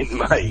had sent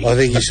me. I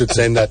think you should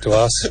send that to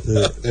us.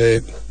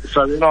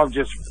 So then I've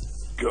just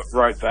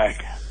wrote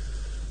back,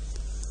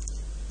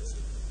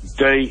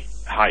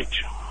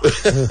 DH.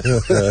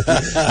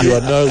 You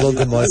are no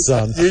longer my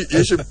son.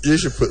 You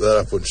should put that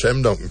up on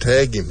ShamDonk and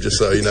tag him just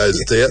so he knows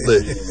it's out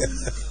there.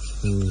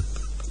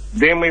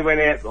 Then we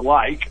went out to the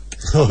lake.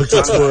 Oh, it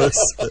gets worse.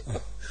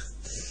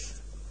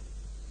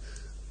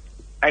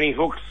 And he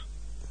hooks.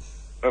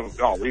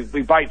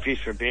 We bait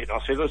fish for a bit. And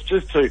I said, it's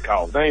just too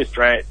cold. Don't just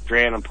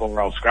drown and pull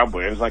old scrub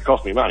worms. They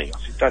cost me money. I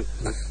said,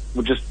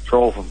 we'll just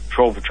trawl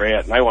for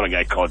trout. And they want to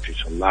go cod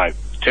fishing. No,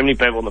 there's too many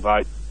people on the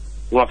boat.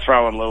 I'm not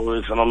throwing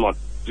lures, and I'm not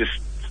just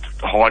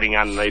hiding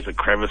underneath a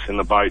crevice in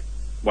the boat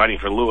waiting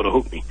for a lure to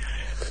hook me.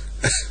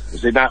 I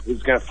said, no, we're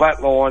just going to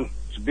flat line.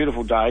 It's a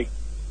beautiful day.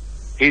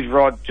 His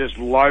rod just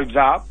loads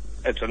up.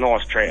 It's a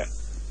nice trout.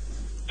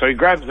 So he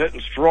grabs it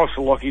and strikes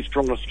it like he's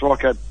trying to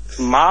strike a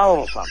marlin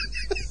or something.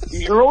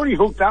 You're already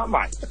hooked up,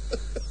 mate.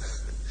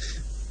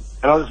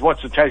 And I just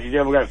watched the Tassie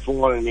Devil go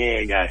flying in the air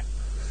and go.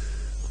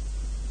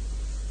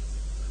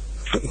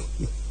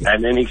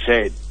 And then he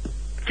said,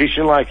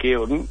 fishing Lake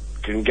Eildon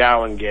can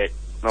go and get.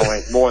 And I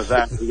went, why is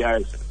that? He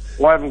goes,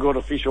 well, I haven't got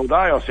a fish all day.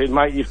 I said,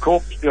 mate, you've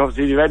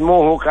had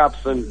more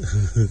hookups than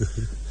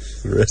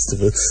the rest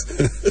of us.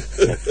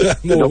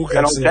 And I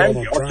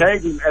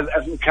tagged him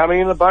as we're coming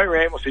in the boat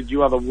ramp. I said,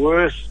 you are the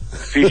worst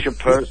fisher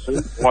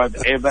person I've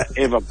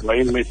ever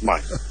been with,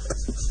 mate.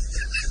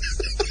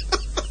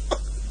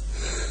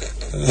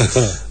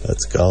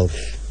 That's gold.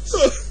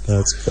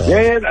 That's gold.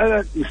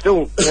 Yeah, he's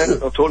still.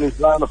 I taught him to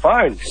play on the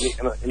phone,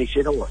 and he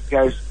said, "Oh, he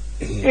goes,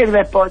 yeah,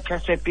 that bloke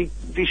catch that big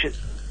fish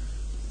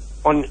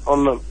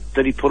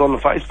that he put on the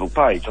Facebook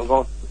page." I'm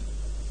going,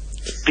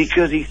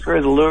 because he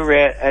threw the lure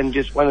out and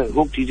just when it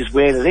hooked, he just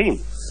went it in.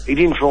 He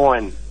didn't try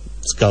and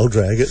skull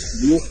drag it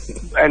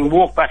and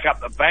walk back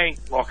up the bank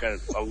like a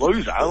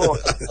loser. Oh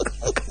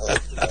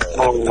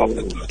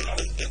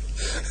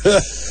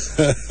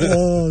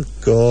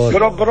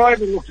God! But I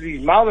even looked at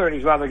his mother, and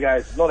his mother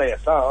goes, "Not our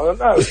son." I go,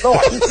 "No, it's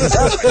not."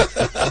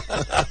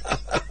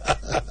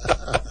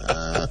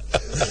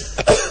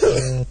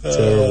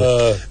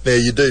 Terrible. Now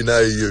you do know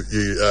you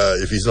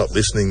if he's not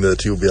listening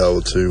that you'll be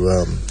able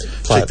to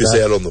check this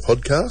out on the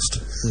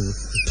podcast.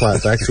 Play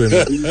it back to him.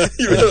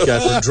 Go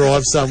for a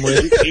drive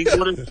somewhere. He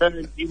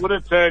would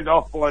have turned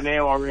off by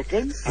now, I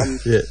reckon. And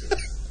yeah.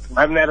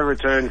 I haven't had a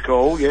return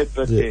call yet,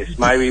 but yes,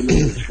 maybe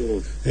we'll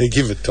sure. Yeah,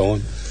 give it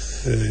time.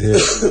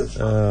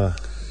 Yeah.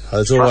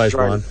 There's always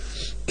one.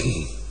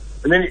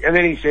 And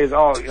then he says,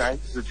 "Oh, you know,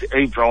 he's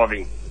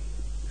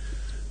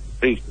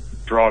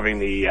driving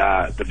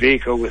the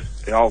vehicle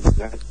with the old." I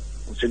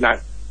said, "No,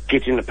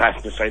 get in the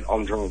passenger seat.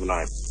 I'm driving home."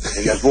 And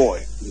he goes,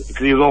 "Why?"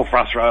 Because he was all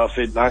frustrated. I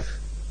said, "No." I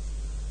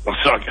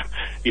was like,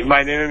 "You've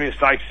made any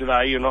mistakes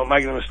today. You're not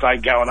making a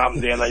mistake going up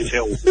and down these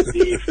hills.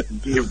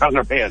 You run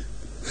around."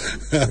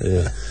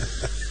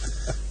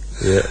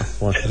 Yeah.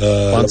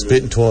 Once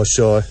bitten, twice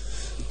shy.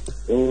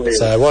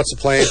 So what's the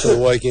plan for the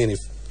weekend?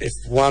 If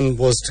one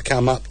was to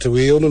come up to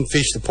Eildon,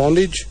 fish the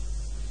pondage?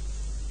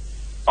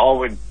 I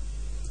would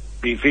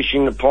be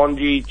fishing the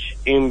pondage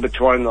in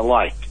between the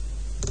lake.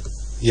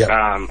 Yeah.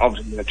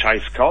 Obviously going to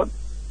chase cod.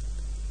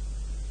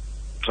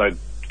 So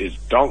is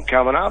Donk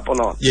coming up or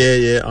not?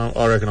 Yeah.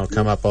 I reckon I'll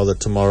come up either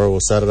tomorrow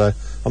or Saturday.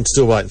 I'm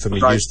still waiting for my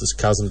useless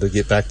cousin to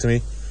get back to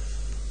me.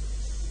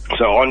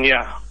 So on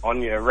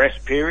your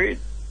rest period,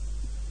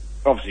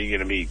 obviously you're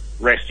going to be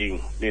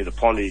resting near the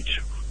pondage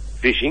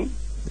fishing.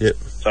 Yep.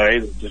 So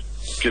either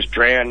just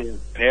drown your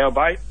power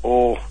bait,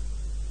 or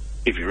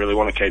if you really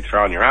want to keep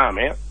throwing your arm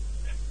out,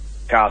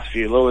 cast a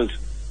few lures.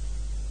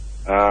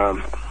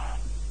 Like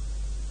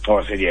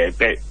I said, yeah,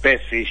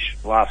 best fish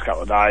the last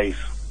couple of days.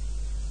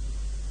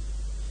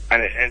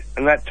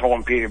 And that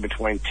time period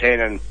between 10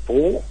 and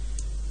 4.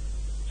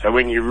 So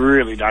when you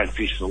really don't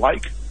fish the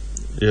lake.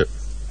 Yep.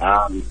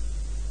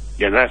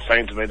 Yeah, that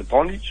seems to be the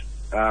pondage.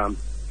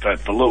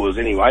 For lures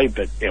anyway,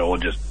 but yeah, or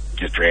just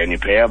drown your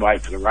power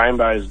bait for the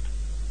rainbows.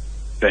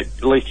 But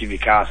at least if you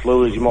cast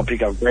lures, you might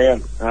pick up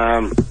ground.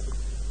 One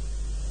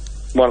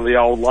of the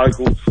old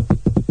locals,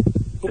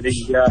 that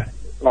he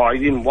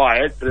didn't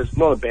weigh it, but it's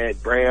not a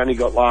bad brown he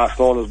got last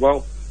night as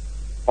well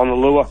on the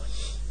lure.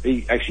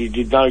 He actually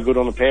did no good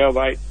on the power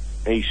bait.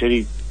 And he said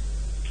he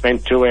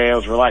spent 2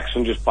 hours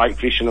relaxing, just bait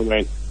fishing, and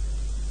went,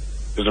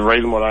 "There's a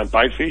reason why I don't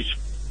bait fish."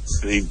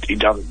 he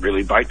doesn't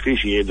really bait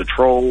fish. He had the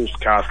trawls,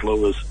 cast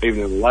lures,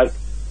 even in the lake.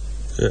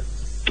 Yeah.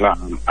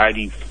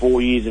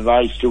 84 years of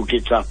age, still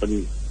gets up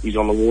and he's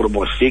on the water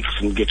by 6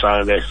 and gets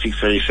home about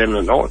 6:37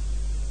 at night.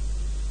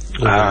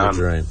 Living the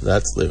dream.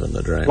 That's living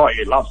the dream. Like,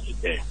 he loves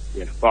it,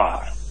 yeah.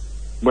 But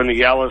when the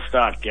yellows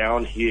start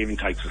going, he even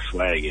takes a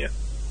swag out.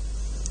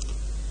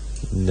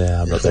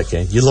 Nah, I'm not that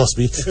keen. You lost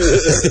me.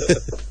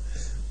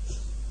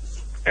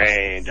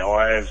 And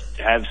I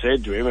have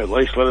said to him, at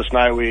least let us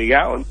know where you're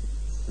going.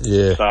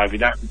 Yeah. So if you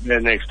don't be there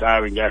next day,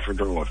 we can go for a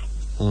drive.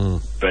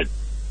 Mm. But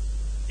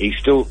he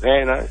still,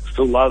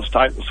 still loves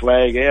taking the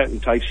swag out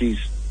and takes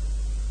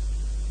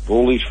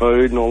all his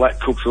food and all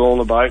that, cooks it all on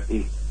the boat.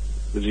 And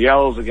as the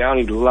yellows are going,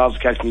 he loves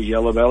catching his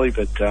yellow belly.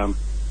 But,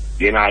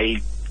 he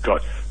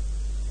got,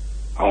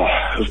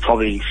 it was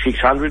probably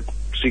 600,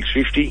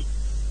 650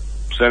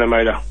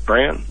 centimetre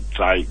brown.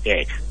 So,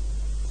 yeah.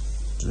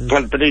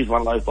 But he's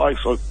one of those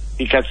blokes. Like,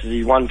 he catches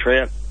his one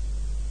trout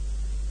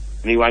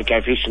and he won't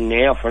go fishing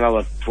now for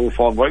another 4 or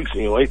 5 weeks,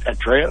 and he'll eat that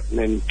trout and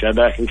then go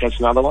back and catch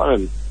another one.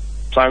 And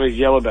same as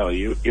yellow belly,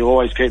 you'll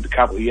always keep a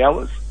couple of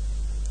yellows.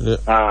 Yeah.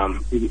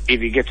 If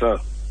he gets a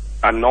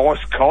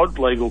nice cod,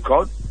 legal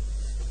cod,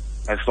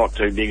 that's not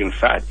too big and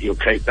fat, you'll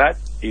keep that.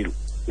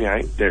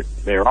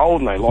 They're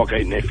old and they like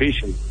eating their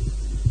fish. And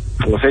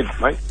like I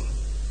said, mate,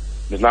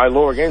 there's no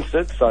law against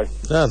it. So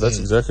No, that's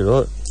exactly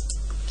right.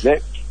 yeah,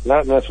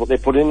 no, that's what they're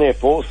put in there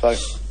for. So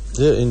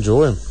Yeah,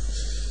 enjoy them.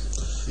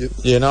 Yep.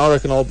 Yeah, no, I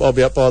reckon I'll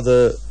be up by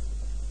the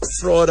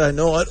Friday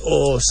night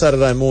or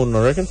Saturday morning,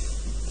 I reckon.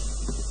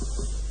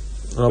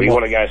 we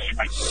want to go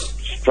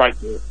straight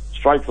to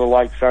the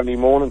lake Sunday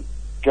morning,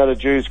 go to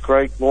Jews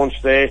Creek,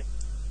 launch there,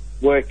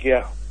 work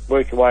your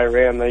way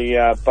around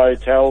the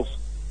botels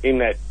in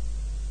that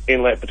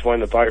inlet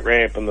between the boat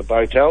ramp and the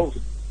botels,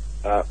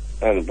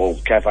 and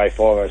Cafe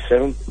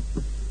 507.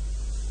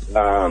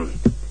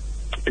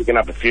 Picking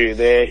up a few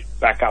there,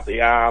 back up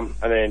the arm,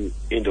 and then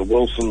into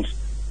Wilson's,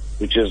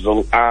 which is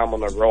the arm on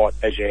the right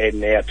as you're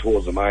heading out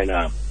towards the main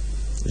arm.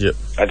 Yep.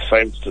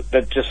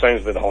 That just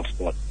seems to be the hot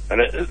spot.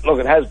 And it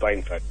has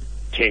been for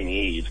 10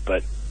 years,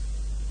 but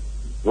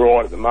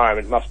right at the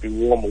moment, it must be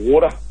warmer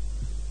water.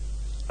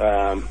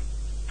 And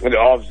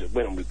obviously,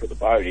 when we put the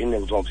boat in,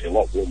 there was obviously a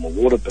lot warmer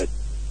water, but,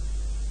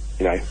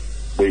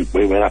 we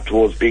went up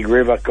towards Big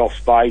River, Goffs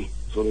Bay,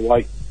 sort of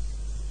way.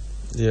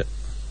 Yeah.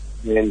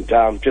 And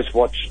just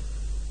watch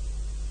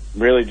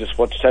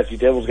Taxi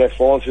Devils go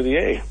flying through the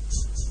air.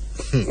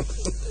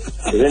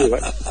 But anyway.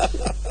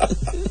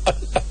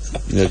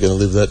 You're not going to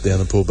live that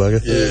down, a poor bugger.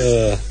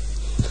 Yeah.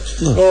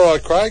 All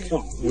right, Craig.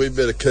 We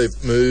better keep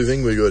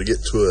moving. We've got to get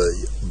to a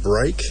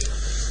break.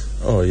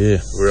 Oh,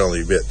 yeah. We're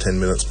only about 10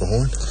 minutes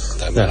behind.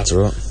 That's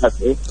all right.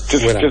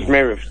 Just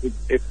remember,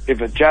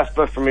 if a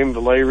Jasper from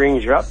Inverleigh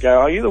rings you up,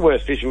 go, you're the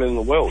worst fisherman in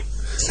the world.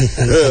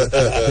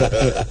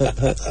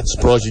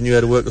 Surprised you knew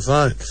how to work the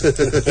phone.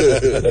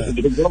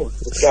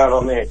 What's going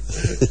on there?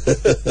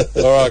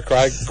 All right,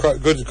 Craig.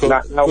 Good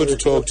to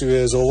talk to you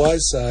as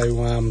always.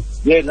 So,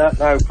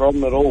 no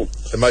problem at all.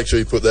 And make sure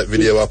you put that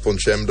video up on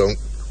ShamDonk.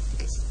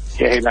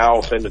 Yeah, no,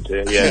 I'll send it to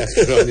you. Yeah.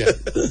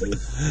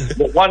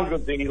 But one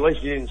good thing, at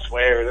least you didn't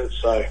swear in it.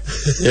 So.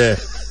 Yeah.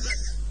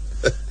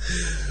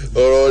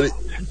 Alrighty.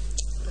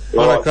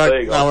 All right,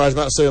 Craig. No worries,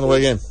 mate. See you on the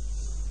weekend.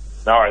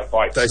 No worries,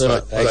 bye. Thanks,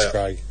 mate. thanks,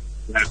 Craig.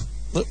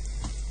 Look.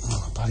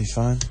 Oh, bloody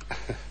phone.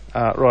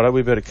 Righto,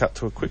 we better cut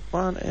to a quick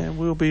one and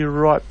we'll be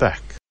right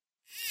back.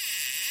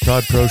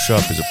 Tide Pro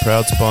Shop is a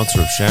proud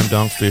sponsor of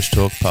ShamDonk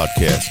Fishtalk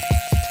podcast.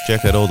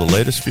 Check out all the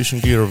latest fishing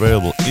gear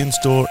available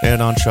in-store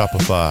and on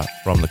Shopify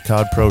from the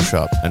Cod Pro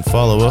Shop, and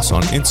follow us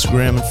on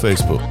Instagram and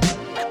Facebook.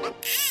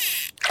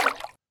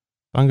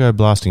 Fungo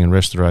Blasting and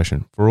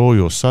Restoration for all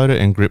your soda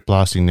and grip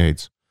blasting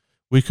needs.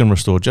 We can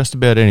restore just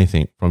about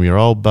anything from your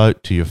old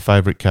boat to your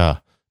favourite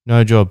car.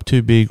 No job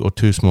too big or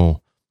too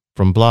small.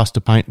 From blast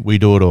to paint, we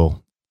do it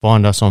all.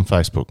 Find us on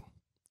Facebook.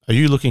 Are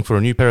you looking for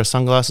a new pair of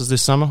sunglasses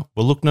this summer?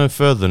 Well, look no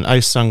further than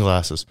Ace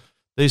Sunglasses.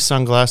 These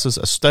sunglasses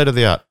are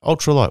state-of-the-art,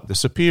 ultralight with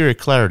superior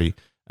clarity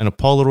and a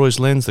Polaroid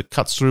lens that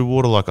cuts through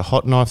water like a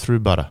hot knife through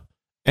butter.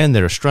 And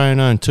they're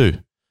Australian-owned too.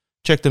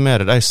 Check them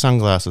out at Ace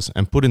Sunglasses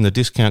and put in the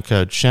discount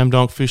code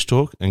ShamDonk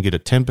Fishtalk and get a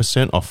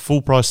 10% off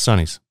full-price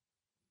sunnies.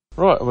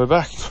 Right, we're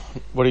back.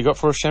 What do you got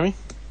for us, Shammy?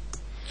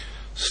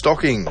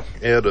 Stocking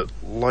out at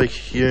Lake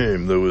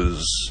Hume. There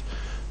was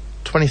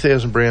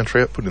 20,000 brown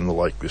trout put in the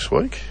lake this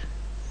week.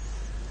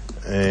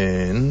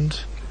 And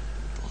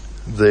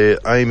they're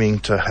aiming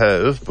to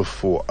have,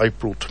 before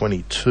April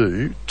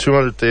 22,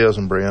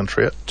 200,000 brown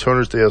trout,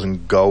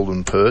 200,000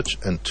 golden perch,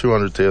 and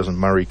 200,000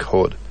 Murray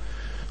cod.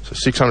 So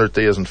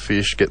 600,000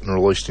 fish getting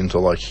released into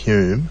Lake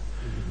Hume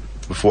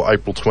before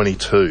April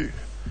 22.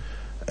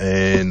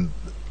 And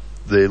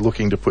they're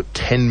looking to put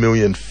 10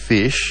 million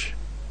fish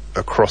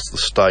across the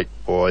state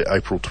by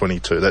April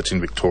 22. That's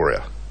in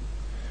Victoria.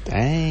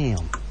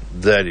 Damn.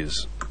 That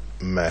is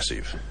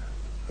massive.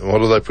 And what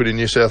do they put in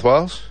New South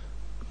Wales?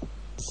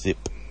 Zip.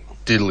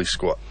 Diddly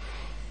squat.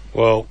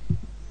 Well,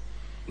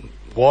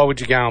 why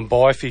would you go and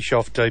buy fish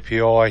off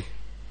DPI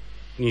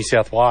New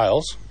South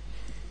Wales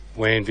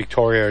when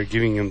Victoria are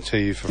giving them to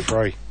you for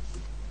free,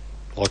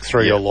 like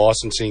through your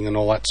licensing and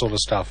all that sort of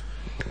stuff.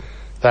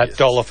 That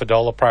dollar for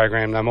dollar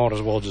program, they might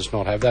as well just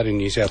not have that in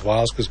New South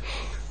Wales because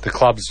the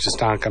clubs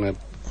just aren't going to.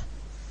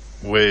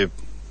 We're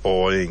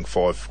buying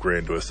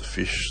 $5,000 worth of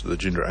fish, the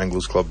Jindera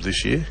Anglers Club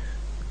this year.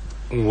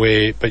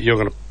 But you're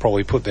going to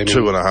probably put them in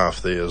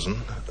 2,500.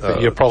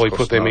 But you'll probably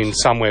put them in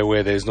somewhere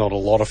where there's not a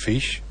lot of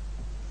fish.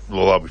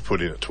 Well, they'll be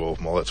put in at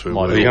 12 mile. That's where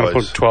You're going to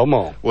put 12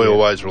 mile. We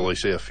always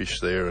release our fish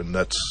there, and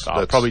that's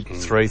probably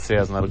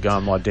 3,000 that'll go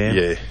in my dam.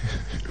 Yeah.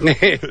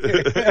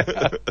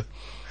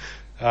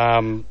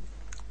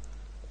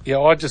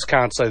 I just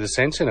can't see the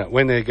sense in it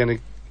when they're going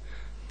to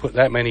put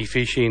that many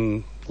fish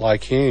in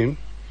Lake Hume,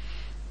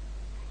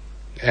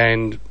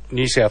 and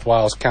New South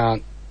Wales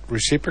can't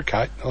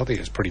reciprocate. I think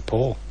it's pretty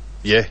poor.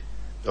 Yeah.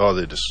 Oh,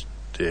 they're just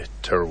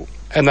terrible.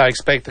 And they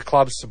expect the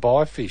clubs to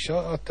buy fish.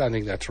 I don't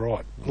think that's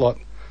right.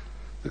 Like,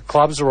 the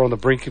clubs are on the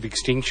brink of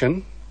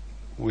extinction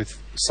with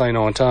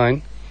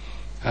C19.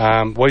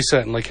 We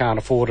certainly can't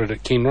afford it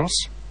at Kinross.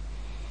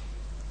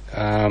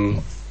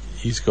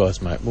 You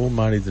guys make more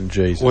money than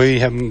Jesus. We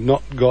have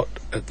not got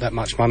that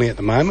much money at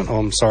the moment,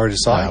 I'm sorry to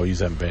say. No, you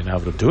haven't been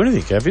able to do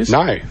anything, have you?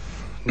 No.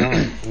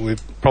 We're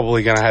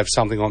probably going to have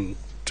something on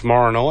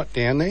tomorrow night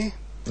down there.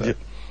 Yep.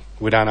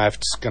 We don't know if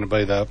it's going to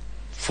be the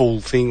full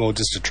thing or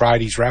just a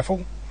tradies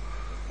raffle.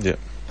 Yep.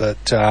 But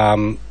it's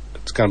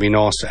going to be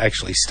nice to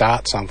actually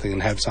start something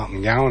and have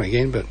something going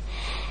again. But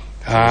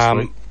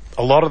a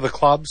lot of the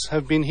clubs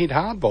have been hit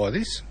hard by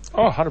this.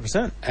 Oh,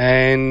 100%.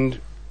 And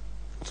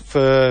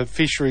for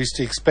fisheries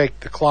to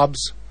expect the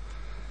clubs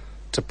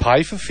to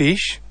pay for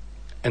fish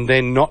and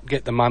then not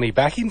get the money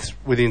back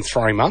within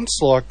 3 months,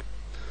 like,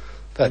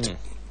 that's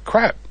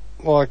crap.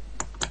 Like,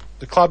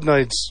 the club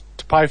needs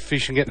to pay for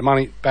fish and get the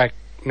money back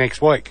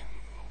next week.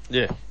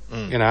 Yeah.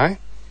 You know?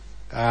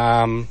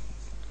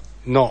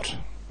 Not.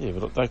 Yeah,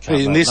 but they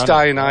can't. In this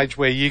day and age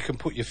where you can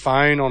put your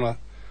phone on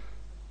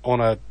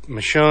a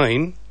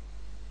machine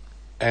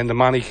and the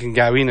money can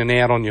go in and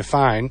out on your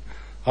phone,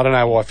 I don't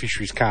know why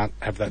fisheries can't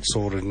have that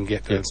sorted and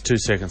get it's 2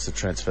 seconds to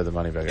transfer the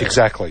money back.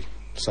 Exactly.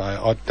 So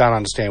I don't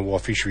understand why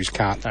fisheries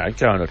can't. Go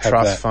into a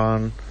trust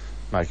fund,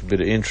 make a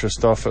bit of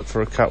interest off it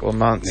for a couple of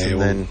months,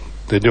 and then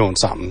they're doing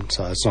something.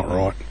 So it's not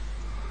right.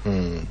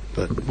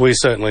 But we're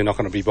certainly not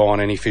going to be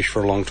buying any fish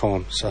for a long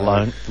time. So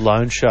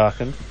loan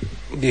sharking.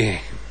 Yeah.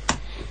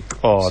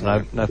 Oh,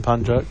 so, no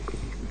pun joke?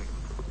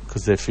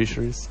 Because they're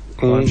fisheries.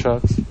 Loan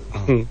sharks.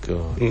 Oh,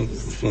 God.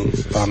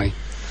 Funny.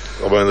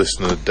 I've been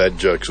listening to dad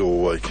jokes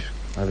all week.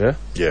 Have you?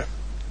 Yeah.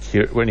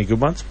 Any good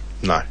ones?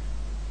 No.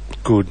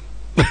 Good.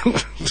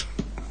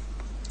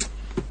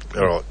 All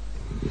right.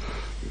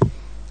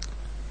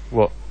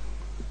 What?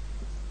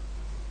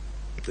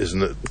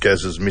 Isn't it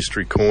Gaz's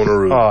mystery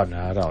corner? Oh, no,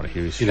 I don't want to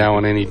hear his You don't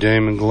want any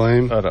doom and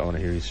gloom? I don't want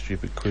to hear his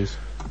stupid quiz.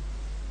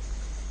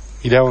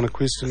 You don't want a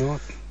quiz tonight?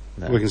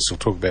 No. We can still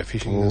talk about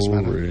fishing this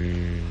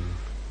minute.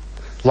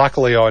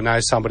 Luckily, I know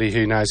somebody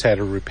who knows how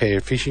to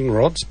repair fishing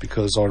rods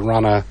because I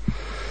run a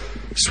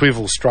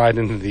swivel straight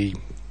into the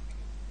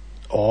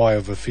eye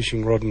of a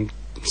fishing rod and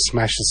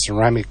smash the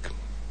ceramic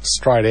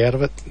straight out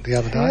of it the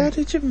other day. How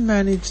did you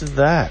manage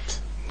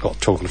that?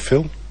 Got talking to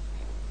Phil.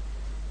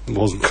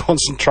 Wasn't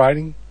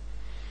concentrating.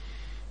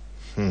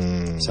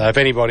 So if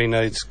anybody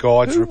needs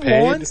guides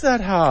repaired... Who winds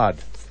that hard?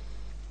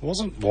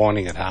 Wasn't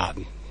winding it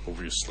hard.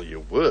 Obviously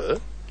you were.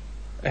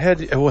 How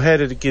did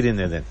it get in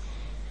there then?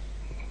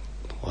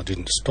 I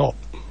didn't stop.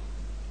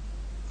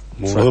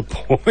 More to the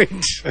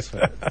point.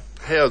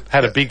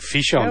 Had a big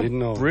fish on,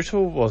 didn't I? How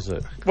brittle was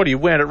it? What, you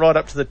wound it right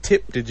up to the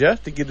tip, did you,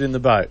 to get it in the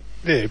boat?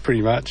 Yeah,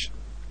 pretty much.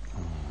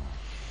 Oh,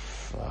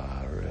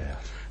 far out.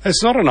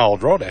 It's not an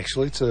old rod,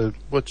 actually. It's a...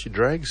 What's your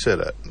drag set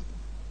at?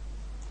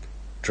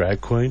 Drag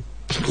queen?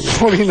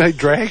 What do you need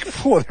drag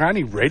for? They're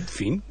only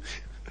Redfin.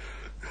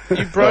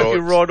 You broke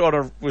your rod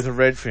with a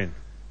Redfin?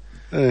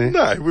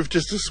 No, with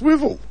just a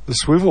swivel. The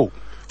swivel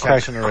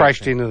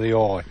crashed into the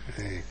eye.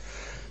 Yeah.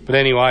 But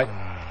anyway,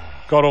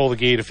 got all the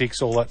gear to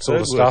fix all that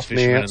sort of stuff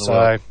now.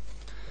 So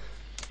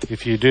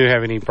if you do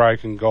have any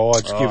broken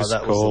guides, give us a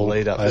call.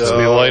 That's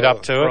the lead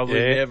up to it.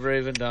 Probably never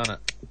even done it.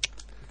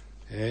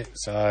 Yeah,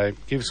 so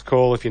give us a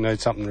call if you need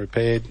something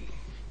repaired.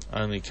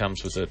 Only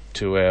comes with a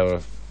 2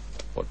 hour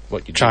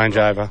what you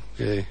changeover.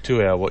 Yeah,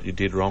 2 hour what you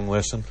did wrong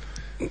lesson.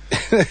 You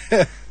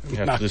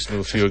have to listen to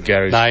a few of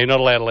Gary's. No, you're not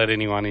allowed to let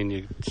anyone in.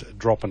 You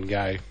drop and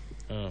go.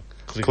 Oh,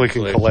 click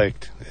and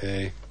collect.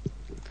 Yeah.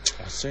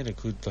 I've seen a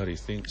good bloody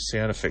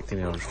sound effect in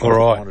there. All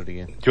right. It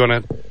again. Do you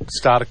want to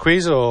start a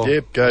quiz or?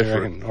 Yep, go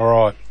for it. All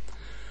right.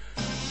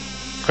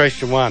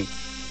 Question 1.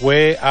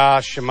 Where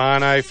are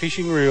Shimano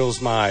fishing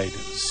reels made?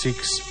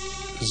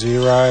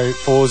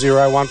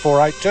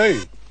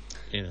 60401482.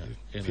 In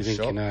if a you think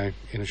shop? you know,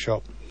 in a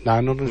shop.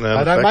 No, not in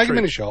they don't make them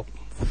in a shop.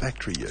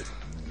 Factory, yeah.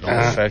 Not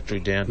a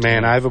factory downtown.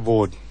 Man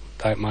overboard.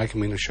 Don't make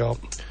them in a shop.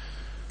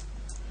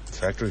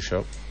 Factory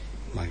shop.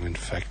 Make them in a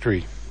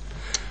factory.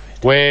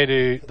 Where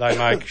do they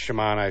make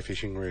Shimano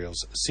fishing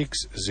reels?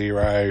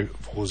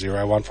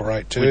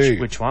 60401482.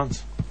 Which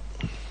ones?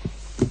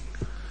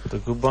 The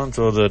good ones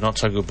or the not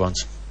so good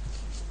ones?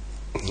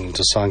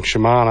 Just saying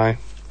Shimano.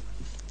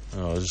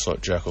 Oh, just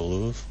like Jackal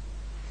Lures.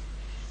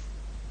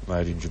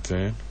 Made in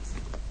Japan.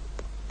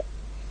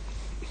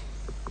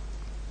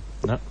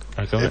 No,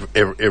 okay.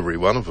 Every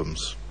one of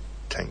them's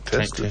tank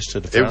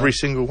tested. apparently. Every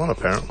single one,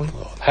 apparently.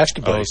 Well, have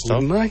to be,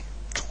 wouldn't they?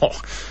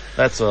 Oh,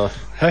 that's a...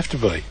 Have to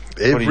be.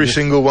 Every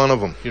single one of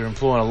them. You're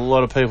employing a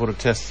lot of people to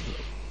test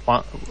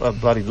a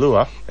bloody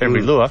lure,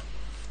 every lure.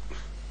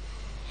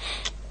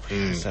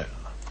 So,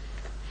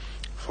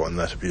 Find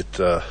that a bit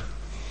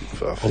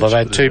far-fetched. Well, they've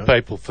had two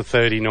people for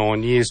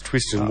 39 years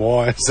twisting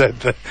wires at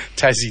the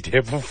Tassie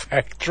Devil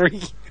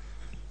factory.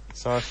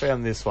 so I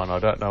found this one. I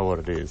don't know what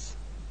it is,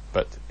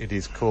 but it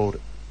is called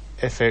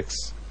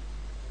FX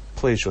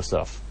Please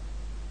Yourself.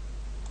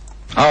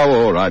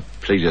 Oh, all right.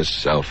 Please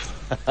yourself.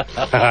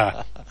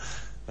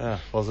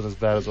 Wasn't as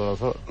bad as what I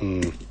thought.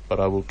 But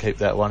I will keep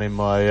that one in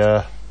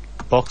my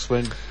box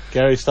when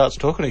Gary starts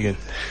talking again.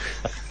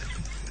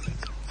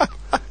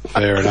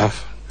 Fair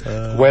enough.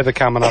 Weather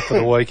coming up for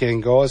the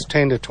weekend, guys.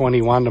 10 to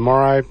 21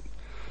 tomorrow.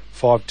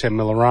 5 to 10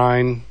 mil of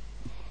rain.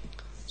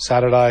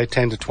 Saturday,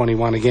 10 to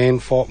 21 again.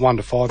 1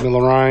 to 5 mil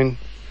of rain.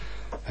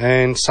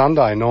 And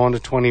Sunday, 9 to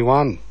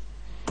 21.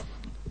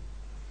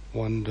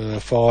 1 to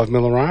 5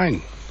 mil of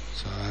rain.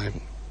 So,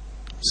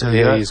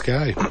 see how you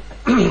go.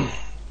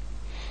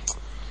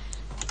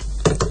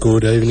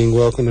 Good evening,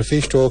 welcome to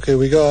Fish Talk. Who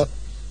we got?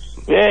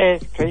 Yeah,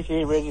 Keith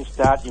here, ready to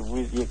start your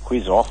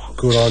quiz off.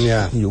 Good on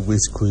ya. Your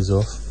whiz quiz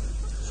off.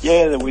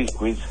 Yeah, the whiz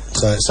quiz.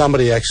 So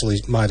somebody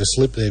actually made a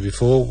slip there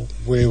before.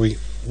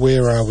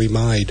 Where are we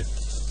made?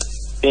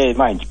 Yeah,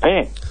 made in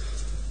Japan.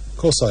 Of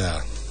course they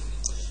are.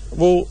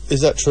 Well,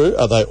 is that true?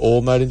 Are they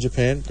all made in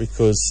Japan?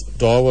 Because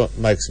Daiwa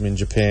makes them in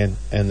Japan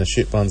and the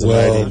ship ones are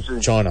made in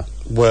China.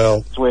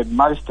 Well, it's where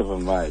most of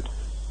them made.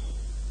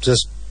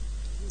 Just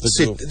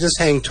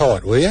hang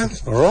tight, will you?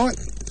 All right.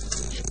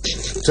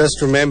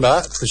 Just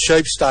remember the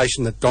sheep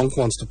station that Donk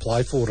wants to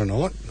play for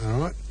tonight. All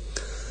right.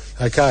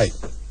 Okay.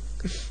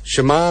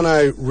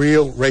 Shimano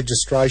reel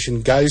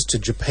registration goes to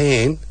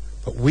Japan,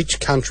 but which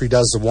country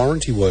does the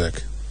warranty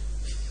work?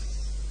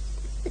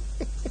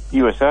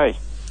 USA.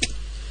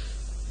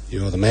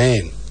 You're the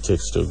man.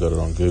 Chick's still got it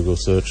on Google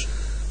search.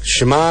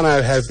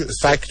 Shimano have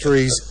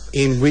factories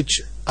in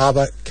which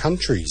other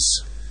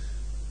countries?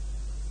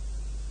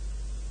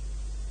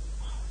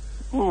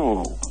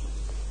 Ooh.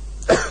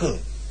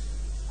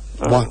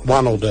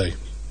 One will do.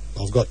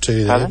 I've got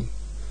two there. Pardon?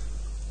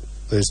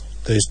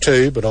 There's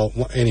two, but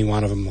any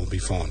one of them will be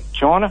fine.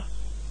 China?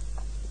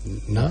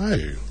 No.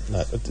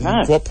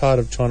 What part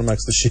of China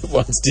makes the ship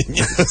ones, didn't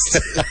you?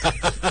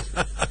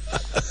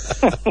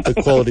 The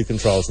quality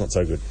control's not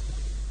so good.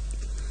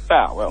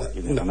 Oh, well,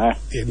 you never know.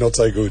 Yeah, not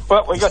so good.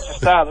 Well, we got you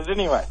started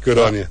anyway. Good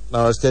on you.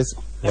 No worries, Keith.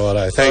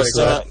 Righto. Thanks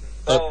for that.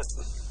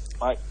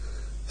 Mate.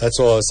 That's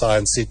why I was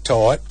saying sit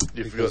tight.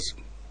 You forgot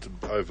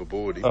to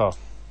overboard him. Oh.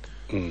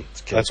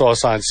 That's why I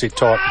was saying sit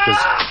tight, because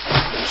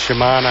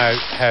Shimano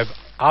have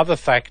other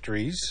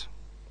factories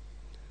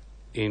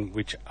in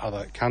which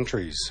other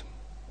countries?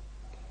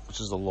 Which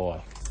is a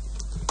lie.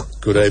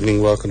 Good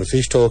evening, welcome to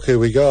Fish Talk. Who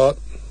we got?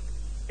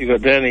 You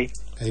got Danny.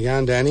 How you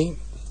going, Danny?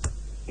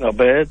 Not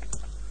bad.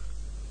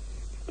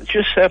 I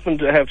just happened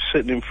to have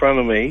sitting in front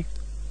of me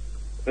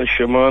a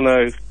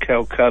Shimano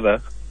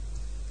Calcutta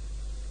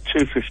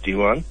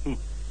 251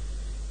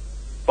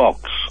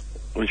 box,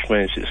 which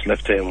means it's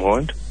left-hand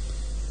wind.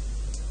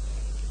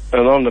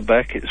 And on the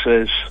back it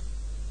says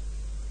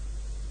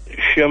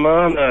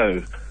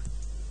Shimano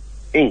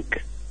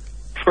Inc.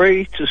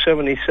 3 to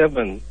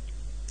 77.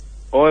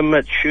 I'm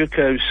at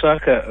Shuko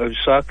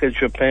Osaka,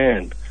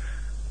 Japan.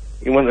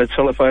 You want the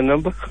telephone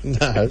number?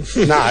 No.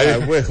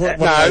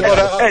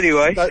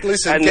 Anyway,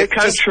 listen, and the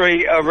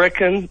country, I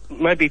reckon,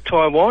 maybe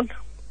Taiwan?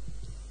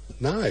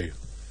 No.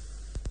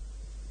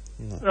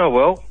 Oh,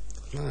 well.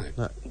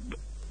 No.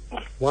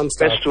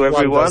 Best to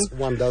everyone.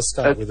 One does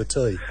start with a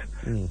T.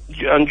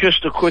 And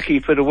just a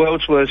quickie for the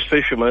world's worst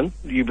fishermen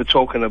you were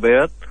talking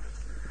about.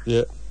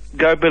 Yeah.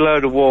 Go below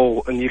the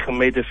wall and you can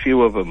meet a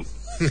few of them.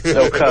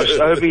 They'll cast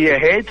over your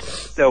head,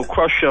 they'll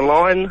cross your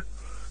line,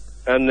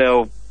 and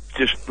they'll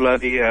just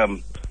bloody...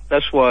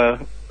 that's why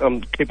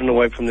I'm keeping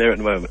away from there at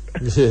the moment.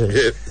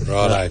 Yeah.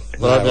 Righto.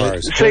 No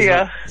worries. See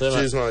ya.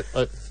 Cheers, mate.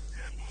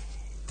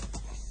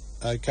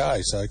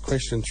 Okay, so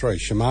question 3.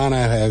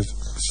 Shimano have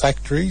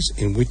factories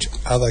in which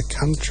other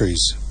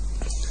countries?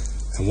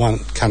 And one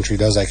country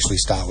does actually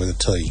start with a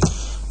T.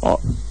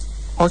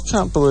 I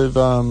can't believe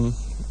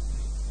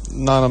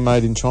none are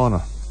made in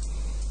China.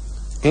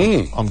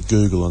 I'm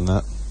Googling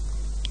that.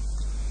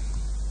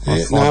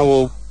 Yeah, no,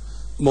 well,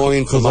 more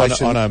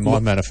information... I know my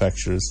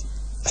manufacturers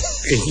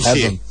have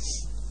them.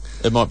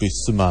 It might be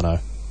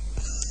Shimano.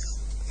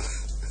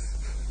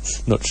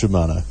 Not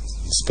Shimano.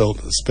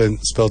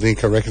 Spelled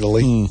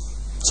incorrectly.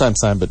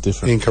 Same, but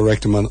different.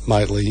 Incorrect,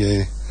 mately,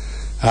 yeah.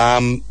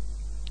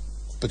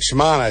 But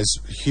Shimano's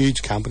a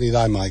huge company.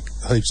 They make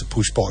heaps of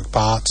push bike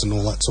parts and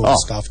all that sort of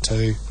stuff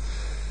too.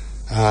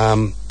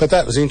 But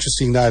that was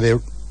interesting, though. Their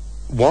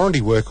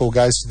warranty work all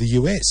goes to the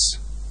US.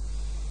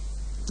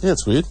 Yeah,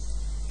 it's weird.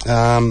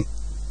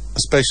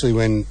 Especially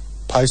when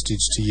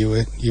postage to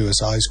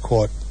USA is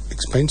quite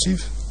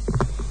expensive.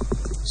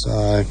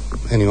 So,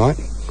 anyway,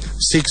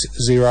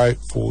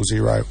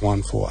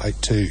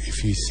 60401482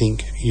 if you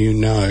think you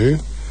know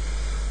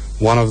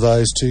one of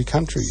those two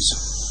countries.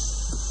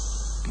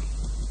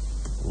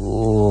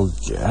 Oh,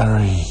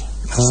 Gary.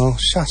 Oh,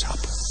 shut up.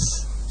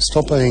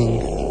 Stop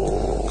being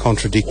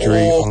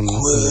contradictory on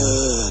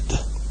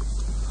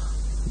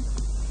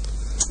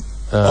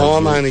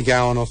I'm only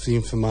going off the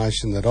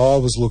information that I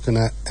was looking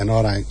at, and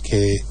I don't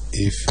care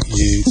if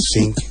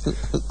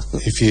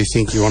you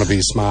think you want to be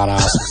a smart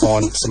ass and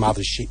find some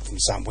other shit from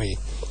somewhere.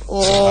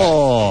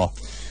 Oh.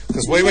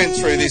 Because we went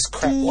through this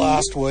crap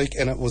last week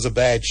and it was a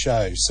bad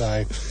show,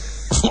 so...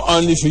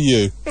 Only for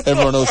you.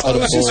 Everyone else had it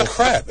was just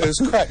crap. It was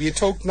crap. You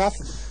talked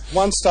nothing.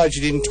 One stage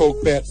you didn't talk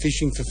about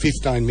fishing for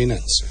 15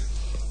 minutes.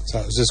 So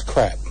it was just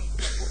crap.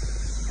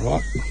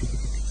 Right?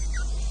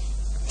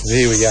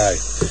 Here we go.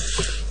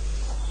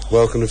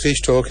 Welcome to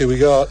Fish Talk. Here we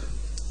got...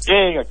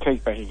 Yeah, you got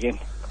Keith back again.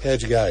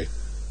 How'd you go?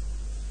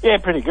 Yeah,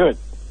 pretty good.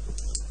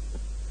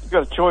 You've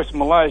got a choice in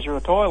Malaysia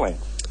or Thailand.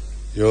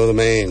 You're the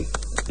man.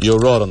 You're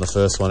right on the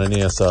first one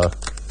anyhow, so...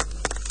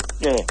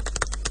 Yeah.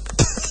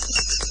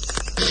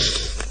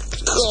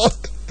 God.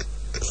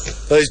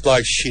 These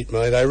blokes shit,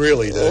 mate. They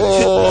really do.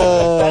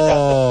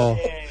 Oh.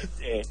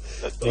 Yeah.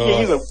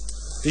 Right.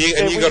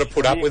 You got to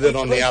put up with it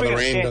on the other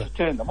end.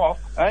 Turn them off,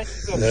 eh?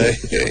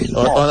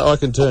 I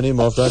can turn him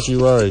off, don't you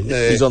worry.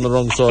 Yeah. He's on the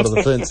wrong side of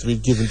the fence if he's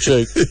giving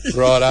cheek.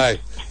 Right,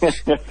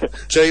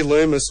 G.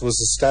 Loomis was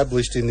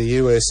established in the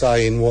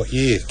USA in what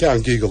year? Go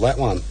and Google that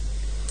one.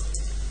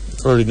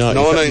 Already know.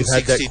 1962. You've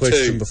had that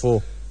question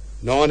before.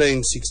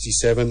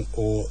 1967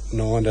 or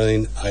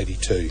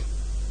 1982?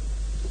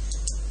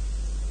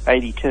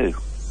 82.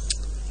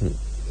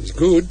 It's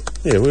good.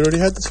 Yeah, we already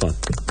had this one.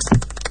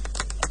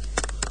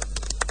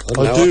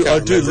 I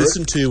do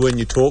listen to you when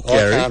you talk,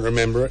 Gary. I can't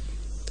remember it.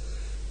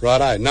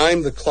 Righto.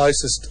 Name the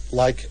closest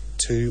lake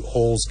to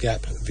Halls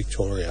Gap,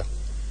 Victoria.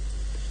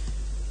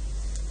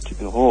 To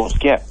the Halls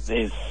Gap,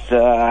 there's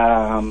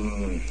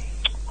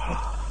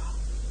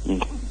you're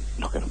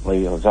not going to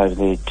believe I was over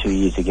there 2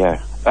 years ago.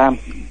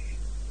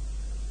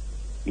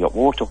 You got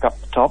Wartook up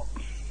the top.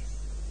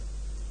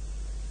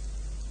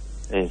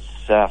 There's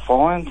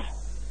Fines.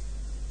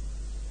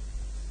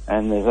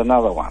 And there's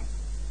another one.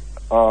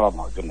 Oh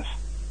my goodness.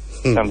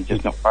 I'm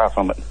just not far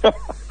from it.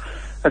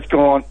 It's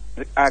gone.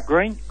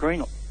 Green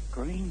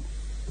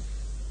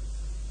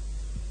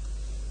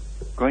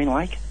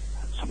Lake?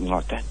 Something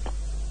like that.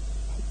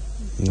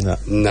 No.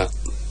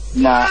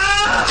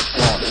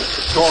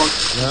 Gone.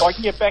 If I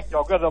can get back,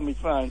 I've got it on my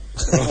phone.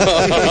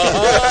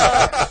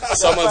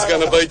 Someone's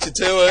going to beat you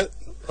to it.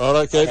 Right,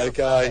 okay.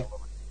 Okay.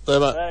 There,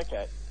 mate.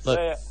 Okay. Look.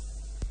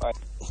 Bye.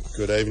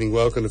 Good evening.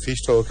 Welcome to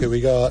Fish Talk. Here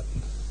we got...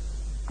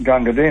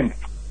 Gunga Din.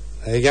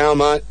 How you going,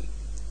 mate?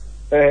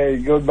 Hey,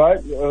 good,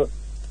 mate.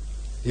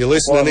 You're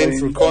listening in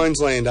from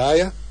Queensland, are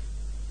you?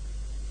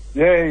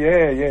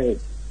 Yeah.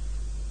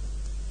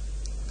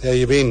 How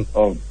you been?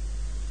 Oh,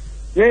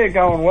 yeah,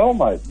 going well,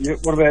 mate.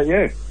 What about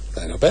you?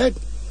 Not bad.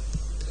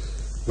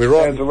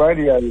 How's the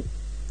radio?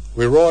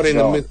 We're right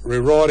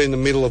in the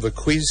middle of a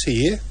quiz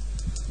here.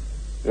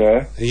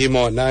 Yeah. You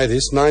might know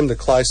this. Name the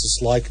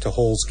closest lake to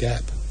Halls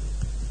Gap.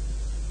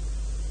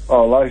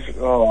 Oh,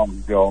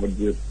 God.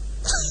 Yeah.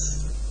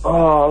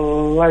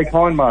 Oh, Lake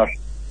Hindmarsh.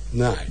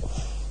 No.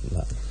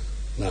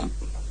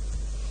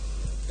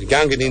 The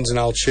Gungadin's an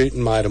old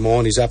shooting mate of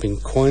mine. He's up in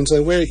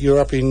Queensland. You're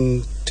up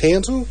in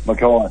Townsville?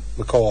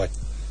 Mackay.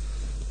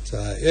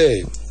 So,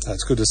 yeah,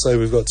 it's good to see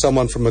we've got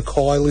someone from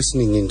Mackay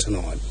listening in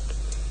tonight.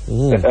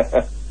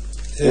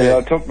 Yeah,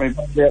 I took my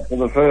bug out for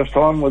the first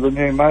time with a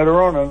new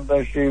motor on, and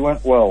she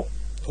went well.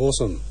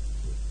 Awesome.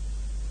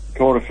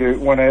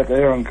 Went out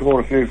there and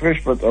caught a few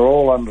fish, but they're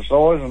all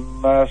undersized,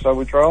 and so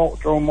we throw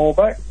them all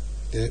back.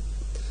 Yeah.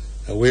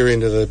 We're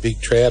into the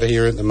big trout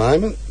here at the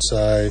moment,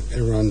 so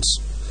everyone's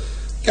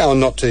going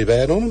not too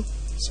bad on them.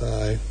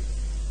 So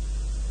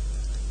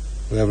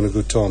we're having a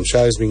good time.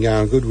 Show's been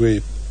going good.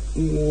 We've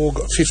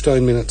got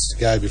 15 minutes to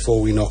go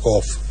before we knock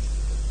off.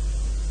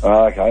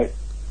 Okay.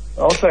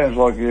 Well, sounds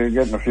like you're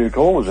getting a few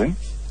callers in.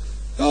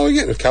 Oh, we're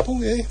getting a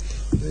couple, yeah.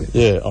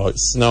 Yeah,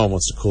 no one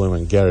wants to call him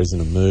when Gary's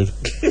in a mood.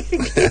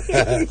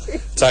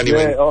 It's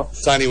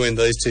only when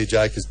these two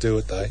jokers do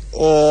it, though.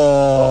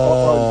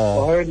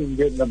 Oh. I heard him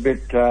getting a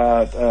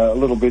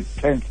little bit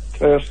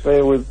terse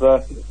there with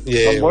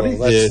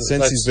somebody.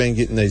 Since he's been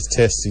getting these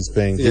tests, he's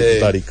been getting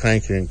bloody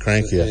crankier and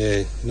crankier.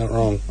 Yeah, not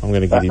wrong. I'm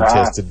going to get him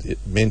tested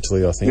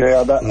mentally, I think.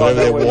 Yeah, whatever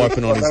they're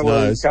wiping on his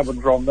nose. Coming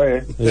from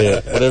there.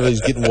 Yeah, whatever he's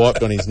getting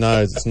wiped on his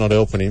nose, it's not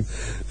helping him.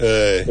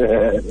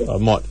 I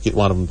might get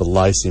one of them to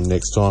lace him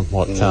next time.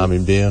 Might calm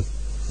him down.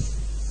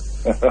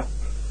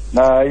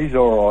 No, he's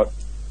all right.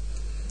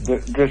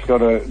 Just got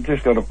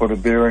to put a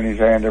beer in his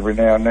hand every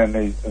now and then.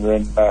 He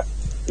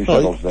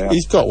settles down.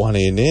 He's got one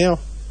here now.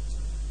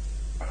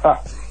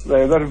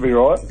 Yeah, that'd be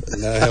right.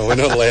 No, we're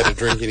not allowed to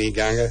drink in here,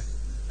 Gunga.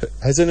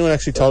 Has anyone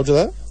actually told you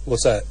that?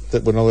 What's that?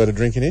 That we're not allowed to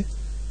drink in here?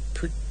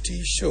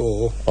 Pretty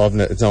sure.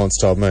 No one's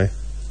told me.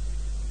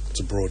 It's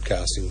a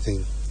broadcasting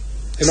thing.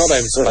 You're not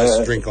even supposed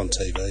to drink on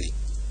TV.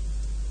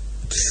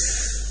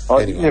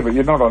 Anyway. Yeah, but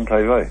you're not on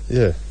TV.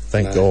 Yeah,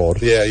 thank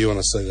God. Yeah, you want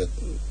to see the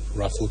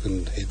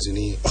rough-looking heads in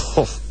here.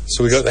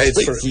 So we got the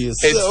heads for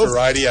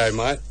radio,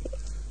 mate.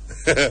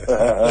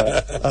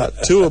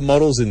 Two are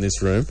models in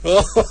this room.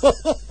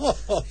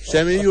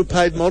 Shammy, are you a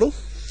paid model?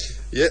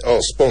 Yeah,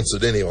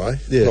 sponsored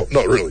anyway. Yeah.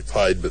 Not really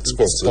paid, but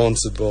sponsored.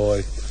 Sponsored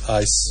by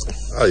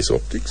Ace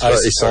Optics.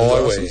 Ace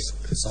Sunglasses.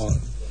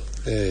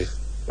 Yeah.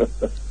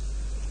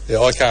 Yeah,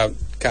 I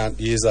can't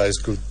use those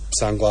good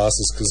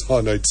sunglasses because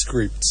I need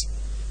scripts.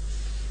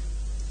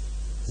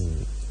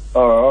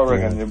 Oh, I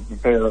reckon you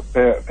pair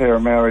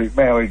of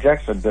Maui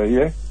Jacks would do,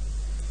 yeah?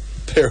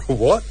 Pair of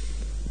what?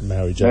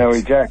 Maui Jacks.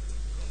 Maui Jack.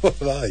 What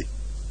are they?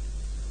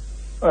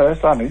 Oh, they're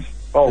sunnies.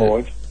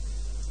 Polaroids.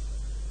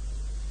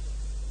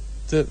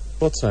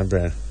 What's the name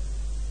brand?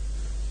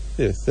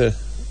 Yeah, they're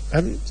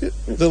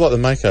like the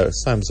Mako,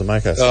 same as the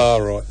Mako. Oh,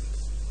 right.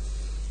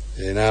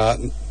 Yeah,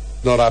 no,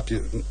 not up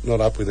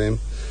with them.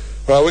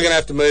 Right, we're going to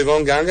have to move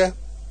on, Gunga.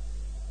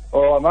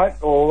 All right, mate.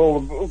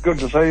 All good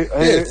to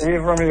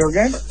hear from you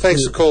again.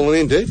 Thanks for calling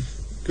in, dude.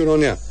 Good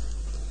on you.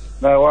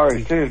 No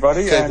worries. Cheers,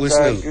 buddy. Keep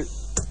listening.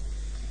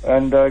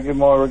 And give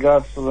my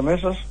regards to the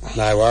missus.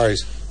 No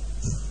worries.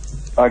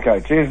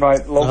 Okay, cheers,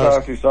 mate. Look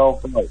after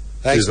yourself.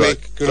 Thanks, Cheers,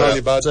 Mick. Good on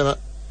you, bud. See you, mate.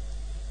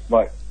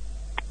 Bye.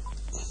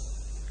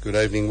 Good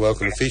evening.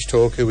 Welcome to Fish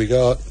Talk. Who we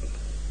got?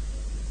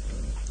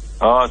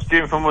 It's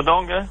Jim from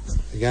Wodonga.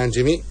 You going,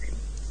 Jimmy?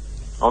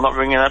 I'm not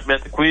ringing up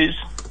about the quiz.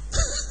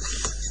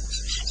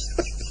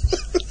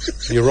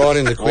 You're right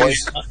in the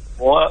quiz.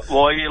 What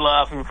are you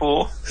laughing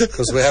for?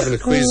 Because we're having a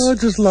quiz. Oh, I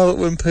just love it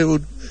when people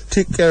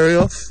tick Gary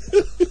off.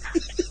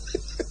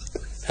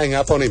 Hang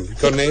up on him.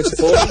 Got an answer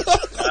for him?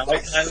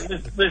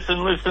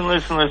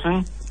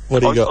 Listen.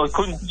 What do you got?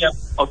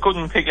 I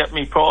couldn't pick up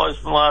my prize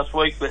from last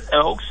week with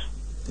Elks.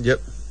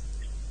 Yep.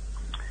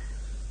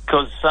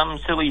 Because some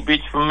silly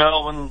bitch from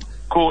Melbourne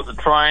caught the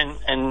train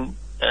and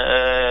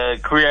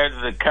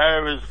created a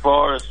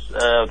coronavirus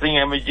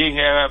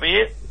thingamajigger up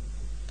here.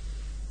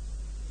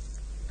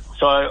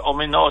 So I'm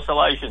in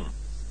isolation.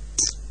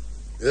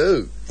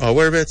 Oh,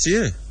 whereabouts are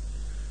you?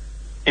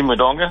 In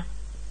Wodonga.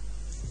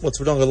 What's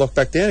Wodonga locked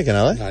back down again,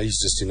 are they? No, he's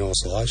just in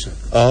isolation.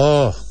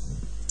 Oh.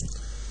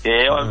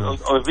 Yeah, I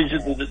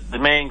visited the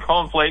man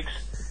complex,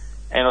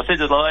 and I said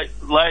to the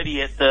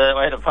lady I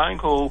had a phone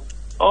call.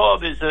 Oh,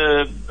 there's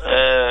a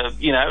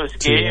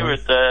scare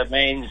at the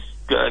man's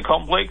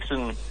complex,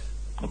 and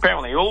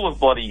apparently all the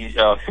bloody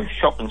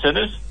shopping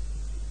centres.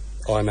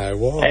 I know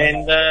why.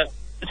 And the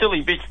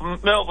silly bitch from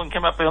Melbourne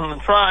came up on the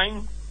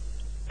train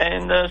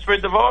and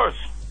spread the virus.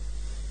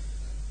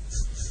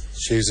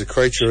 She was a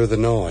creature of the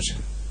night.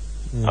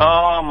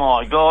 Oh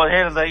my God!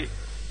 How did they?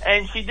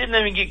 And she didn't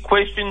even get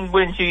questioned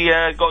when she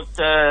got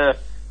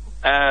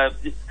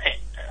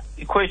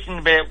questioned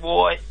about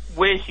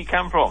where she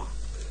come from.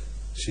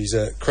 She's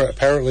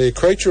apparently a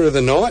creature of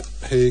the night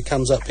who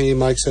comes up here,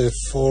 makes her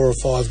 4 or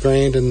 5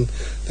 grand, and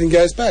then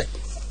goes back.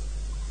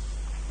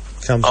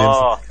 Comes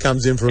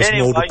in for a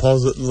small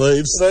deposit and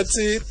leaves. That's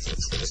it.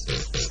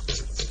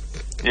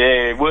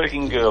 Yeah,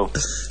 working girl.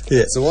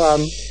 Yeah, it's the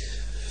one.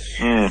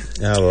 Oh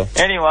well.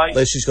 Anyway, at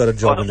least she's got a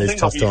job in these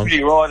tough times.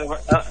 Pretty right.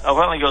 I've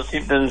only got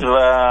symptoms of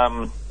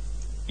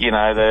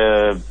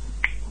the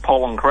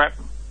pollen crap.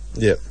 I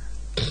Yep.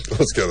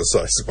 was going to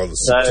say some other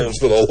symptoms,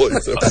 but I'll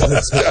leave them.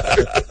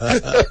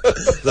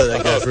 Let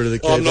that go through to the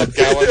I'm not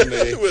going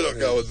there. We're not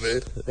going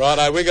there.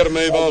 Righto, we've got to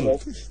move on.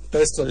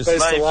 Best of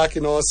luck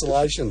in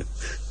isolation.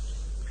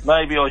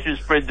 Maybe I should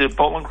spread the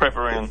pollen crap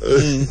around.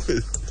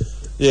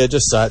 Yeah,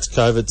 just say it's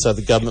COVID so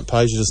the government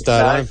pays you to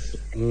stay home.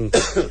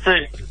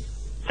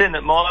 Send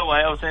it my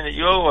way, I'll send it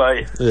your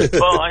way. Yeah.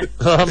 Bye.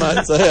 All right,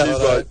 mate. See ya.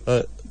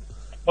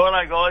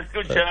 Righto, guys.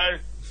 Good show.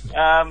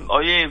 I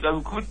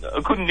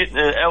couldn't get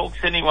the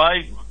Elks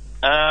anyway.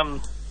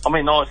 I'm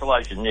in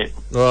isolation yet.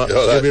 Right,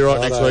 you'll be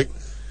right next week.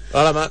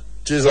 Righto, mate.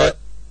 Cheers, mate.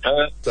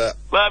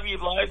 Love you,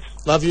 blokes.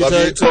 Love you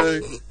too.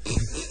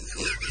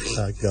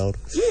 Oh, God.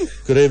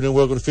 Good evening,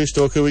 welcome to Fish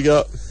Talk. Who we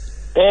got?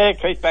 Yeah,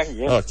 Keith back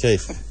again. Oh,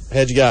 Keith.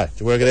 How'd you go? Did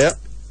you work it out?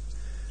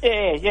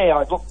 Yeah,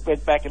 I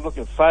went back and looked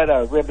at a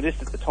photo of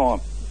Reminiscent at the time,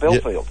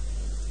 Belfield.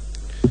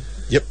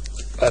 Yep.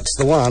 That's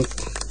the one.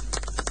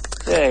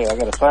 Yeah, I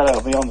got a photo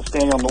of me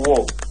standing on the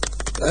wall.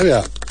 There we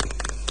are.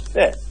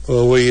 Yeah.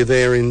 Well, were you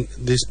there in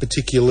this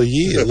particular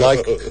year?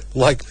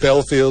 Lake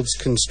Belfield's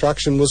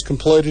construction was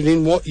completed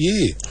in what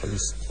year?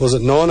 Was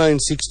it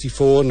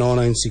 1964,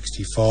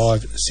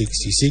 1965,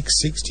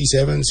 66,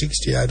 67,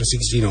 68 or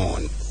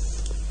 69?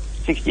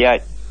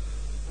 68.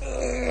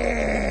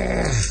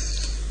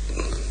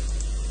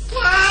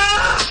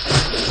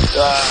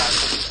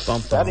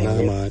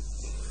 No, mate.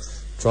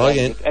 Try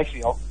again.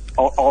 Actually,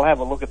 I'll have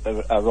a look at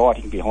the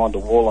writing behind the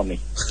wall on me.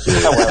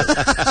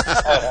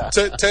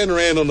 Turn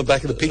around on the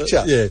back of the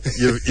picture. Yeah,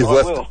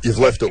 you've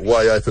left it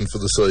way open for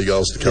the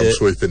seagulls to come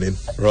swooping in.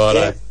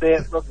 Right.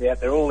 Yeah, look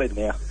out, they're all in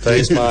now.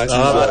 Thanks, mate.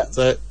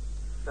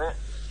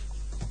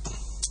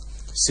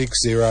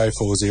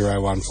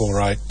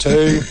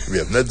 60401482. We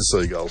haven't had the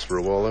seagulls for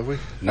a while, have we?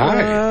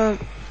 No.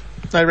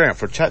 They ran out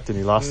for a chat,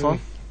 didn't he, last time?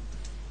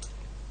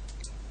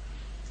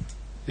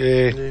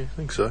 Yeah. I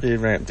think so. Yeah,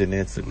 Ramp didn't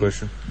answer the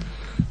question.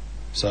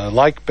 So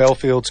Lake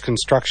Belfield's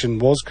construction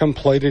was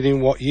completed in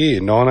what year?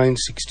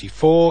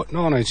 1964,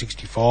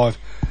 1965,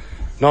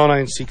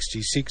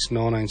 1966,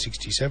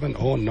 1967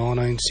 or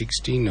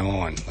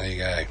 1969. There you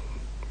go.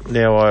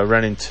 Now I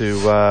ran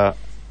into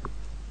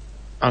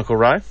Uncle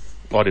Ray.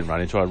 Well, I didn't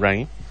run into him, I rang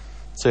him.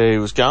 See how he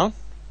was going.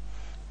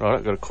 Right,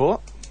 I've got a call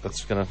up.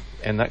 That's going to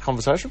end that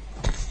conversation.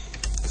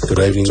 Good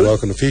evening,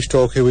 welcome to Fish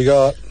Talk. Here we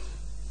got.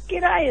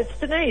 G'day, it's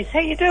Denise. How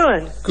you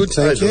doing? Good,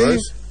 thank you.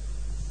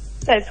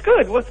 That's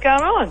good. What's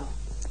going on?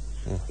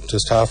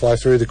 Just halfway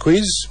through the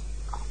quiz.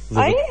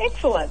 Hey,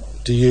 excellent.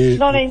 Do you...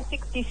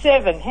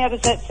 1967. How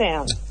does that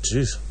sound?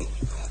 Jeez.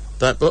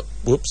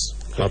 Whoops.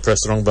 I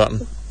pressed the wrong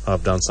button.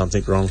 I've done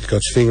something wrong. Got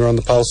your finger on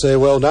the pulse there.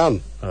 Well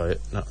done. Oh, yeah.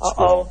 No,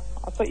 Uh-oh.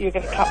 I thought you were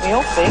going to cut me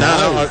off there. No.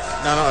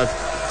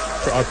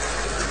 I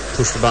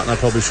pushed the button I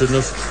probably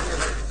shouldn't have.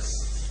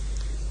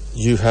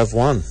 You have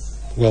won.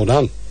 Well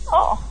done.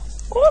 Oh,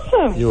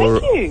 awesome. Thank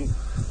you.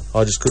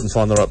 I just couldn't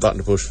find the right button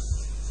to push.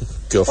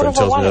 Girlfriend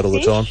tells me that all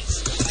the time.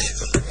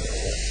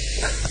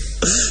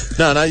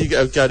 No, you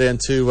go down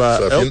to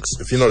so Elks.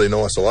 If you're not in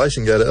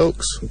isolation, go to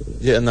Elks.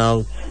 Yeah,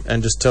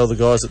 and just tell the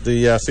guys at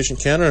the fishing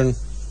counter and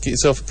get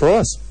yourself a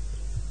prize.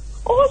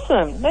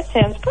 Awesome. That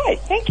sounds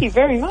great. Thank you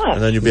very much.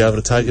 And then you'll be able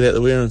to take it out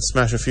the weir and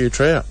smash a few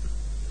trout.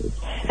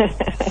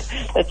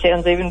 That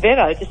sounds even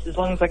better, just as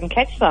long as I can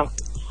catch some.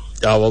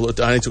 Oh, well, it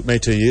only took me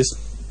 2 years.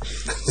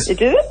 You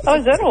did it? Oh,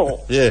 is that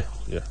all? Yeah.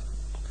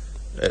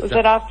 Was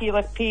that after you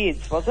left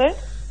Piers, was it?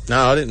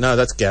 No, I didn't know.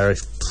 That's Gary.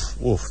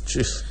 Oh,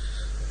 jeez.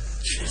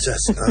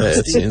 That's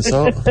That's an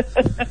insult.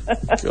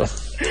 God.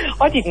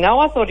 I didn't know.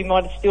 I thought he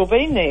might have still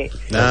been there.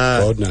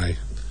 No. God, no.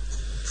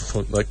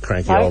 Like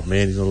cranky old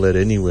man, he's not allowed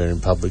anywhere in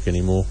public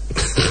anymore.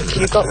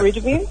 You got rid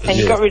of him? And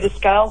you got rid of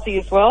Scalesy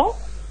as well?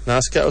 No,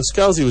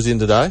 Scalesy was in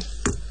today.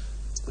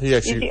 He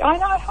actually... I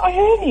know, I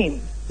heard him.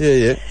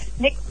 Yeah.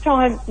 Next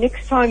time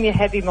you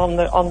have him on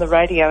the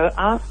radio,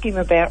 ask him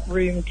about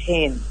room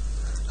 10.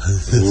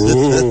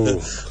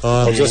 Ooh.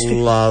 I'll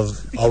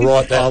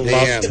write that down.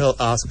 I love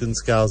asking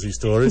Scalesy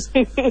stories.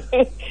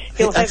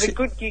 He'll have a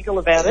good giggle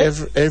about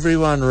it.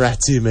 Everyone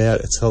rats him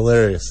out. It's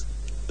hilarious.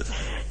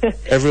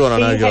 Everyone I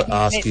know got to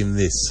ask him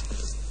this.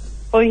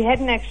 Well, he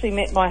hadn't actually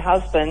met my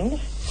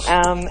husband,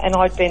 and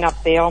I'd been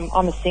up there.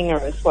 I'm a singer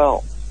as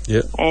well.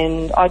 Yep.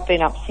 And I'd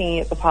been up singing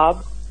at the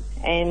pub,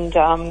 and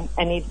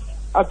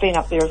I'd been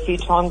up there a few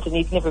times, and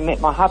he'd never met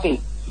my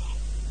hubby.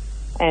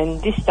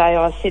 And this day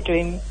I said to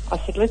him,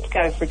 let's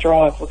go for a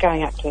drive. We're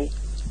going up to,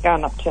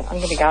 I'm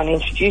going to go and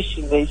introduce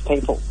you to these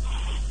people.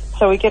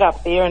 So we get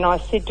up there, and I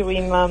said to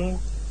him,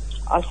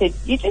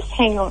 you just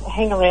hang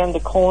around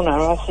the corner.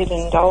 I said,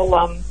 and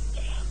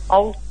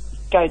I'll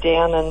go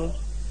down and,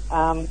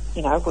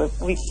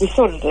 we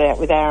sorted it out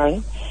with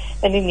Aaron.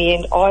 And in the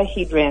end, I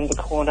hid round the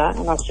corner,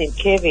 and I sent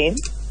Kev in.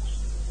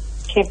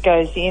 Kev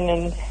goes in,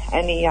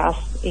 and he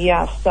asked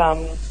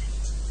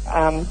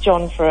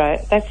John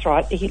that's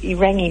right, he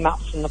rang him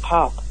up from the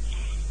pub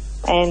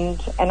and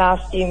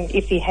asked him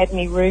if he had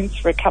any rooms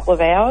for a couple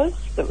of hours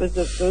that was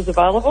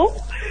available.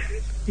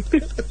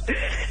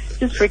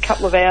 Just for a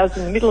couple of hours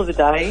in the middle of the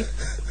day.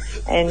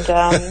 And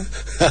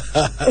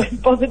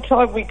by the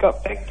time we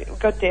got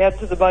down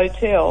to the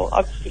motel,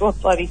 I'm still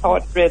bloody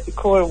hiding around the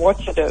corner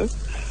watching him.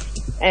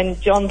 And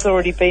John's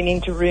already been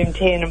into room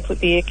 10 and put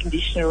the air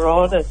conditioner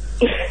on and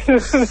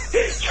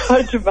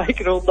tried to make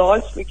it all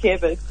nice for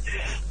Kevin.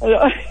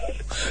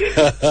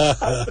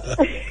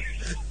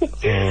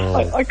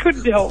 I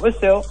couldn't help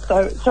myself,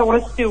 so I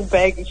still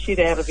bag the shit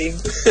out of him.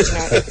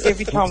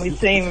 Every time we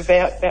see him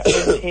about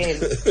room 10.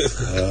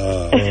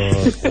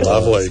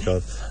 Lovely.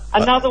 God.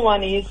 Another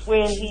one is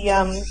where he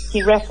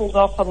raffled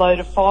off a load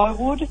of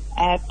firewood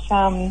at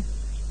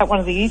one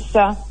of the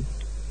Easter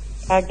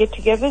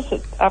get-togethers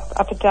up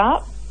at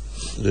Dart.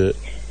 Yeah.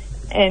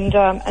 And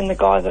the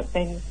guy that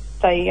then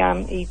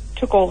he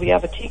took all the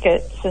other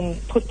tickets and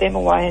put them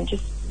away and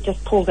just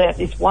pulled out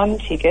this one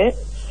ticket,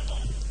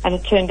 and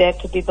it turned out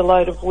to be the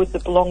load of wood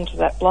that belonged to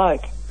that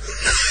bloke.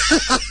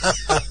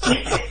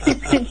 He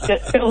pinched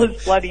that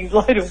fella's bloody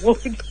load of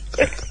wood.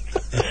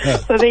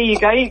 So there you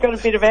go. You've got a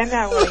bit of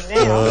ammo on him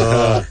now.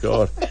 Oh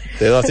God!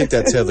 Yeah, I think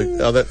that's how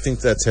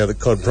the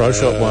Cod Pro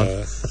Shop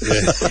won.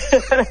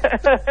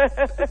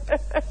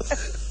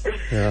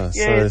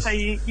 So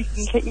you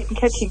can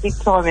catch him big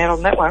time out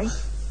on that one.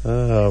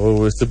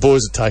 Well, the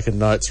boys are taking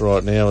notes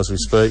right now as we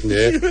speak.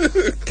 Yeah.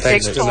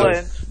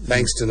 Excellent.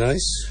 Thanks,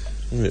 Denise.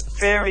 Yeah.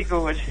 Very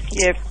good.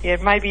 Yeah.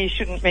 Maybe you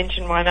shouldn't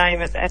mention my name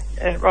right at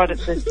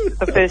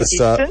the first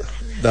instance.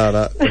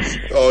 No.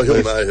 Oh,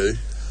 he'll know who.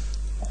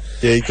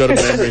 Yeah, he's got a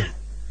memory.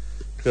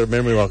 Got a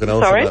memory like an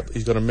elephant. Sorry?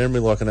 He's got a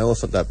memory like an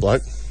elephant, that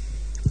bloke.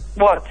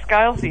 What,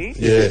 Scalesy?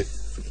 Yeah.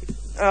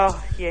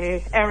 Oh, yeah.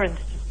 Aaron's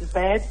just as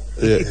bad.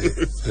 Yeah.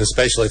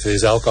 Especially if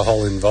there's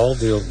alcohol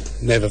involved, you'll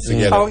never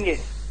forget it. Oh, yes.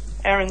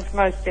 Aaron's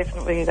most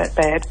definitely that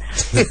bad.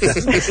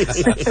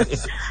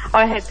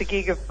 I had the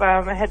gig of,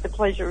 I had the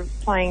pleasure of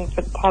playing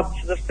for the pub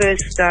for the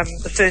first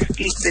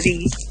gig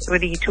that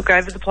he took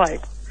over the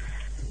place.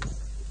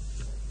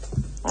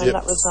 And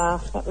that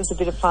was a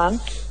bit of fun.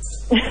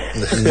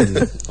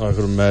 I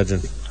could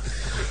imagine.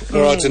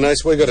 All right,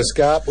 Denise, we've got to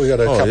scarp. We've got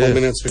a couple of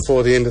minutes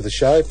before the end of the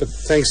show, but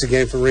thanks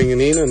again for ringing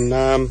in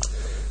and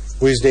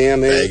whiz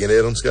down there. Bagging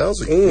out on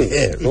Scalzi.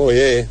 Yeah. Oh,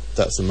 yeah.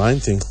 That's the main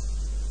thing.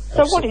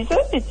 So what is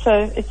it? It's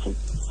some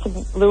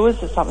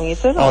lures or something,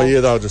 is it? Oh, yeah,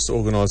 they'll just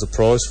organise a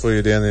prize for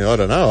you down there. I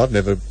don't know. I've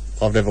never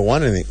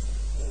won anything.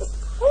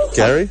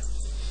 Gary?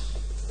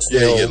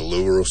 Yeah, you get a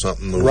lure or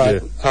something.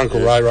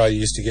 Uncle Ray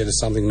used to get us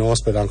something nice,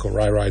 but Uncle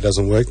Ray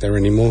doesn't work there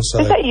anymore. So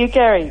is that you,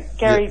 Gary?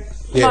 Gary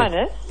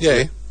Sloanus?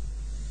 Yeah.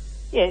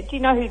 Yeah, do you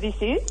know who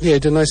this is? Yeah,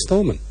 Denise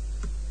Thorman.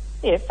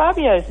 Yeah,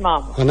 Fabio's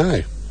mum. I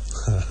know.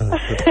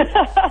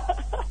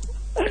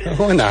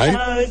 I know.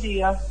 Oh,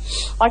 dear.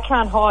 I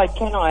can't hide,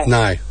 can I?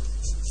 No.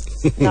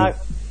 No,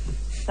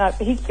 but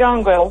he's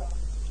going well.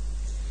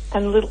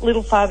 And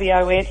little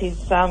Fabio Ed is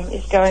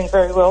going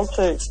very well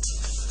too.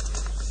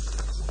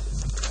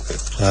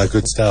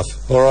 Good stuff.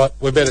 All right,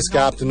 we better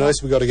scarp,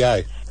 Denise. We've got to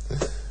go.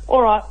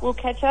 All right, we'll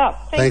catch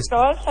up. Thanks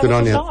guys. Have Good a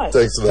on you. night.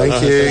 Thanks for that.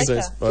 Thank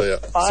you.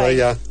 Bye. See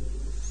ya.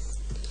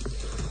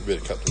 We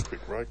better cut to a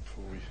quick break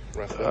before we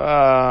wrap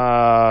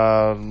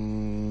up.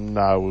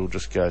 No, we'll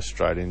just go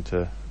straight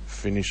into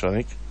finish, I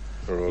think.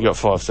 All right. You got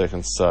 5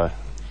 seconds, so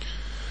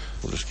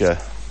we'll just go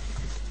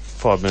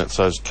 5 minutes,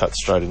 so just cut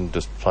straight in and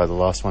just play the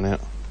last one out.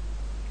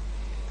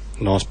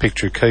 Nice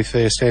picture of Keith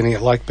there standing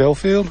at Lake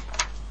Belfield.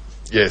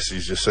 Yes,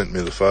 he's just sent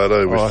me the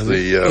photo with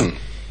the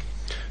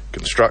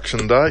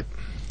construction date.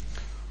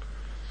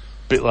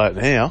 Bit late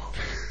now.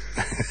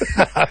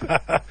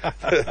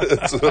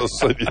 I'll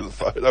send you the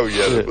photo,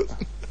 but...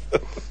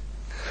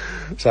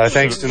 So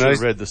thanks,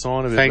 Denise. Read the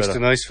sign a bit Thanks, better.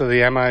 Denise, for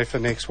the ammo for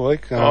next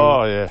week.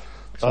 Yeah.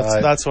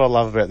 That's what I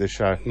love about this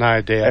show.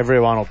 No doubt.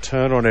 Everyone will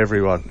turn on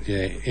everyone.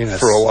 Yeah,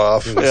 for a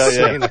laugh.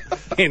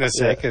 In a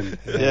second.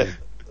 Yeah.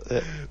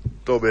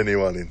 Dob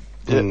anyone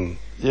in.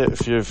 Yeah.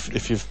 If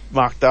you've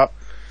mucked up,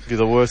 if you're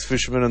the worst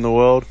fisherman in the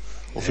world,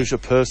 or fisher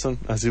person,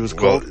 as he was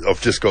called. Well,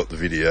 I've just got the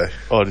video.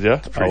 Oh, did you?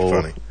 It's pretty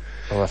funny.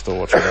 I'll have to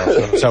watch it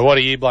after. So what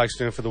are you blokes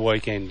doing for the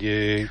weekend?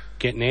 You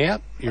getting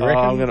out, you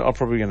reckon? I'm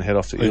probably going to head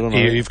off to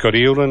Eildon. You've got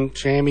Eildon,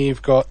 Shammy,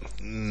 you've got...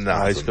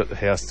 No, he's got the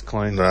house to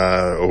clean.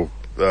 No,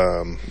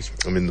 I'm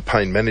in the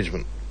pain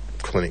management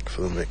clinic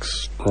for the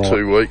next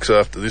 2 weeks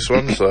after this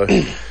one, so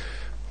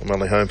I'm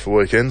only home for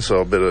weekends,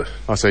 so I better...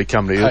 I say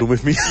come to Eildon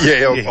with me.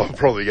 I'll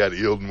probably go to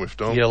Eildon with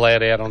Dom. You're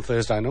allowed out on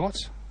Thursday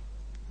nights?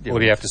 Yeah, or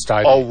do you have to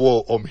stay there? Oh,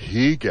 well, I'm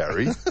here,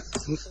 Gary.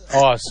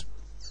 I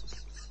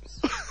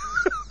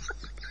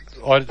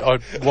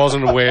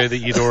wasn't aware that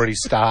you'd already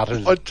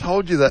started. I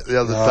told you that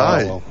the other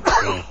day. Well,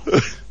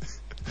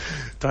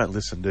 Don't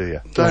listen, do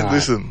you? Don't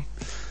listen.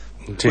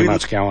 Too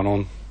much going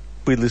on.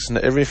 We listen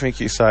to everything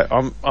you say.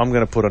 I'm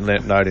going to put a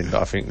note in,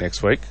 I think,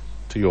 next week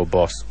to your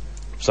boss.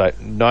 Say,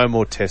 no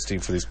more testing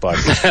for this bloke.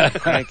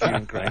 Cranky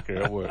and cranky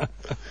at work.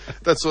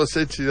 That's what I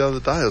said to you the other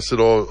day. I said,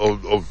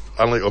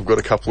 I've got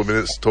a couple of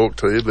minutes to talk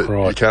to you, but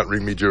you can't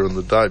ring me during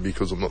the day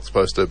because I'm not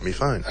supposed to have my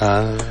phone.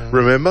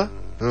 Remember?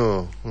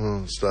 Oh,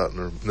 starting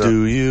to... No.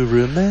 Do you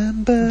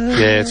remember?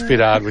 Yeah, it's a bit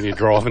hard when you're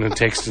driving and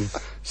texting.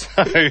 So,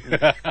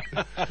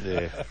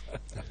 yeah.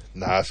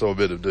 Nah, so I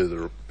better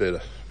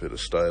better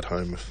stay at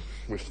home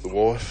with the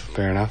wife.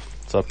 Fair enough.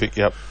 So I'll pick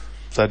you up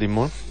Saturday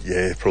morning?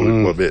 Yeah,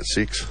 probably by about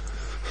 6.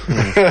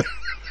 I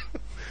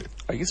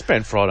can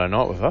spend Friday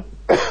night with her.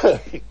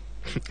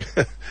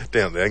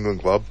 Down at the angling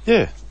club.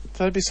 Yeah.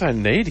 They'd be so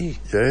needy.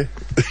 Yeah.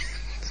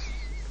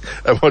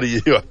 And what are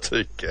you up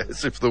to,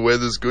 Gaz? If the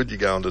weather's good, you're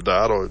going to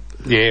Dart? Or...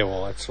 Yeah,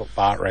 well, that's what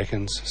Bart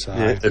reckons. So.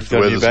 Yeah. If the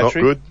weather's not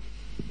good?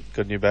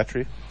 Got a new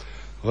battery?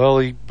 Well,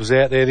 he was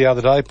out there the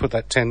other day, put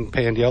that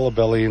 10-pound yellow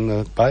belly in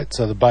the bait,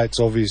 so the bait's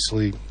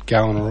obviously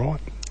going all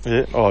right.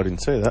 Yeah. Oh, I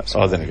didn't see that.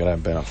 So then again, I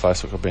haven't been on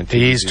Facebook. I've been too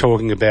He is busy.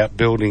 talking about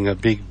building a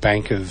big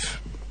bank of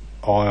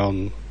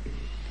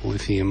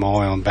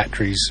lithium-ion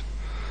batteries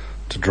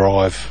to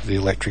drive the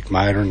electric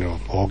motor, and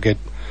I'll get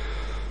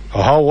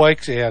a whole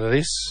week out of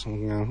this.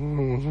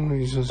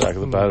 Back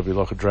of the boat will be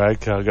like a drag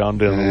car going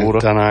down the water.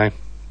 Don't know.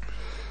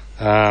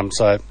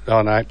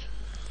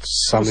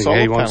 Something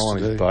he wants to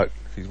do. Boat.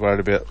 He's worried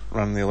about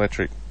running the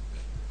electric.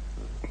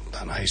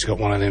 Don't know. He's got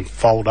one of them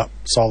fold-up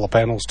solar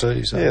panels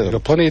too. So yeah, he's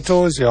got plenty of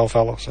toys, the old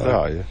fella. So.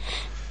 Oh yeah.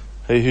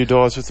 He who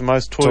dies with the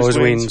most toys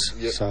wins.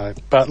 Yep. So,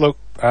 but look,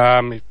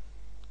 it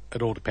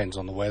all depends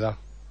on the weather.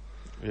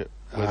 Yeah.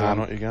 Whether or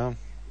not you're going.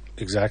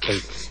 Exactly.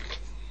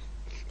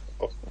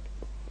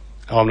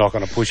 I'm not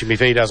going to push him. If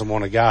he doesn't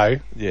want to go,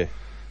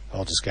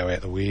 I'll just go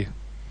out the weir.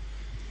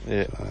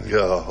 Yeah.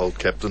 Old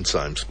captain,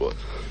 same spot.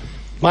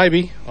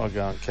 Maybe. I'll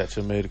go and catch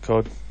a metre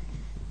cod.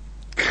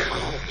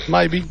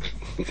 Maybe.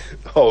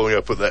 Oh, I'm going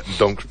to put that in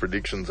Donk's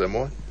predictions, am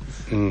I?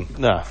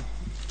 No.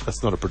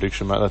 That's not a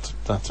prediction, mate.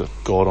 That's a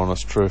God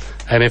honest truth.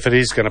 And if it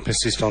is going to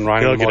persist on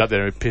raining, I'll get up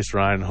there and piss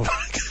rain.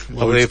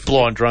 Well, if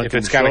blind drunk. If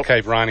it's going to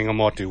keep raining, I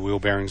might do wheel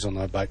bearings on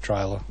the boat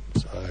trailer.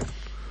 So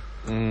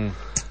they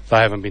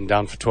haven't been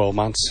done for 12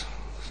 months.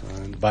 So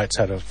the boat's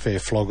had a fair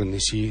flogging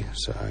this year.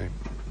 So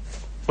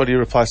what do you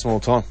replace them all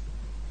the time?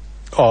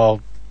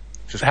 I'll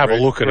just have a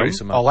look at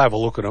them. I'll have a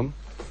look at them.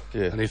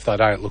 Yeah. And if they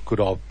don't look good,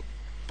 I'll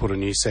put a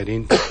new set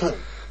in.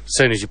 As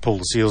soon as you pull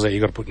the seals out,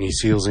 you've got to put new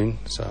seals in.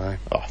 So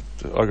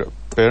I got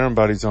bearing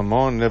buddies on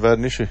mine. Never had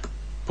an issue.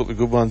 Put the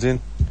good ones in.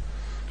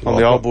 On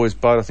the old boy's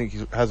boat, I think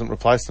he hasn't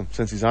replaced them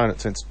since he's owned it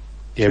since.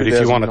 Yeah, but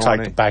if you want to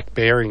take the back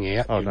bearing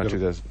out,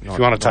 if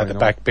you want to take the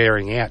back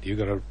bearing out, you've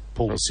got to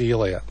pull the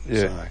seal out.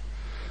 Yeah. So,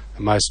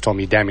 and most of the time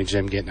you damage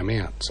them getting them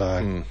out.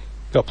 So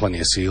got plenty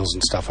of seals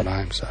and stuff at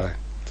home. So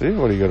see,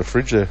 what do you got, a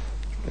fridge there?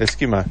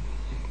 Eskimo.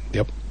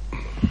 Yep.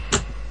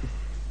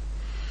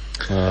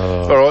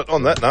 All right,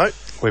 on that note,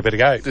 we better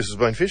go. This has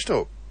been Fish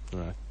Talk. All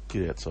right,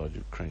 get outside,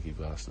 you cranky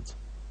bastards.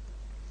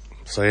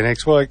 See you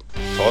next week.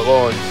 Tight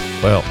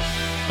lines. Well,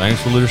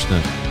 thanks for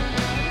listening.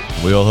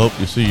 We all hope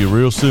to see you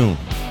real soon.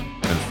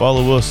 And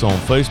follow us on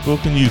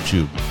Facebook and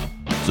YouTube.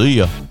 See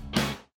ya.